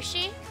 wait, where is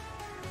she?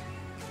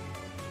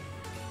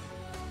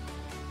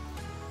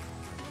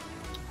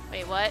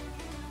 Wait, what?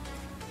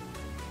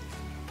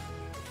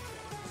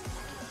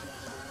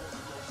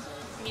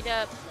 Meet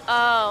up.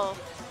 Oh,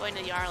 going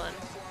to Yarlin.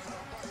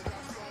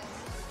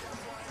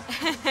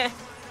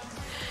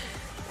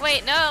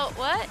 Wait, no,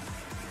 what?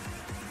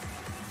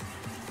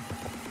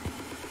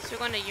 So we're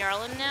going to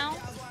Yarlin now?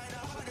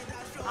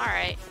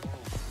 Alright.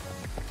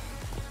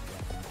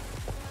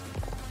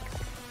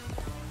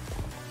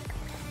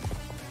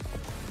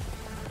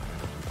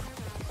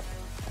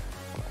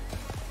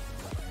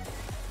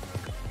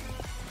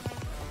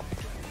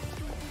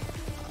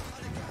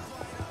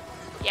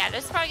 Yeah,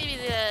 this is probably going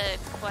to be the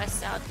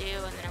quest I'll do,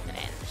 and then I'm going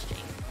to end the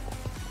stream.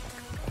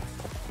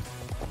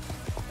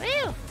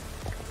 Woo!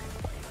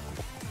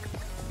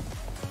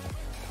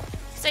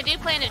 So I do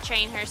plan to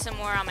train her some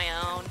more on my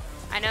own.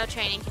 I know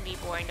training can be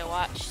boring to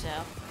watch, so.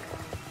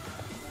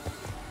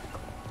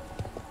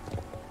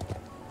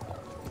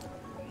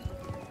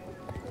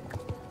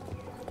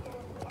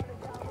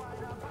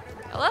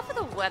 I love how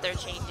the weather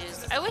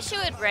changes. I wish it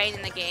would rain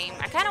in the game.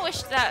 I kind of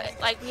wish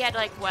that like we had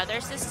like weather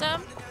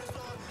system.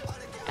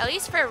 At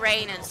least for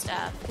rain and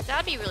stuff. That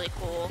would be really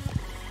cool.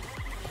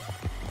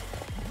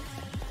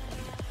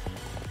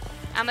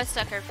 I'm a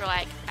sucker for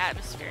like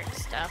atmospheric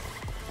stuff.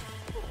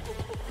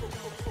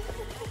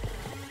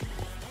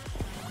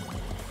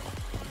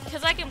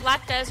 because like in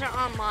Black Desert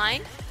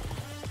Online,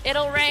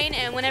 it'll rain,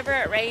 and whenever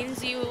it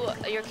rains,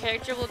 your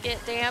character will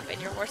get damp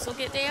and your horse will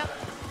get damp.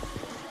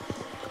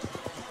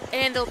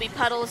 And there'll be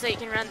puddles that you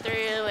can run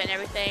through and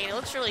everything. It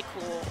looks really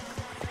cool.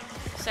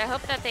 So I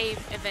hope that they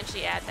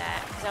eventually add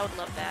that, because I would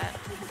love that.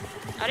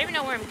 I don't even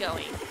know where I'm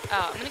going.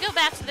 Oh, I'm going to go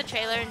back to the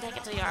trailer and take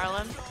it to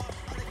Yarlum.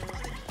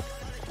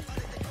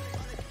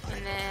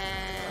 And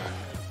then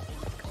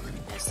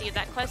let's see what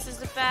that quest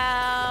is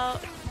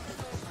about.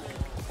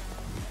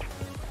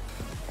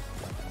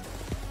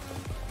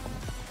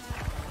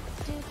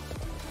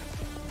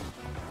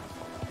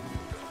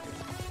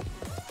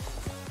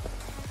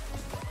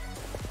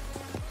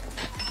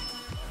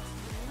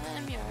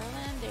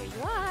 Yarlum, there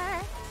you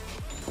are.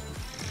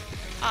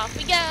 Off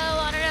we go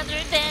on another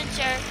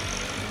adventure.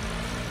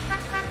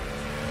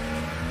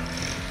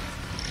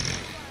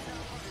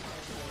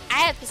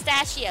 I have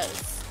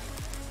pistachios.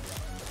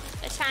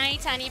 A tiny,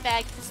 tiny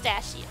bag of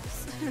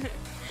pistachios.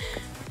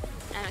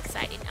 I'm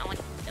excited. I want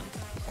to eat them.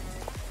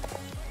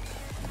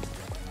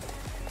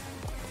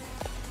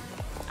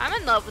 I'm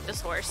in love with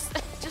this horse.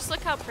 Just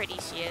look how pretty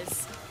she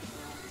is.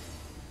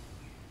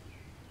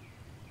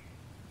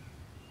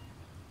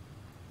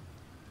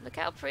 Look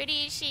how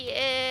pretty she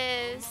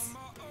is.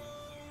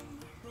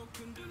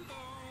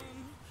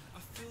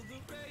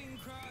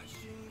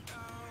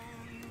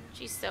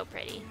 She's so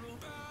pretty.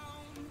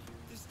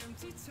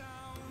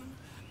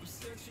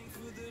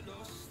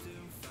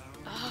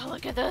 Oh,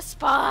 look at those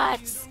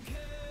spots.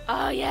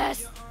 Oh,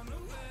 yes.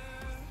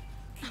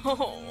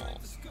 Oh.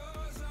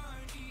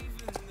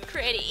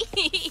 Pretty.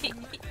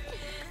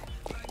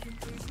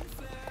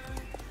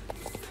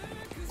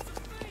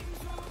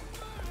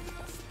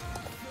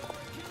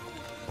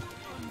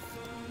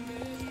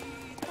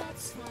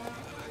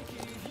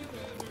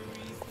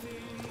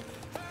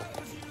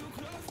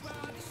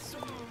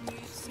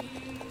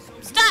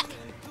 Stuck!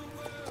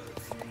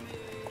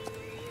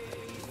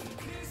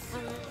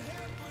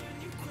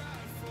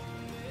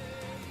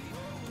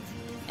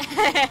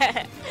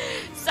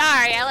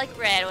 Sorry, I like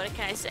red. What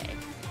can I say?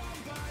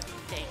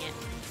 Dang it.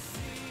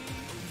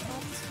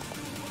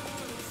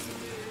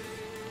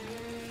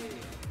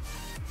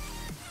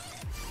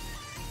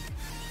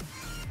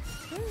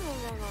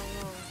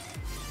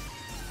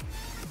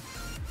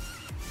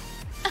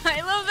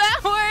 I love that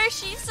horse.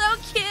 She's so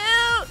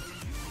cute.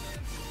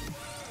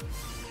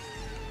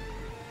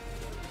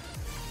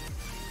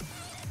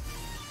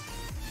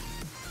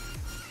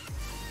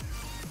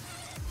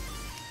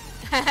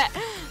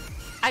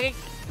 I'm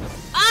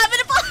in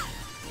a box.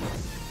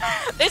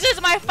 This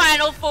is my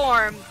final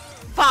form.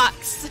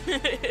 Box.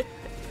 I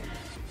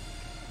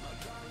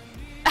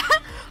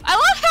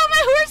love how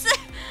my horse.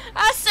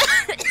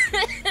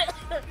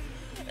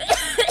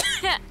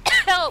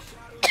 Help.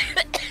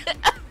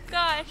 Oh,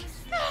 gosh.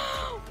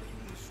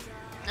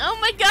 Oh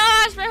my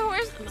gosh, my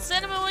horse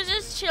Cinnamon was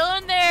just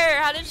chilling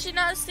there. How did she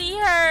not see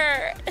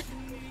her?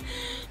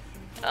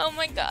 Oh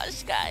my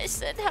gosh, guys,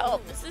 send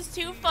help. This is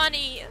too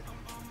funny.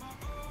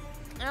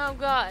 Oh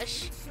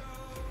gosh.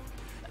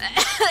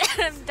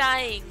 I'm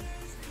dying.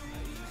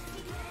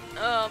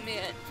 Oh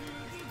man.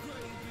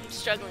 I'm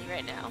struggling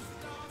right now.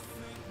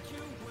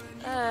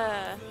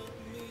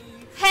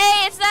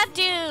 Hey, it's that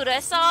dude I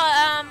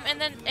saw in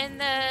the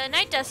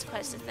Night Dust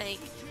quest, I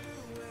think.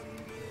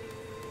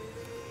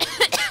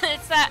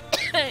 It's that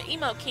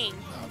Emo King.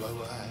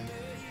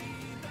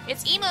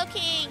 It's Emo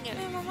King.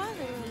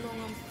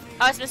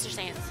 Oh, it's Mr.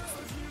 Sands.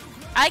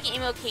 I like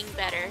Emo King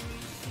better.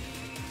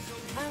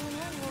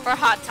 Or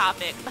Hot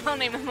Topic. I don't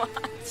name him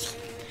much.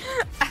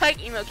 I like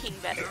Emo King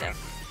better though.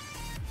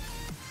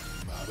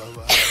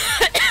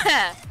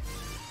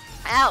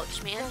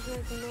 Ouch, man.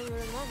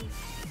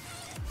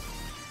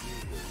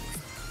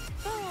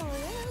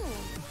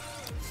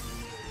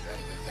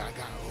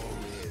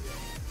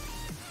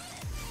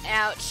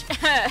 Ouch.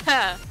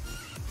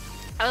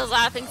 I was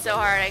laughing so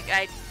hard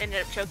I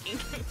ended up choking.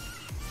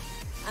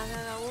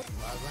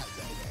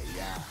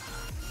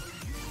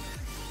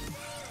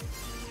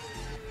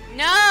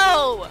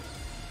 No!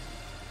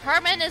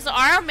 Herman is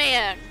our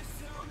man.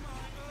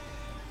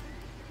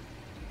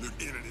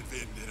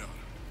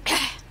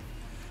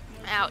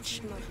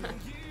 Ouch.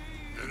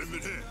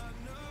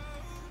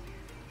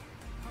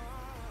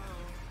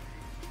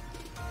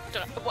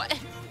 What?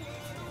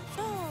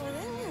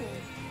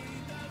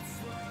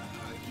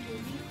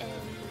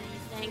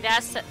 Dang,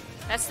 that's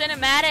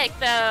cinematic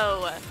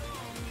though.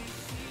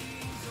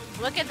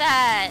 Look at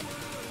that.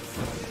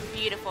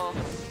 Beautiful.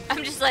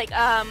 I'm just like,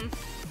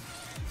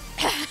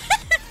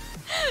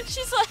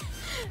 she's like,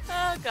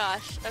 oh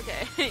gosh,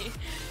 okay.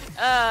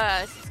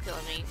 This is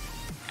killing me.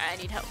 I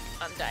need help.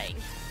 I'm dying.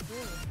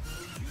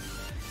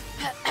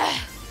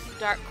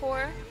 Dark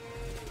core.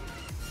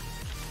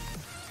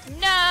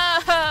 No!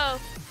 Let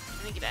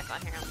me get back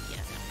on here.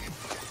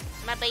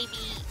 My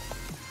baby.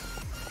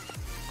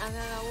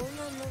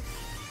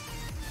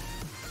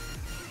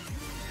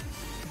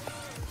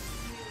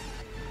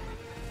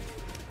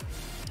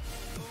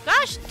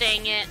 Gosh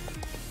dang it.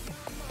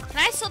 Can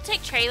I still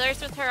take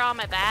trailers with her on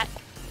my back?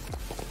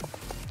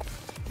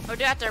 Or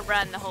do I have to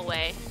run the whole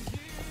way?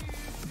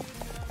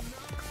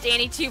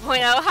 Danny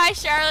 2.0. Hi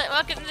Charlotte,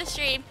 welcome to the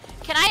stream.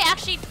 Can I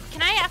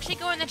actually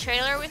go in the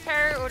trailer with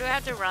her, or do I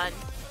have to run?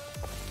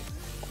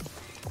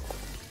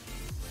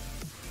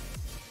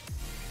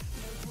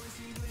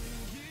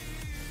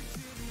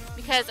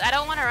 Because I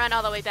don't want to run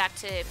all the way back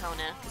to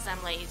Epona, because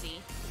I'm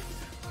lazy.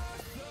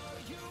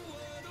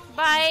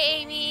 Bye,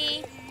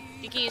 Amy.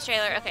 You can use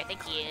trailer. Okay,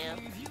 thank you.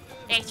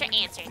 Thanks for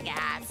answering,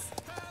 guys.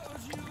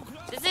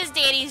 This is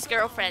Danny's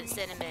girlfriend,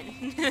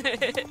 Cinnamon.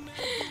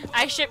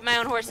 I ship my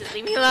own horses.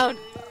 Leave me alone.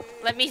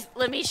 Let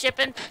me ship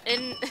in.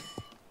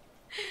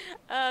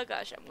 Oh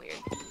gosh, I'm weird.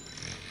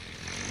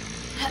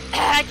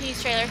 I can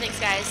use trailer. Thanks,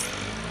 guys.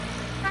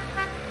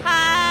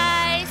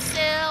 Hi,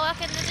 Sil.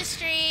 Welcome to the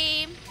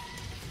stream.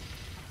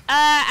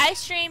 I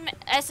stream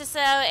SSO,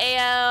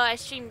 AO. I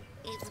stream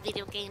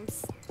video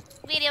games.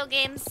 Video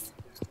games.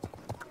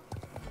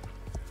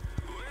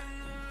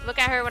 Look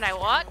at her when I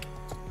walk.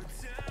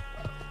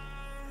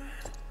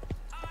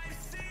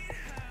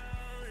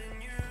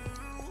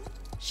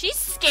 She's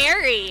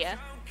scary.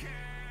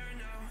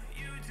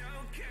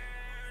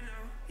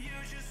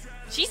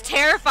 She's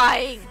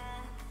terrifying.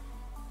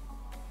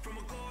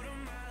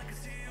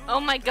 Oh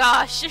my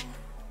gosh.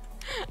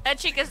 That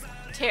chick is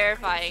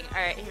terrifying.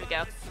 Alright, here we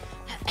go.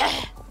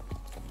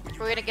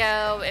 We're gonna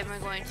go and we're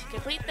going to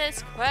complete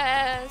this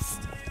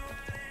quest.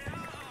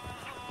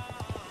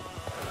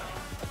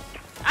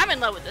 I'm in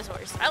love with this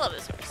horse. I love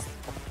this horse.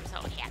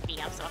 I'm so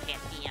happy. I'm so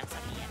happy. I'm so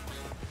happy.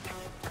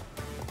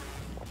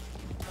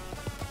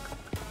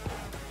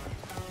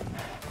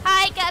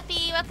 Hi,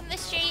 Guppy. Welcome to the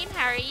stream.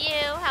 How are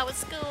you? How was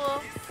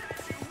school?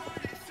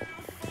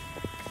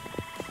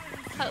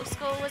 Hope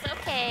school was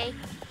okay.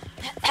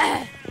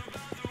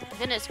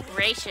 Goodness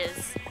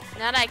gracious.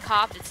 Now that I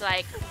coughed, it's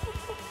like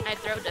my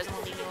throat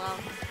doesn't leave me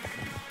alone.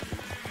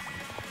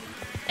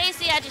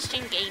 Basically, I just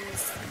stream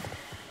games.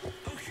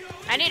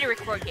 I need to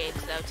record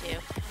games though too.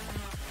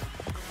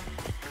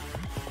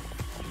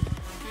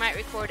 Might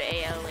record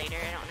AO later.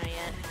 I don't know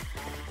yet.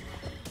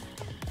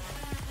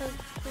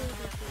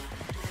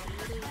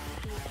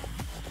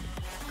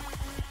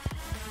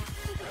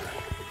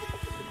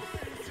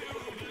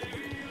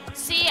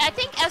 See, I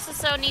think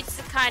SSO needs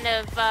to kind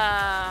of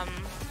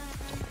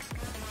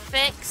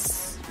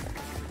fix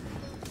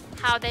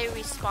how they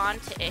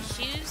respond to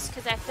issues,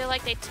 because I feel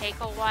like they take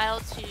a while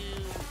to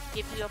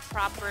give you a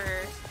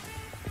proper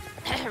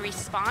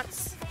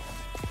response.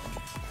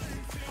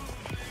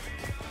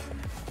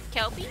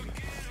 Kelpie?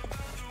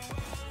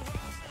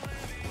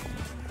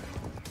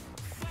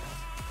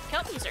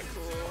 Kelpies are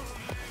cool.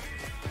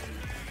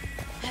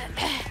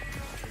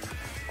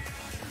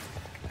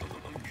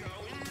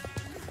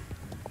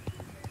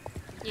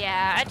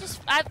 Yeah,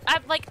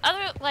 I've like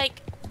other,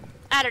 like,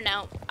 I don't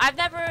know. I've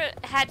never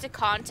had to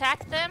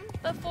contact them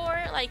before,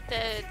 like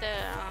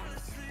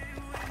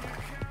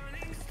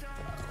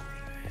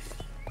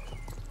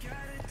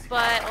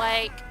but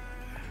like,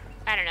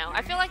 I don't know.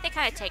 I feel like they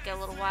kind of take a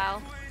little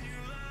while.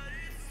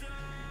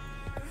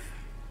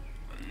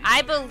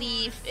 I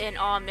believe in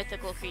all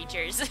mythical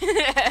creatures.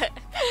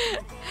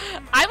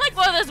 I'm like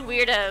one of those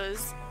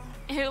weirdos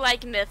who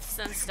like myths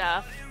and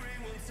stuff.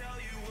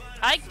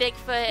 I like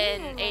Bigfoot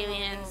and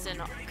aliens and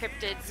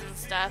cryptids and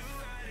stuff.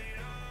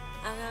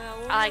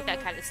 I like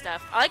that kind of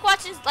stuff. I like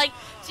watching, like,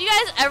 do you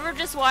guys ever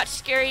just watch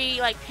scary,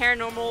 like,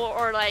 paranormal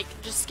or, like,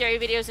 just scary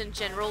videos in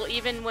general?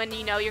 Even when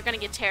you know you're gonna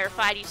get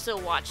terrified, you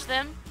still watch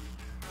them?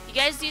 You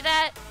guys do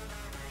that?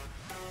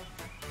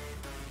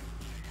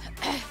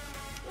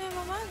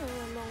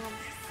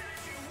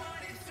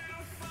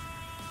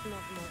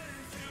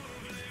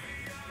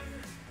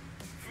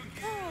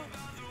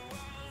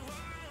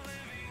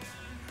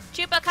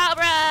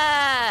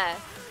 Chupacabra!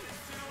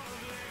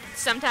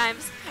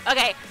 Sometimes.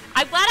 Okay,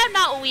 I'm glad I'm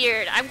not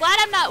weird. I'm glad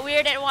I'm not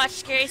weird and watch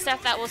scary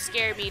stuff that will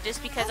scare me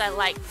just because I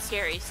like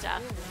scary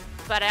stuff.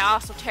 But I'm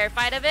also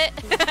terrified of it.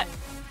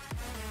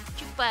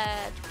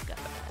 Chupacabra.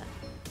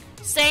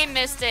 Same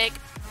Mystic.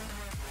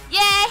 Yay!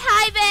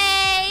 Hi,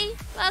 Bay!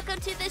 Welcome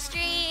to the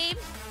stream.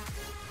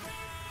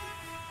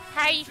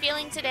 How are you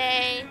feeling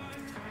today?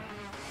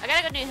 I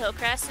gotta go do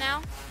Hillcrest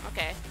now?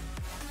 Okay.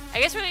 I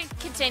guess we're gonna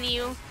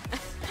continue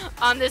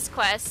on this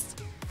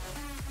quest.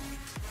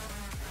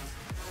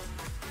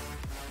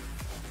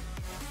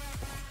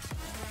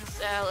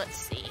 So, let's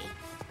see.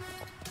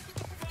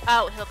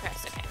 Oh,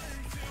 Hillcrest, okay.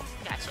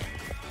 Gotcha.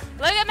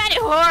 Look at my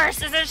new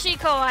horse! Isn't she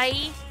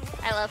kawaii?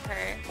 I love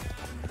her.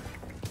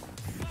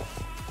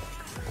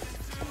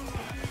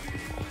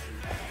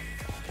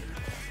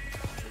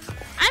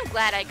 I'm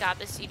glad I got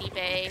the Sudi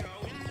Bae.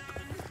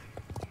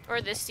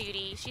 Or the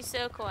Sudi. She's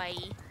so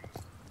kawaii.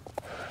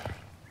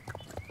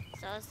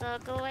 So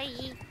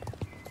kawaii.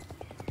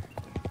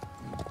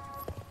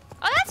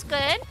 Oh, that's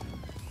good.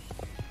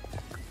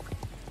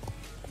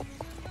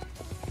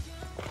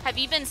 Have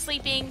you been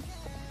sleeping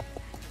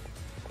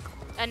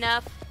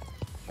enough?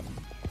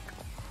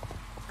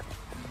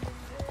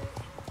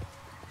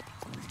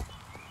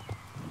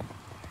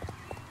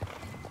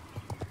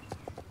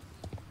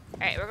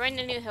 Alright, we're going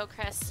to New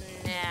Hillcrest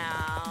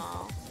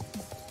now.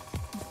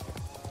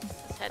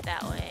 Let's head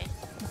that way.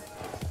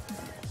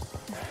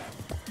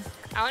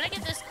 I want to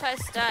get this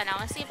quest done. I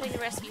want to see if we can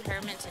rescue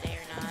Herman today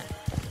or not.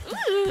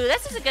 Ooh,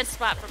 this is a good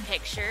spot for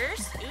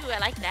pictures. Ooh, I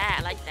like that.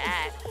 I like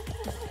that.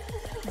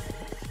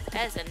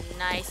 That is a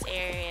nice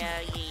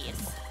area.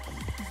 Yes.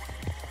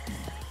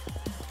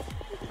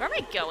 Where am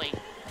I going?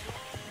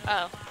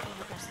 Oh,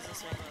 of course it's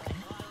this way.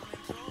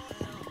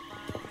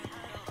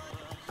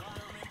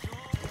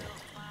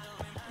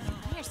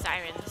 I hear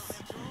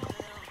sirens.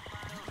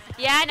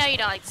 Yeah, I know you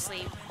don't like to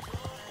sleep.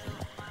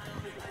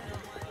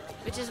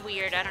 Which is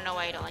weird. I don't know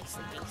why you don't like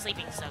sleeping.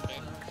 Sleeping's so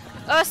good.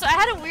 Oh, so I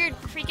had a weird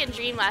freaking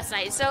dream last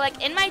night. So,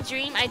 like, in my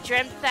dream, I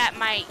dreamt that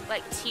my,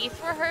 like, teeth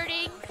were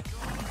hurting.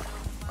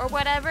 Or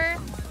whatever.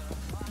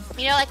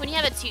 You know, like, when you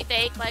have a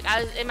toothache, like,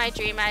 I was, in my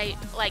dream, I,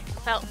 like,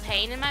 felt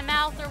pain in my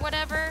mouth or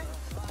whatever.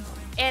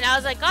 And I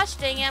was like, gosh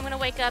dang it, I'm gonna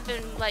wake up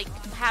and, like,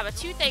 have a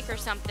toothache or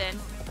something.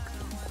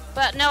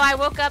 But, no, I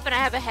woke up and I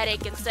have a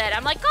headache instead.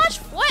 I'm like, gosh,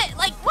 what?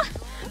 Like, what?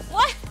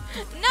 What?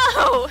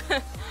 No!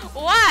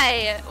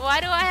 Why?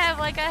 Why do I have,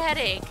 like, a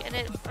headache? And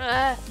it,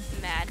 I'm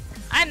mad.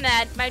 I'm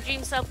mad. My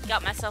dream self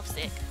got myself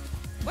sick.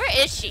 Where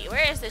is she?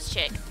 Where is this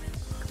chick?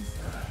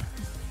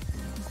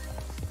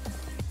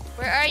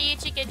 Where are you,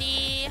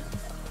 chickadee?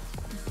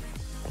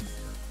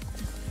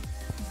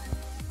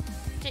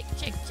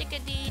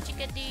 Chickadee,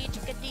 chickadee,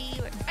 chickadee.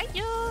 Where are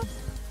you?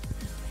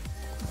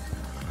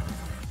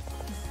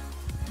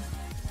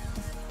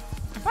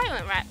 I probably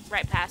went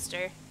right past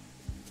her.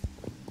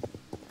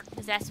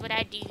 Because that's what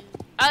I do.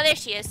 Oh, there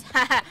she is.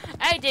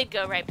 I did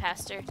go right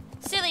past her.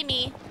 Silly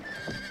me.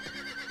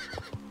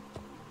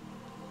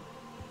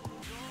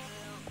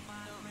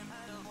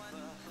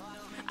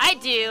 I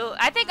do.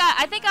 I think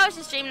I was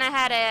just dreaming I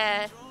had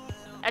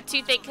a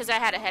toothache because I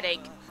had a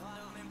headache.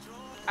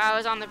 I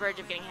was on the verge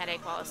of getting a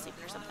headache while I was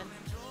sleeping or something.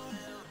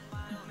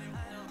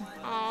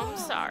 Oh, I'm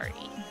sorry.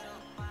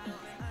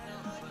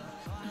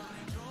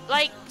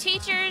 Like,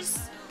 teachers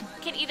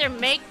can either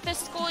make the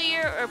school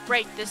year or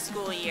break the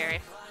school year.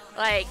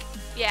 Like,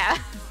 yeah.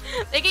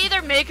 They can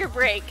either make or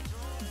break.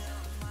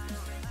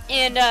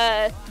 And,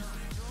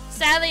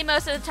 sadly,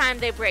 most of the time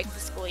they break the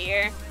school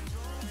year.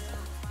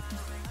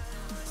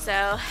 So,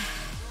 yeah,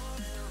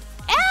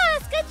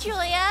 that's good,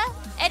 Julia.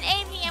 And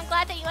Amy, I'm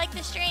glad that you like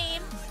the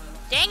stream.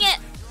 Dang it.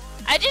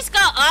 I just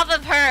got off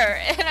of her,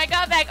 and I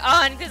got back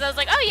on because I was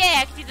like, oh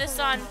yeah, I can do this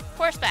on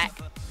horseback.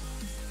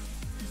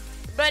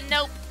 But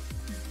nope.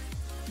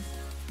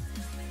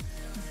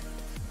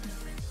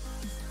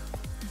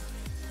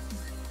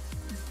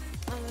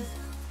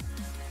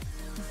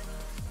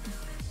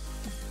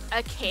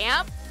 A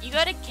camp? You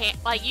go to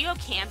camp? Like, you go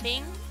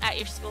camping at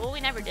your school? We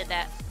never did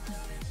that.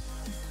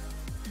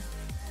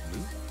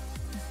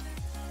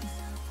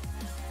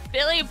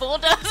 Billy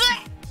Bulldozer?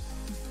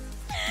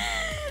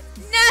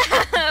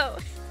 No!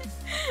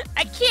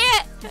 I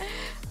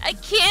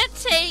can't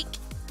take,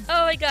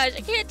 oh my gosh,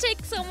 I can't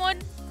take someone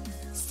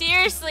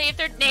seriously if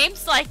their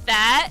name's like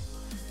that.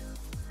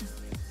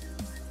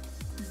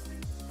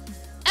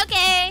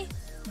 Okay.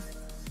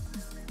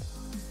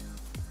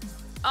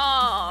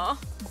 Oh,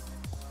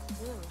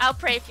 I'll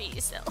pray for you,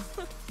 Sil.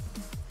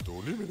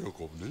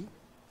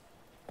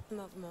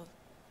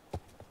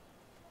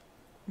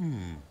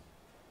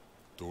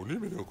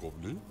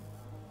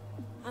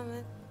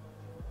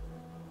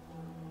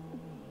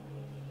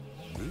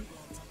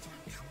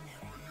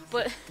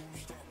 But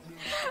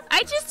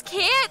I just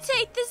can't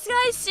take this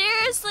guy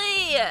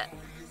seriously.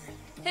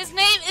 His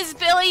name is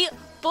Billy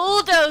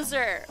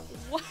Bulldozer.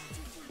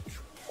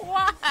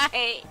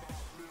 Why?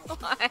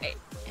 Why?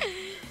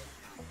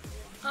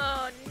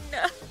 Oh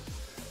no.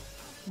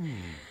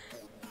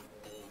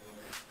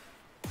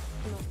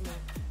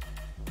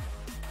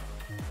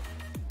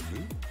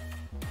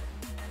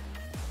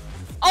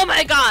 Oh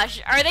my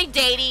gosh, are they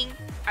dating?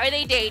 Are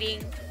they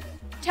dating?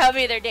 Tell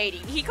me they're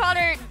dating. He called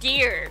her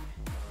dear.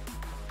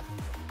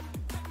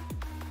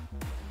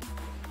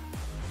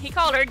 He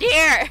called her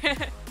dear.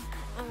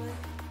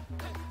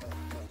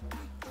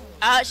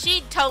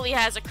 She totally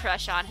has a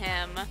crush on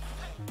him.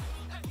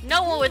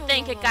 No one would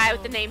think a guy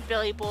with the name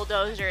Billy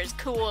Bulldozer is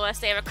cool unless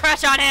they have a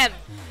crush on him.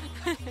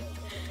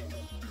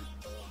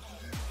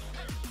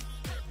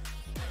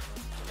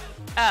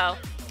 Oh.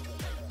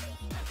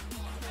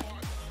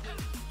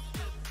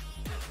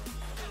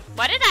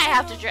 Why did I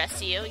have to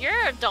dress you? You're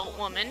an adult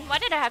woman. Why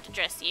did I have to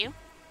dress you?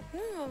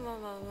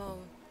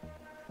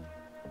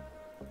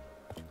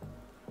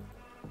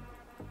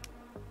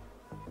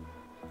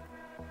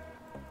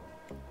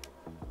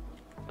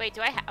 Wait,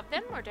 do I have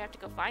them or do I have to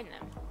go find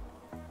them?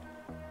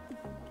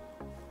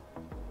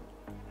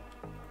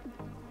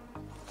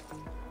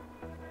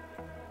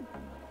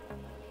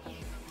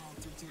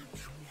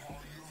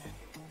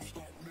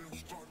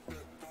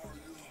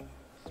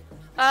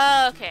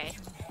 Okay.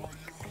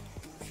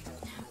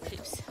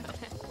 Oops.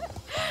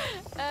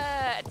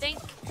 I think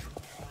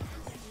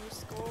new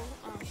school.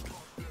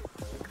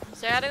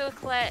 So I gotta go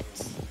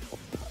collect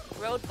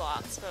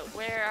roadblocks, but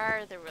where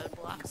are the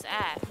roadblocks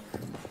at?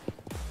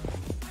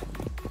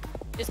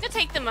 It's gonna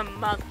take them a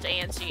month to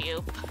answer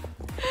you.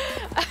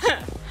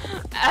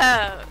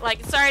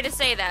 Like, sorry to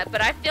say that,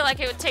 but I feel like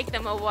it would take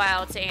them a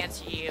while to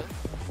answer you.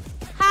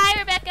 Hi,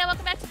 Rebecca.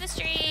 Welcome back to the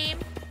stream.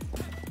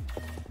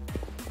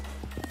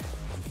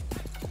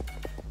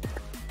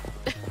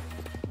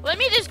 Let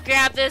me just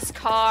grab this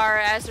car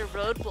as a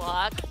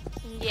roadblock.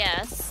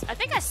 Yes. I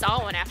think I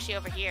saw one actually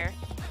over here.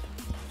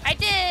 I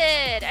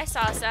did! I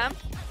saw some.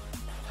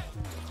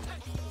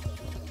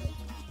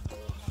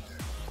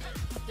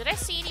 Did I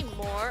see any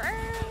more?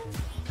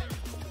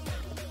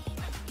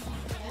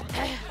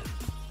 Are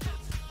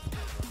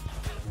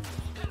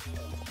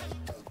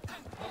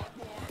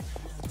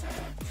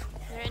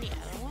there any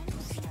other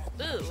ones?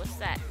 Ooh, what's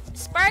that?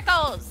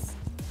 Sparkles!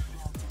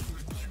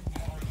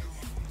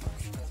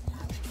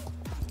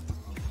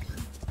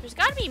 There's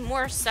gotta be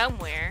more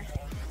somewhere.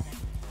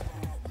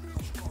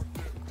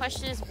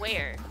 Question is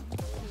where?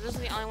 Because those are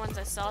the only ones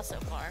I saw so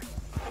far.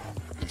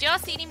 Did y'all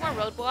see any more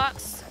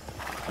roadblocks?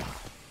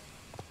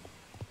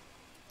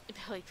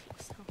 Billy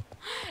Peeps.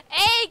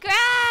 Hey,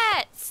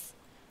 Grats!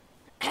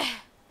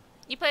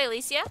 You play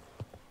Alicia?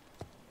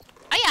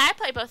 Oh yeah, I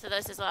play both of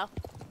those as well.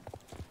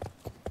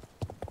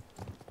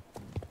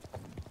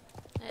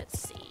 Let's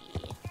see.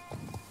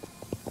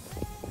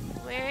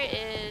 Where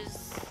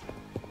is...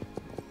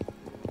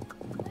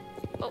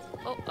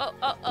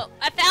 Oh,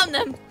 I found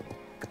them!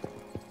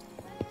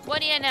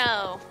 What do you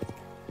know?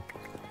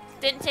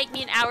 Didn't take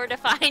me an hour to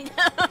find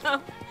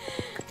them.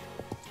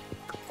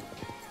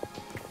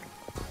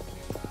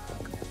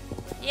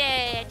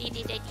 Yay, I did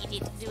it.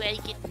 Do I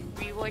get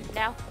reward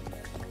now?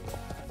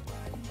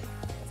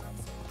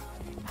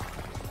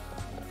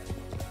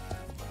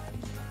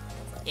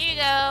 Here you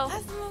go.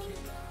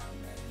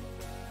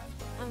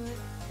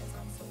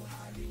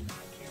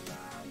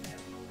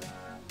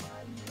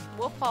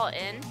 Wolf Hall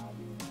Inn.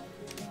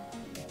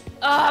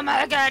 Oh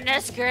my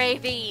goodness,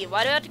 gravy!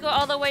 Why do I have to go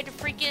all the way to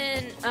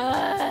freaking...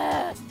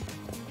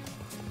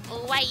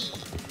 Why?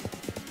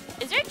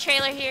 Is there a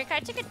trailer here? Can I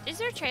take a... Is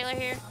there a trailer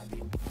here?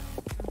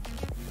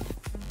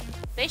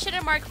 They should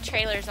have marked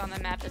trailers on the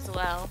map as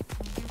well.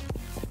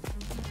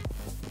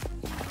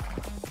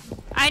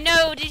 I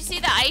know! Did you see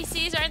the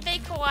ices? Aren't they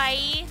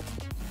kawaii?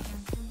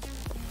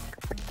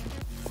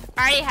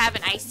 I already have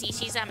an icy.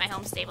 She's at my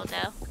home stable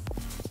though.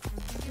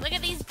 Look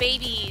at these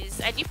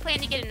babies. I do plan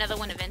to get another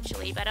one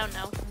eventually, but I don't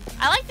know.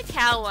 I like the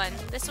cow one.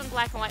 This one,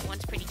 black and white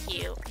one's pretty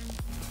cute.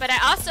 But I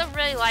also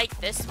really like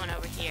this one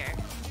over here.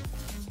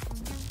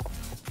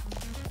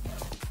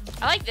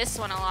 I like this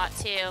one a lot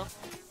too.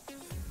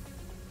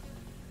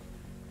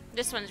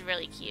 This one's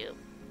really cute.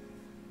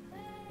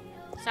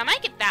 So I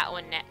might get that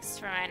one next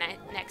for my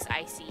next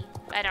icy.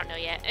 But I don't know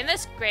yet. And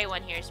this gray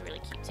one here is really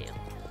cute too.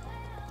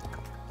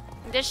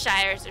 This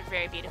Shires are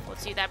very beautiful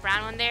too. That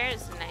brown one there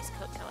is a nice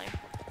coat color.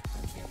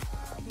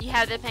 You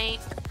have the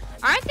paint.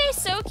 Aren't they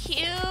so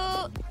cute?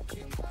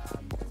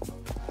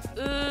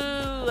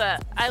 Ooh,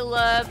 I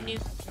love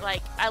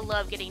I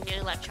love getting new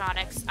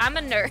electronics. I'm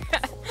a nerd.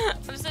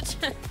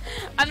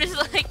 I'm just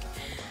like,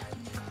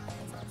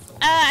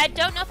 I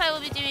don't know if I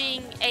will be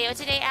doing AO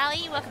today,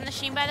 Allie. Welcome to the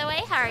stream, by the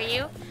way. How are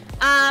you?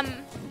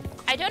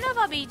 I don't know if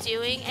I'll be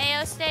doing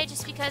AO today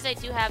just because I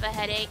do have a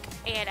headache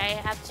and I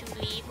have to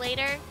leave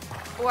later.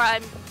 Or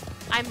I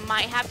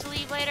might have to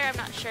leave later, I'm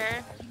not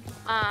sure.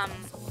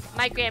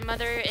 My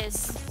grandmother is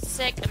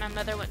sick and my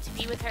mother went to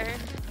be with her.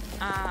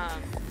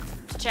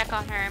 To check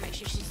on her, make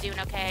sure she's doing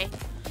okay.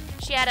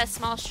 She had a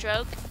small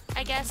stroke,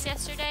 I guess,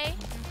 yesterday.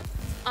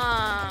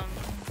 And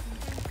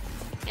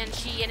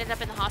she ended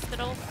up in the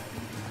hospital.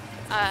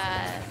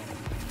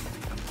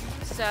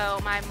 So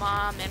my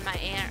mom and my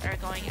aunt are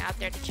going out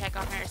there to check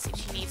on her, see if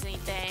she needs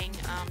anything,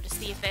 to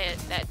see if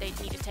they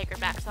need to take her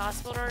back to the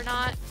hospital or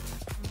not.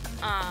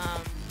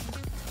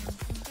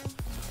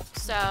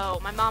 So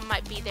my mom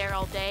might be there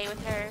all day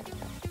with her,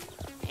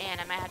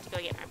 and I might have to go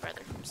get my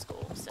brother from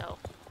school. So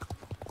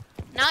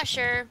not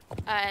sure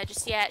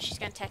just yet. She's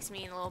gonna text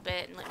me in a little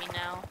bit and let me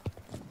know.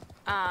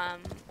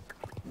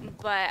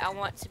 But I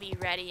want to be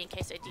ready in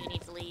case I do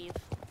need to leave.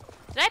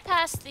 Did I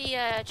pass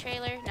the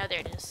trailer? No, there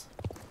it is.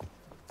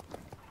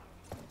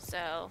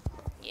 So,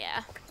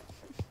 yeah.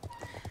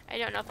 I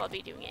don't know if I'll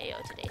be doing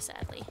AO today,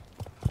 sadly.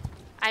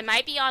 I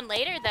might be on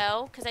later,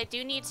 though, because I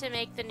do need to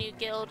make the new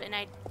guild, and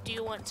I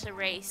do want to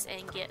race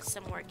and get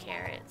some more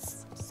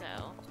carrots. So,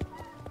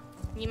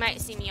 you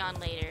might see me on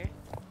later.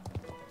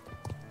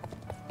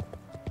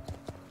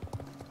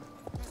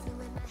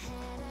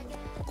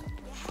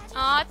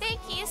 Aw,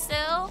 thank you,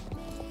 Sil.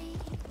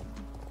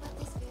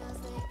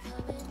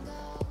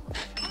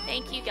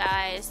 Thank you,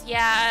 guys.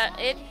 Yeah,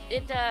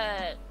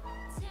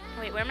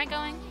 wait, where am I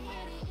going?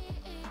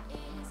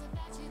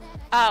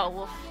 Oh,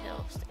 Wolf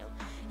Hill still.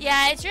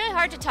 Yeah, it's really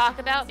hard to talk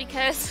about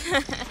because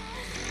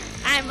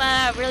I'm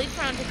really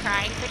prone to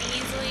crying pretty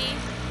easily.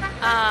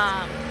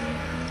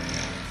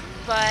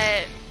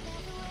 But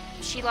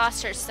she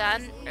lost her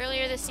son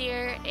earlier this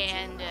year,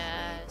 and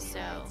so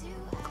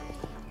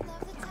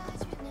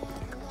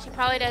she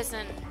probably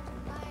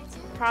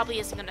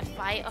isn't gonna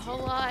fight a whole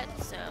lot.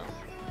 So,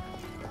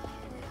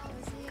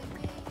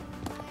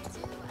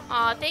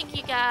 aw, thank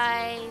you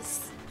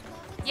guys.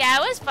 Yeah,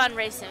 it was fun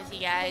racing with you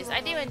guys.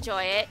 I do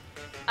enjoy it.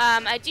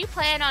 I do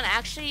plan on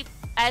actually,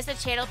 as the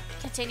channel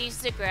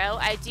continues to grow,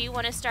 I do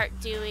want to start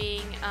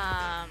doing,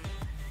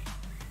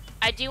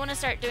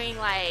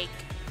 like,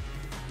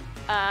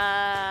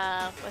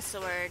 what's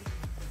the word?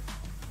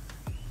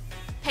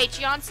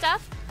 Patreon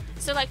stuff.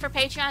 So, like, for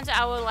Patreons,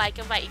 I will, like,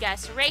 invite you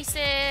guys to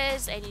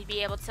races, and you'd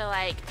be able to,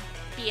 like,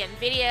 be in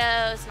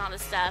videos and all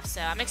this stuff.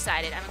 So, I'm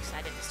excited. I'm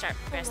excited to start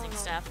progressing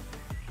stuff.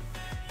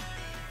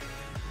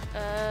 Do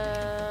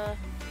I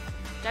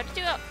have to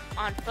do it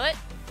on foot?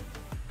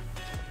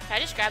 Can I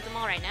just grab them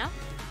all right now?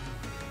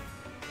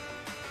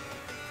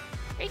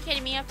 Are you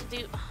kidding me? I have to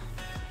do... Oh,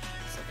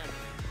 so dumb.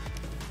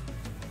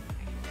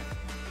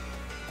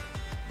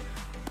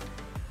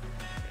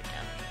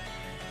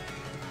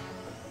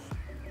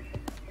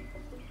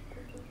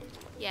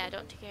 Yeah,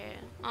 don't take care.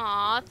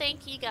 Aw,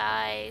 thank you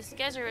guys. You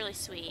guys are really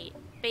sweet.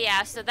 But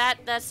yeah, so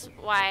that's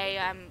why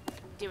I'm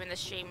doing the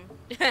stream.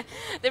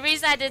 The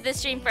reason I did this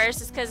stream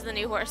first is because the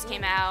new horse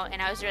came out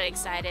and I was really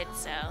excited,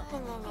 so.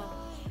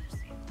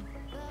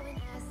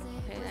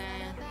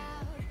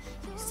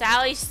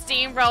 Sally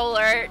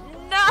Steamroller.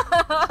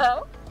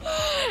 No!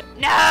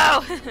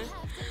 No!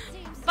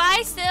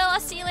 Bye, Sil. I'll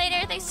see you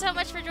later. Thanks so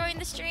much for joining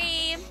the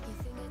stream.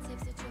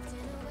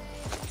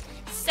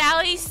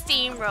 Sally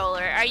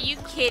Steamroller. Are you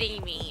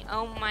kidding me?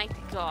 Oh my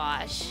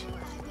gosh.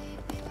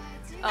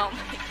 Oh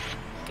my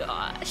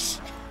gosh.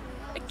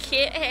 I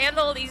can't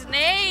handle these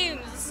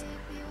names.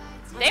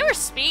 They were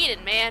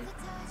speeding, man.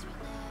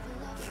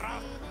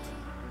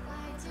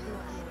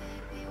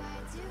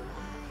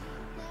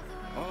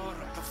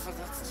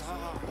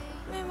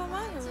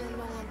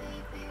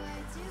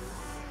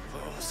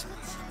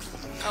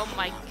 Oh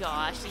my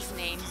gosh, these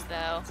names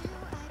though.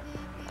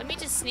 Let me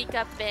just sneak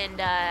up and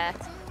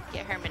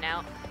get Herman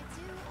out.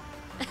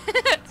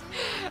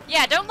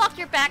 Yeah, don't lock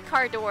your back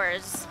car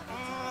doors.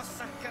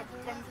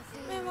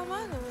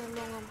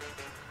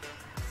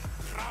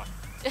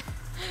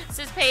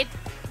 Says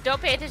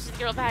don't pay attention to the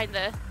girl behind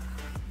the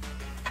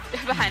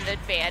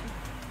van.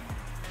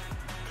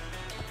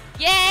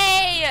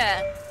 Yay!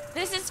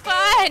 This is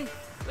fun!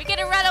 We get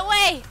to run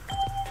away!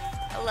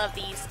 I love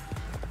these.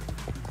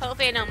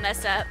 Hopefully I don't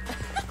mess up.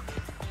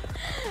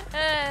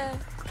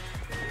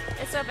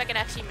 Let's hope I can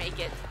actually make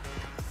it.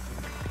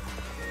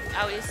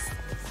 I always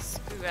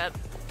screw up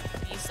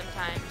these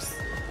sometimes.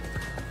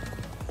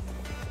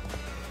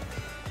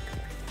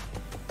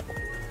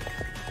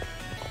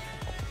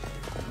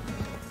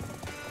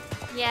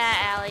 Yeah,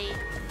 Allie,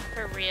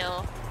 for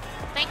real.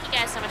 Thank you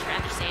guys so much for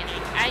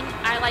understanding.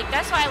 I like,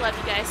 that's why I love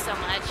you guys so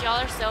much.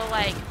 Y'all are so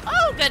like,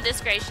 oh goodness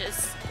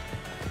gracious,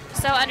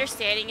 so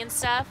understanding and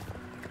stuff.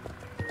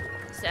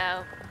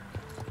 So,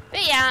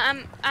 but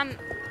yeah,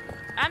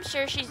 I'm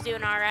sure she's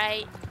doing all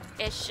right.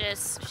 It's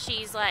just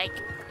she's like,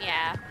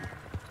 yeah,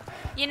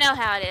 you know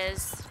how it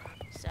is.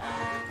 So,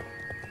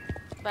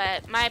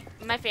 but my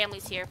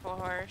family's here for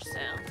her. So,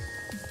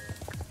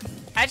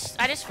 I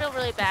just feel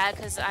really bad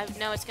because I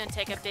know it's gonna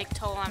take a big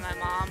toll on my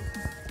mom.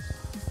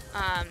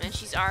 And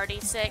she's already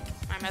sick.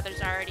 My mother's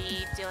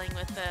already dealing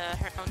with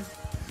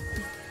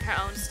her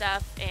own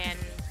stuff, and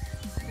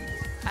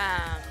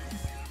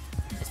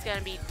it's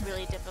gonna be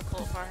really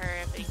difficult for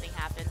her if anything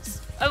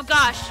happens. Oh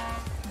gosh!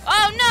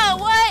 Oh no!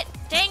 What?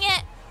 Dang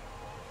it!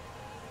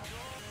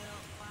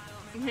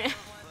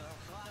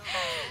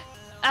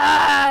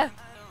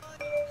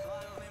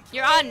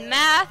 You're on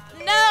math?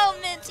 No,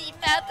 Minty,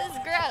 math is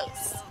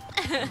gross.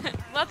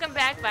 Welcome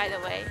back, by the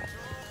way.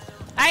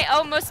 I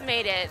almost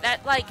made it.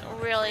 That, like,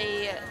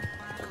 really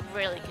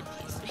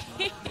confused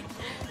me.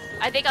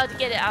 I think I'll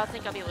get it. I don't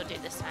think I'll be able to do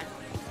it this time.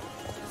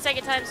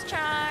 Second time's a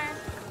charm.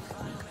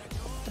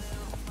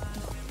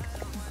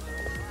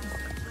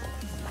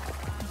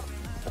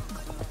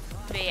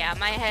 But yeah,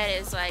 my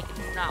head is, like,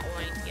 not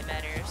wanting to get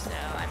better, so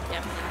I'm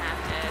definitely gonna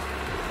have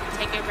to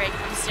take a break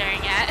from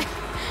staring at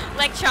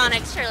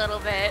electronics for a little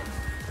bit.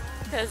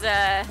 Because,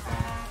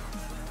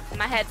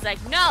 my head's like,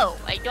 no,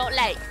 I don't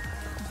like.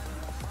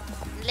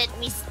 Let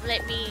me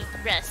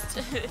rest.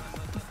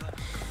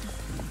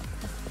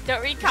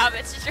 Don't read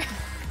comments.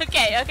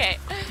 Okay.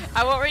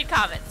 I won't read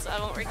comments.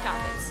 I'll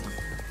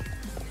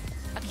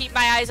keep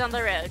my eyes on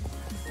the road.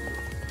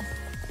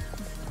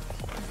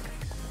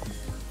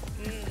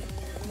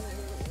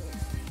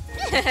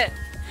 That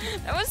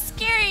was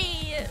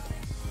scary.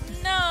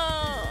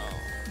 No.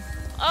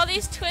 All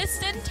these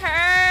twists and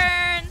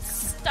turns.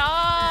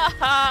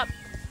 Stop.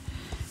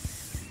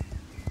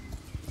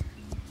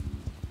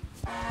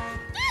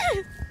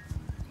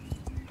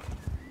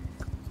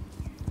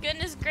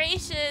 Goodness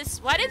gracious.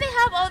 Why did they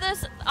have all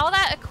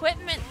that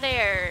equipment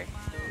there?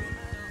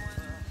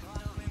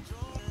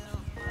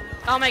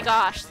 Oh my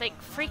gosh, thank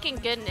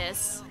freaking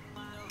goodness.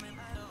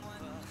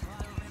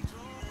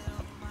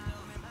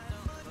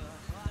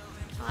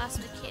 I'll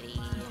ask the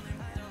kitty.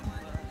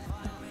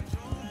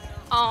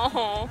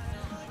 Oh.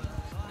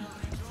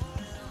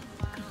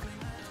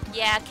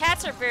 Yeah,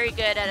 cats are very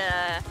good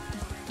at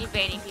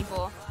evading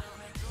people.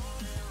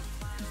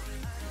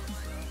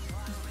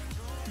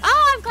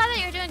 Oh, I'm glad that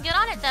you're doing good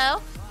on it,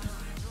 though.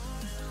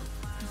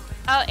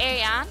 Oh,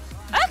 Ariane?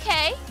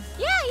 Okay.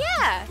 Yeah,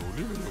 yeah.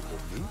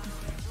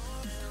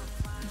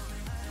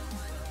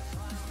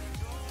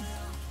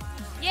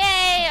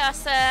 Yay,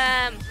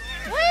 awesome.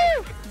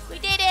 Woo! We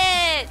did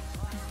it!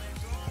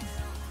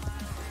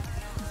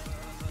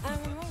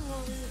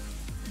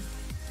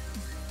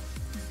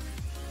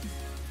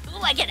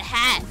 Ooh, I get a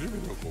hat.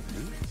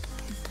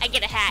 I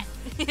get a hat.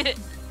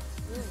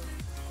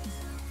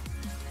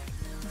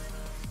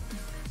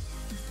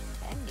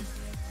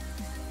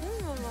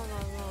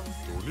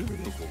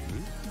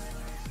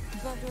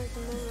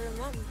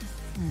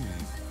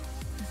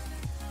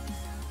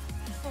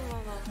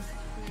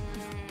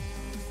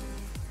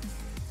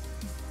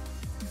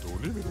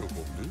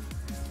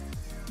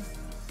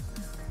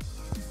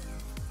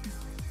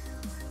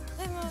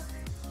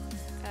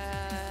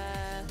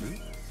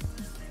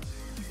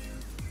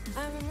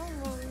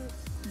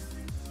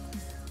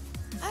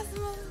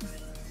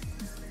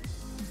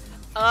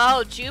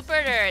 Oh,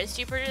 Jupiter. Is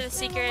Jupiter the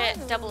secret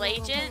double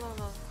agent?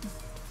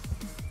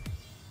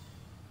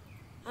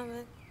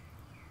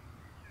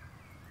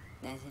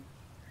 That's it.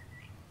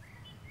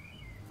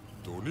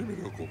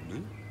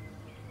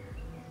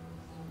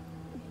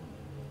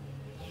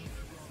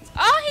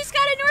 Oh, he's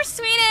got a North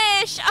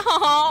Swedish!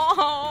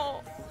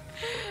 Oh,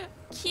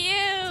 cute!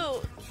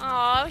 Oh,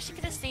 I wish you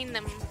could have seen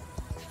them.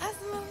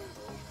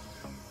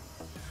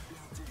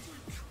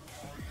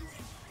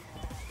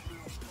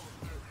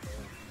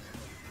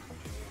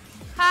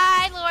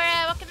 Hi,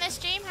 Laura. Welcome to the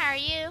stream. How are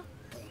you?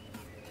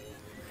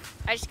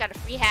 I just got a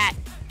free hat.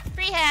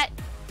 Free hat.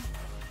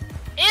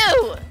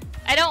 Ew!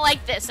 I don't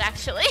like this,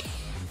 actually.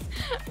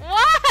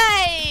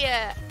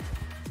 Why?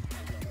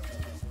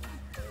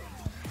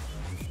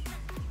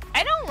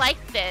 I don't like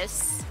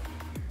this.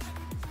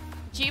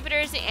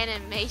 Jupiter's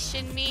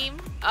animation meme.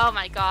 Oh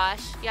my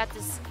gosh. You have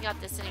to send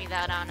me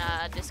that on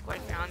Discord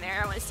if you're on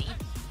there. I want to see.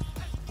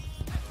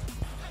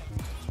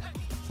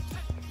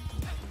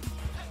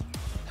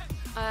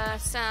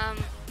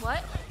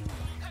 What?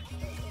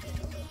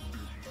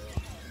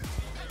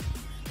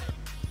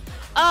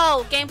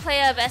 Oh,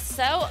 gameplay of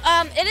SSO.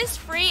 It is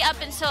free up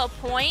until a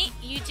point.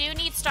 You do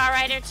need Star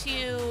Rider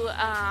to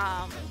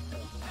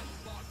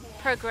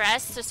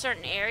progress to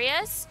certain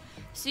areas.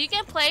 So you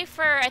can play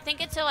for, I think,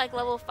 until like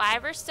level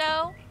 5 or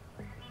so.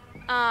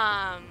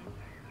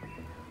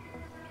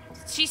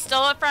 She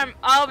stole it from,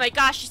 oh my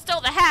gosh, she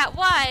stole the hat.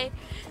 Why?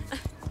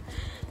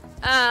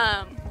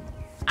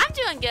 I'm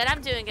doing good.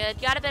 I'm doing good.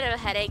 Got a bit of a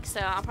headache,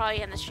 so I'll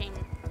probably end the stream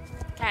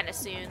kind of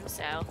soon.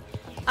 So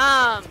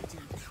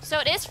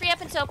it is free up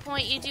until a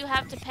point. You do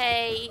have to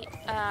pay,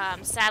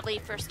 sadly,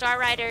 for Star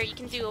Rider. You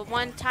can do a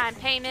one-time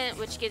payment,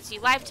 which gives you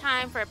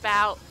lifetime for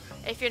about,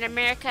 if you're in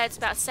America, it's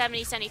about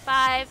 70,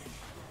 75.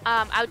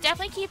 I would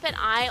definitely keep an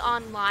eye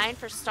online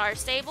for Star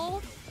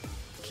Stable.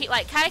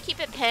 Kind of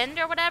keep it pinned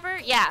or whatever.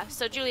 Yeah.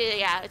 So Julia,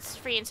 yeah, it's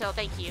free until,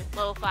 thank you,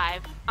 level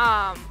 5.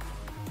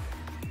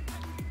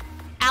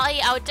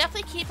 Allie, I would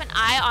definitely keep an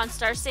eye on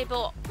Star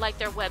Stable, like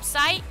their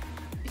website,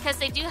 because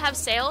they do have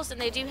sales and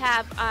they do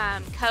have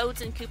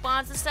codes and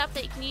coupons and stuff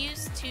that you can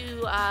use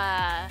to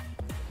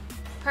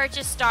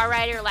purchase Star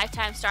Rider or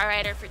Lifetime Star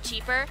Rider for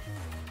cheaper.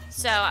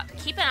 So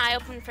keep an eye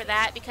open for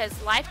that, because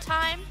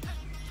Lifetime,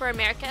 for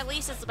America at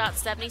least, is about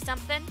 70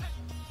 something.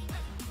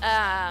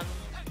 But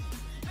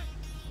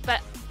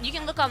you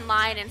can look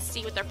online and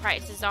see what their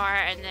prices are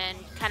and then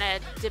kind of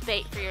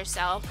debate for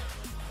yourself.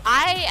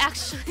 I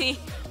actually...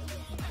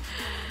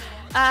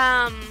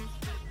 I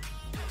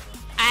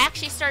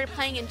actually started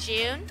playing in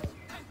June,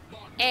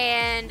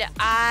 and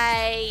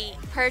I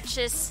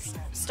purchased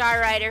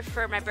Star Rider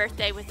for my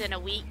birthday within a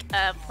week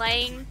of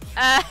playing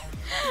the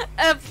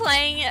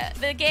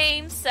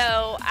game.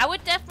 So I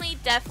would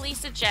definitely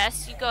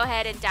suggest you go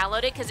ahead and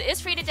download it, because it is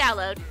free to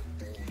download.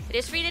 It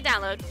is free to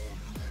download.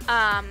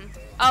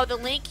 Oh, the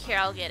link here,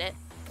 I'll get it.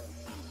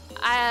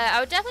 I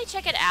would definitely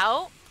check it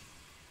out.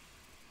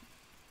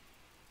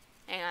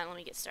 Hang on, let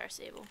me get Star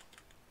Stable.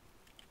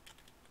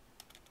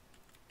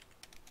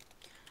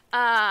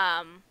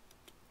 I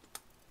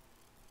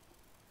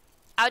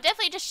would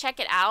definitely just check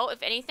it out.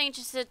 If anything,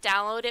 just to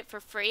download it for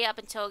free up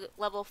until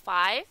level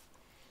 5.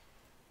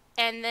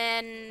 And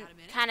then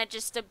kind of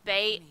just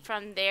debate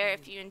from there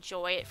if you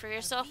enjoy it for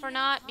yourself or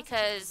not.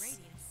 Because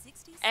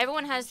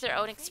everyone has their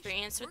own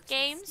experience with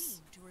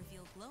games.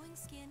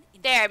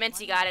 There,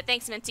 Minty got it.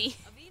 Thanks, Minty.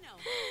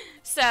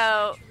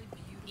 So,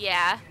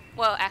 yeah.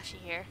 Well,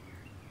 actually here.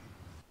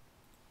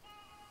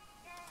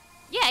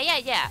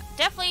 Yeah.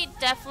 Definitely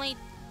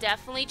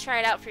try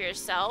it out for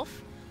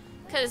yourself,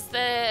 because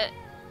the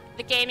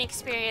game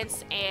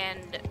experience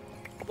and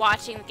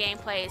watching the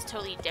gameplay is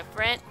totally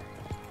different.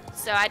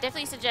 So I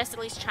definitely suggest at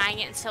least trying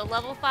it until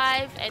level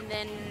 5, and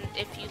then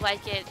if you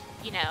like it,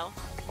 you know,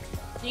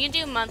 you can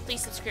do monthly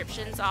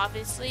subscriptions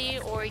obviously,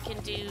 or you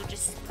can do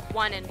just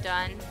one and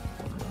done,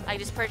 like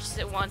just purchase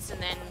it once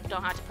and then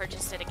don't have to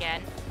purchase it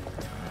again.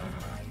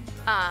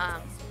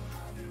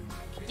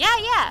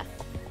 Yeah.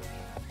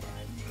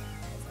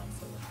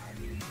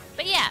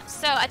 But yeah,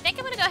 so I think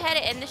I'm going to go ahead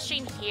and end the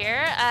stream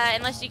here,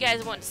 unless you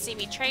guys want to see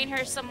me train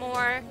her some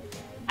more.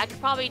 I could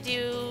probably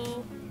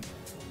do...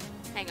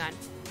 Hang on.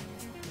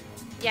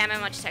 Yeah, my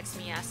mom just texted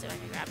me, yeah, so I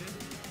can grab him.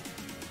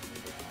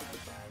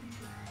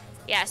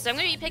 Yeah, so I'm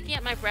going to be picking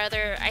up my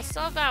brother. I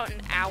still have about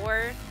an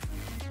hour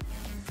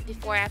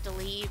before I have to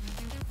leave.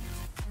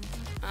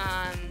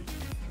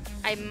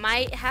 I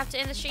might have to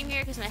end the stream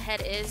here because my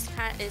head is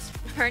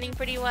hurting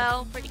pretty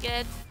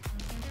good.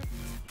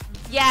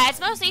 Yeah, it's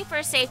mostly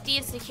for safety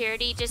and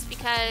security, just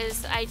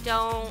because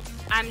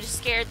I'm just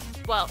scared.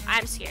 Well,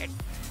 I'm scared.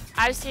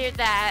 I'm scared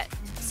that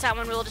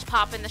someone will just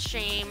pop in the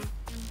stream,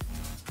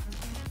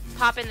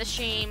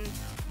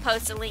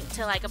 post a link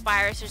to like a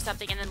virus or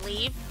something, and then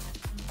leave.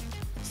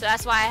 So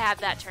that's why I have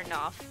that turned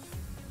off.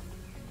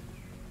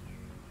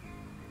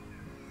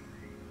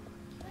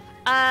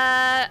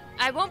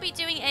 I won't be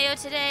doing AO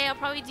today. I'll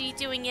probably be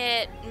doing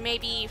it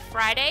maybe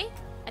Friday.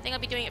 I think I'll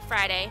be doing it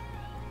Friday.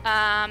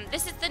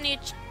 This is the new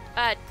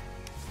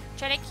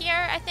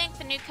Trakehner, I think,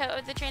 the new coat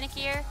of the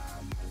Trakehner.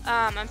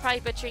 I'm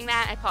probably butchering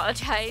that. I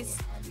apologize.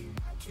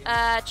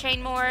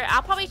 Train more.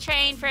 I'll probably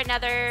train for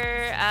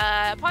another.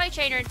 Probably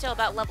train her until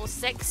about level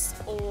 6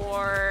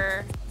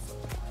 or.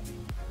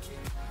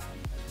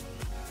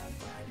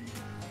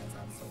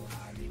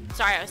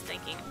 Sorry, I was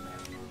thinking.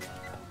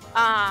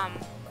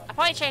 I'll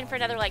probably train for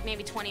another like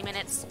maybe 20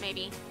 minutes,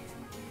 maybe.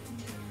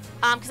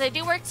 Because I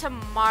do work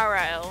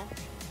tomorrow,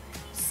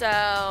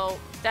 so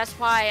that's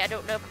why I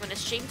don't know if I'm going to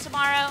stream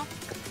tomorrow.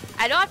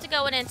 I don't have to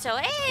go in until,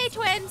 hey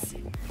twins!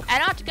 I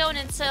don't have to go in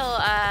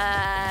until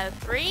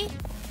 3,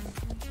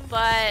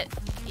 but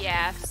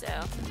yeah, so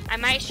I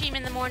might stream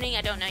in the morning,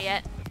 I don't know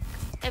yet.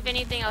 If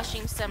anything, I'll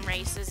stream some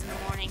races in the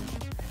morning.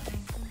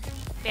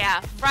 But yeah,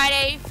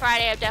 Friday,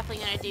 I'm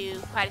definitely going to do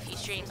quite a few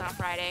streams on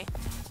Friday.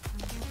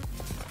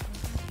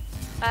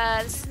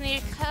 This is the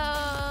new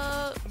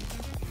coat.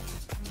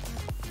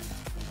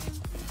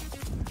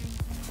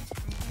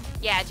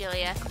 Yeah,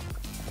 Julia.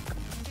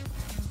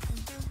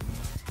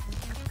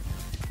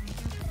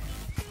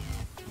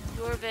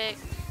 Jorvik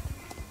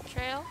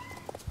Trail?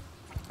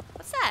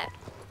 What's that?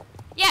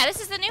 Yeah, this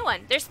is the new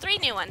one. There's 3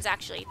 new ones,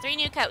 actually. 3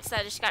 new coats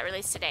that just got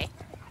released today.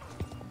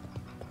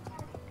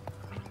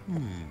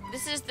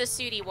 This is the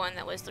sooty one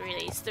that was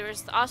released. There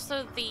was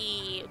also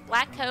the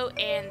black coat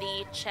and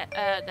the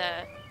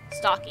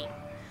stocking.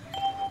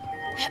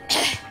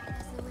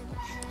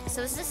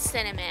 So this is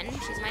Cinnamon.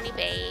 She's my new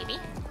baby.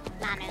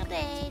 My new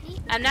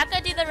baby. I'm not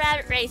gonna do the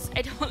rabbit race.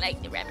 I don't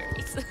like the rabbit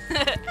race.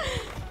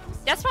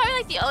 That's probably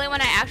like the only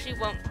one I actually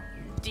won't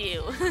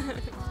do.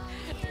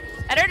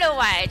 I don't know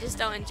why. I just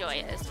don't enjoy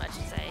it as much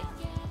as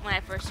when I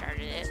first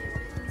started it.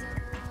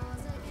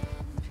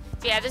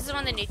 So yeah, this is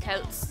one of the new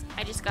coats.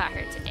 I just got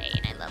her today,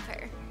 and I love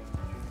her.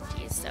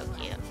 She is so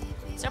cute.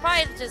 So I'll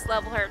probably just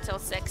level her till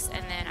 6,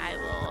 and then I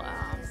will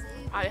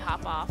probably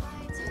hop off.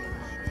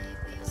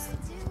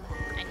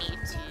 I need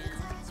to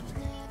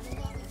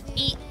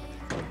eat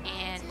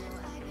and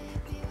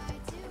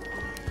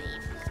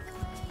leave.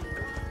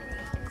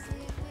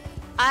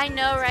 I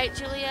know, right,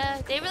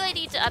 Julia? They really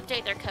need to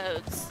update their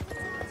codes.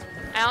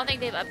 I don't think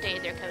they've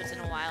updated their codes in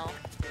a while.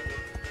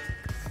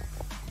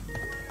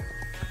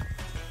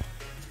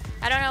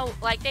 I don't know,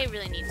 like, they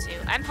really need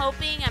to. I'm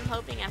hoping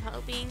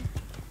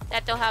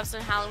that they'll have some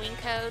Halloween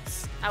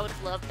codes. I would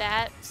love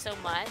that so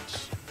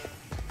much.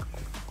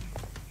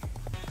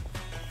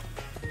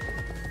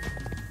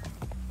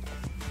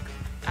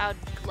 I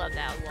would love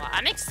that a lot.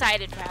 I'm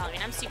excited for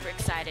Halloween. I'm super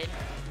excited.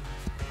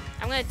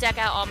 I'm gonna deck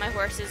out all my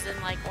horses in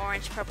like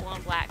orange, purple,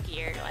 and black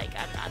gear. Like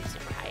I'm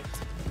super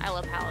hyped. I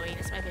love Halloween.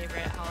 It's my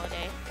favorite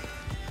holiday.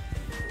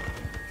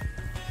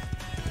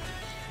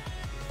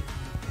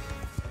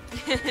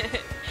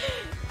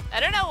 I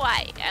don't know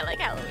why. I like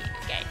Halloween.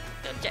 Okay,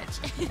 don't judge.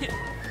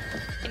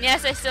 And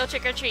yes, I still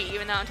trick or treat,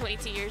 even though I'm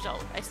 22 years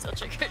old. I still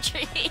trick or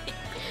treat.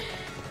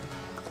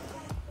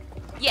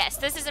 Yes,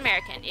 this is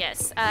American,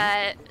 yes.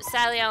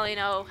 Sadly, I only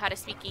know how to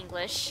speak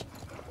English.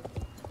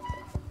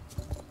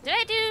 Did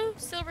I do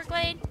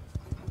Silverglade?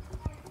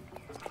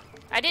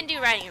 I didn't do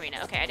Riding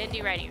Arena. Okay, I didn't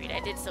do Riding Arena. I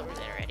did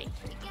Silverglade already.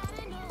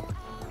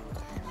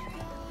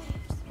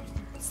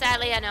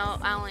 Sadly,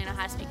 I only know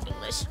how to speak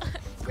English.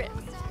 Rip.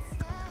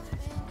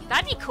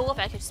 That'd be cool if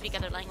I could speak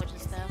other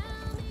languages, though.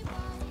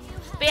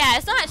 But yeah,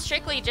 it's not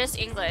strictly just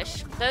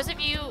English. Those of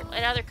you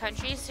in other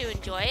countries who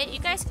enjoy it, you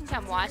guys can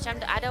come watch.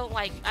 I don't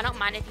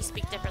mind if you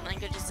speak different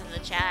languages in the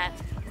chat.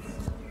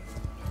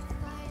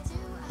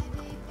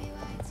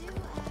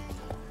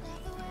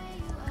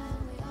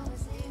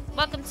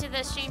 Welcome to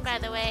the stream, by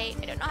the way.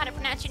 I don't know how to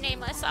pronounce your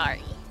name. I'm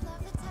sorry.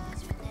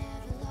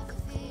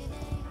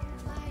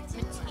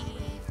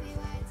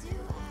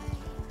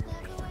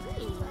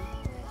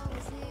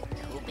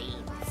 Cool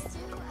beans.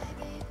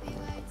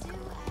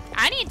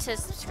 I need to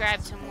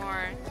subscribe to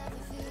more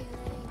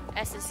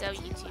SSO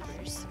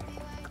YouTubers.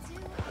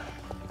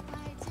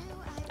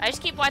 I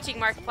just keep watching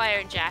Markiplier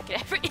and Jack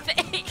and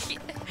everything.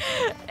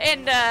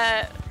 And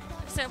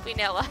Simply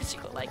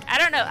Nailogical. Like, I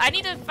don't know. I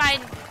need to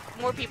find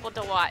more people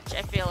to watch,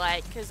 I feel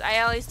like, because I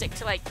always stick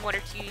to like 1 or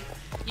 2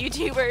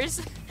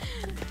 YouTubers.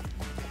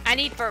 I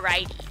need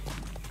variety.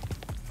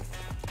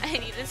 I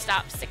need to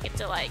stop sticking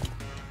to like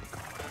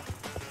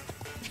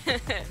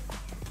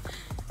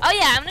Oh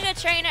yeah, I'm gonna go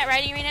train at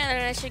Riding Arena, and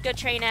then I should go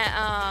train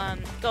at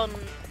Golden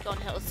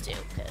Hills too,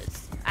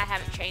 because I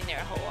haven't trained there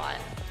a whole lot.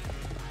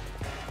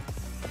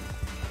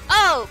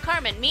 Oh,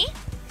 Carmen, me?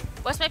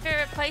 What's my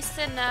favorite place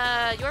in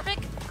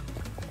Jorvik?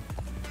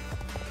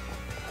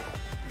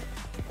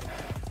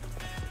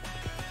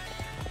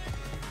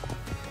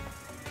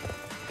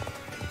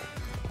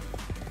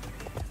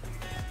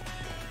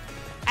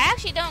 I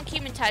actually don't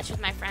keep in touch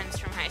with my friends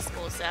from high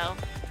school, so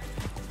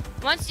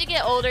once you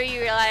get older,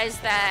 you realize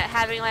that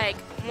having like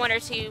 1 or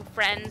 2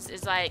 friends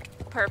is like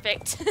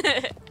perfect.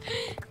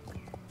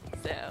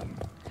 So,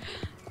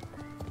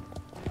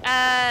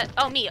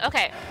 oh me,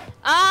 okay.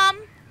 I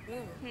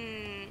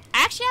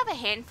actually have a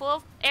handful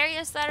of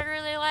areas that I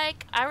really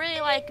like. I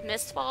really like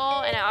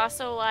Mistfall, and I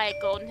also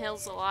like Golden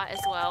Hills a lot as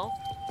well.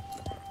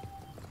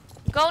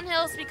 Golden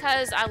Hills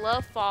because I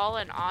love fall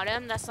and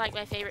autumn. That's like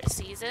my favorite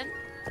season.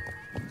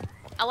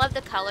 I love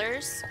the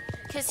colors.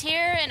 Because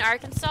here in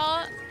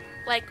Arkansas,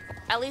 like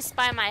at least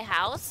by my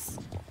house,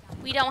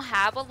 we don't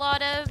have a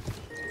lot of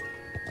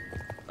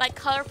like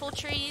colorful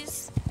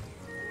trees.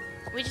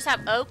 We just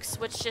have oaks,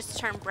 which just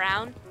turn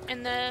brown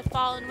in the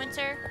fall and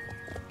winter.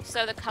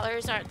 So the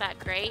colors aren't that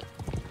great.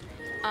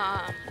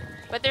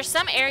 But there's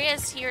some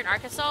areas here in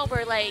Arkansas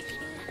where like,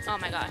 oh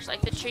my gosh,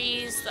 like the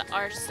trees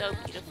are so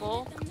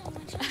beautiful.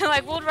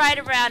 Like we'll ride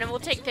around and we'll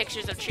take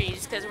pictures of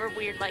trees because we're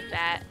weird like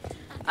that.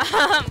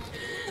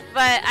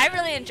 But I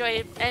really enjoy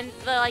it, and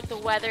the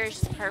weather is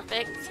just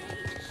perfect.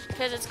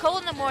 Because it's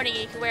cold in the morning,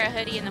 you can wear a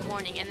hoodie in the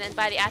morning, and then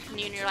by the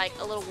afternoon you're like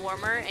a little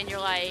warmer, and you're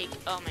like,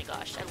 oh my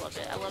gosh, I love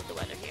it. I love the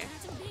weather here.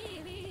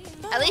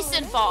 At least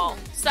in fall.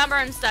 Summer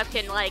and stuff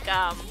can like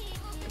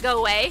go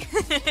away.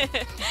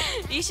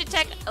 You should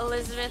check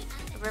Elizabeth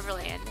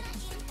Riverland.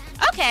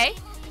 Okay,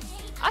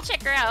 I'll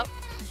check her out.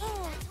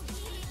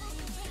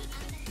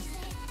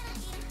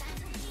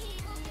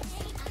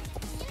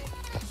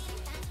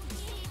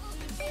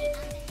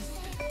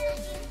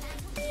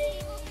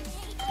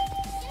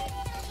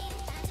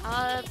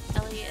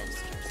 Ellie is.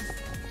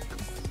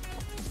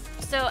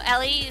 So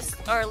Ellie's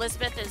or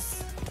Elizabeth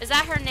is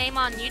that her name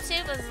on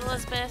YouTube? Is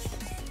Elizabeth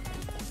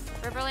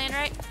Riverland,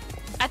 right?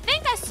 I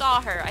think I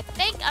saw her. I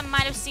think I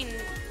might have seen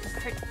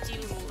her do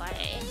live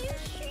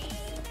stream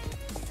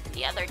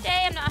the other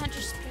day. I'm not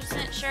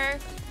 100% sure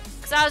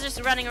because I was just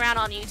running around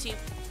on YouTube.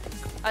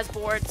 I was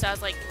bored, so I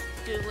was like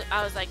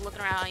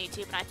looking around on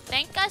YouTube, and I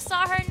think I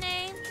saw her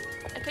name.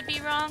 I could be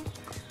wrong.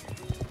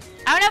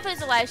 I don't know if it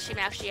was a live stream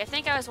actually. I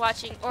think I was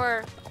watching,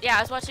 or yeah,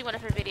 I was watching one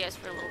of her videos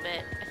for a little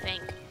bit, I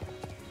think.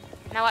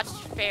 And I watched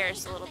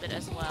Ferris a little bit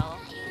as well.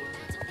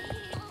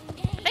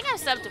 I think I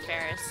subbed to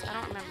Ferris. I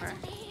don't remember.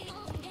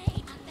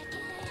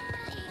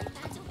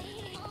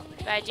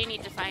 But I do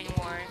need to find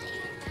more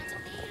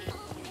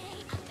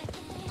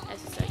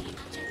SSO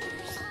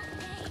YouTubers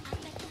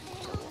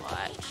to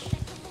watch.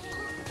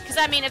 Because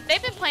I mean, if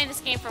they've been playing this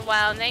game for a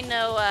while and they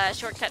know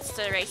shortcuts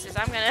to races,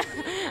 I'm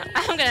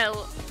gonna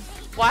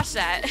watch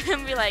that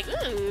and be like,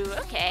 ooh,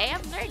 okay,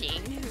 I'm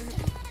learning.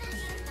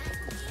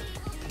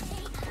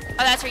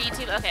 Oh, that's her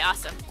YouTube? Okay,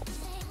 awesome.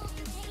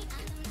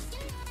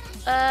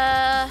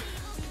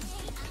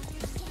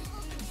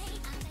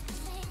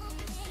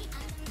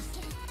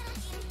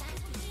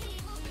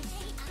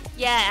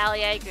 Yeah,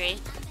 Allie, I agree.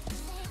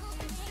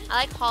 I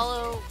like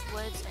Hollow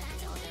Woods and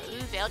Valedale.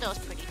 Ooh, Valedale's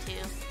pretty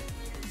too.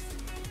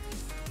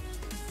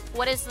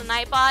 What is the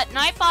Nightbot?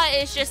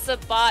 Nightbot is just a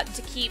bot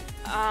to keep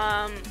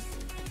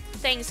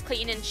things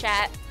clean in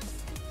chat.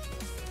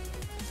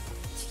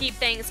 To keep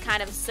things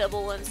kind of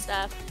civil and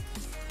stuff.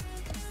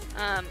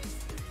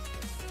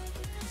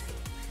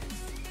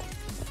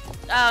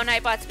 Oh,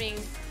 Nightbot's being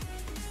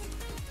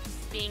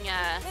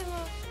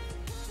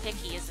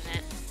picky, isn't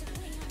it?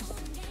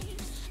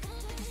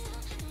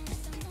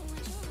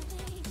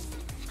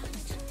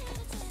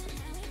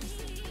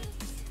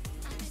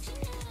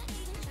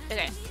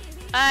 Okay.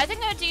 I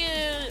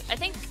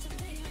think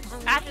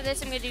after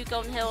this I'm gonna do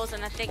Golden Hills,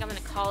 and I think I'm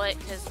gonna call it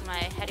because my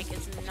headache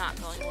is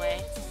not going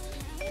away.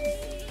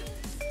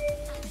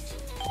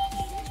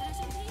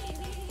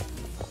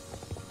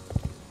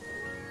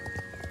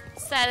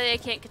 Sadly, I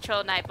can't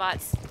control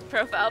Nightbot's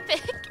profile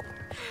pic.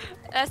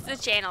 That's the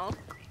channel.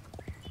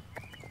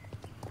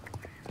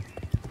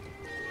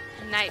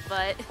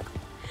 Nightbutt.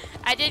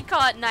 I did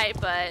call it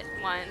Nightbutt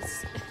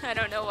once. I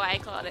don't know why I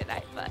called it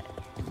Nightbutt.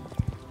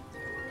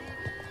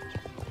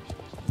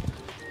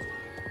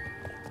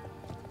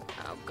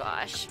 Oh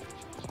gosh.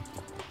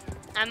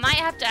 I might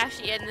have to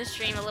actually end the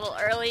stream a little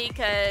early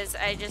because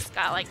I just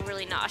got like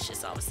really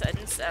nauseous all of a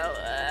sudden. So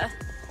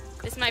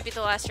this might be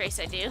the last race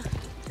I do.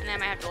 And I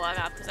might have to log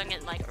off because I'm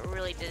getting like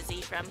really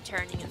dizzy from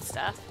turning and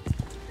stuff.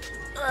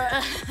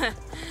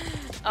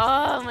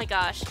 Oh my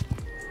gosh.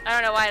 I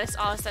don't know why this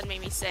all of a sudden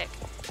made me sick.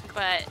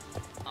 But,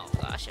 oh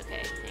gosh,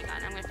 okay. Hang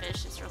on, I'm going to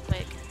finish this real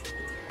quick.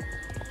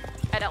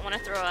 I don't want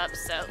to throw up,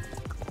 so.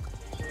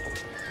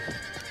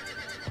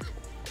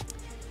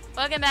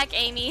 Welcome back,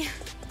 Amy.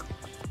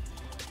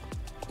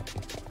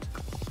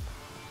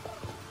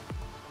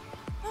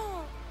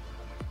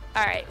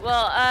 Alright,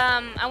 well,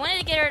 I wanted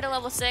to get her to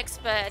level 6,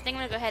 but I think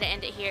I'm gonna go ahead and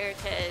end it here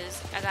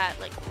because I got,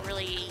 like,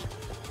 really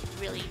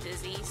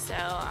busy, so,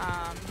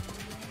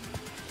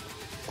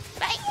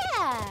 but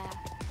yeah!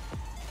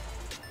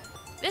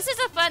 This is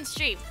a fun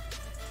stream.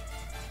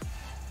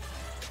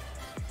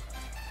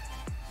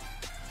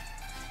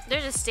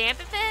 There's a stamp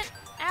event,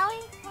 Allie?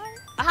 What?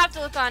 I'll have to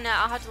look on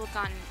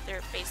their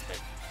Facebook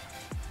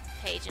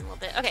page in a little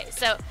bit. Okay,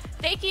 so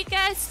thank you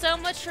guys so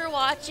much for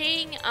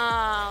watching.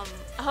 I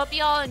hope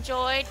you all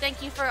enjoyed.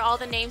 Thank you for all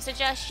the name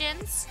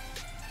suggestions.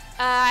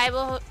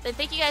 And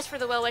thank you guys for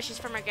the well wishes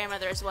from my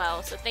grandmother as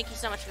well. So thank you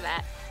so much for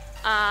that.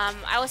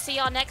 I will see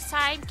y'all next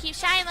time. Keep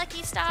shining,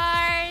 lucky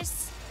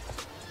stars.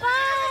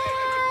 Bye.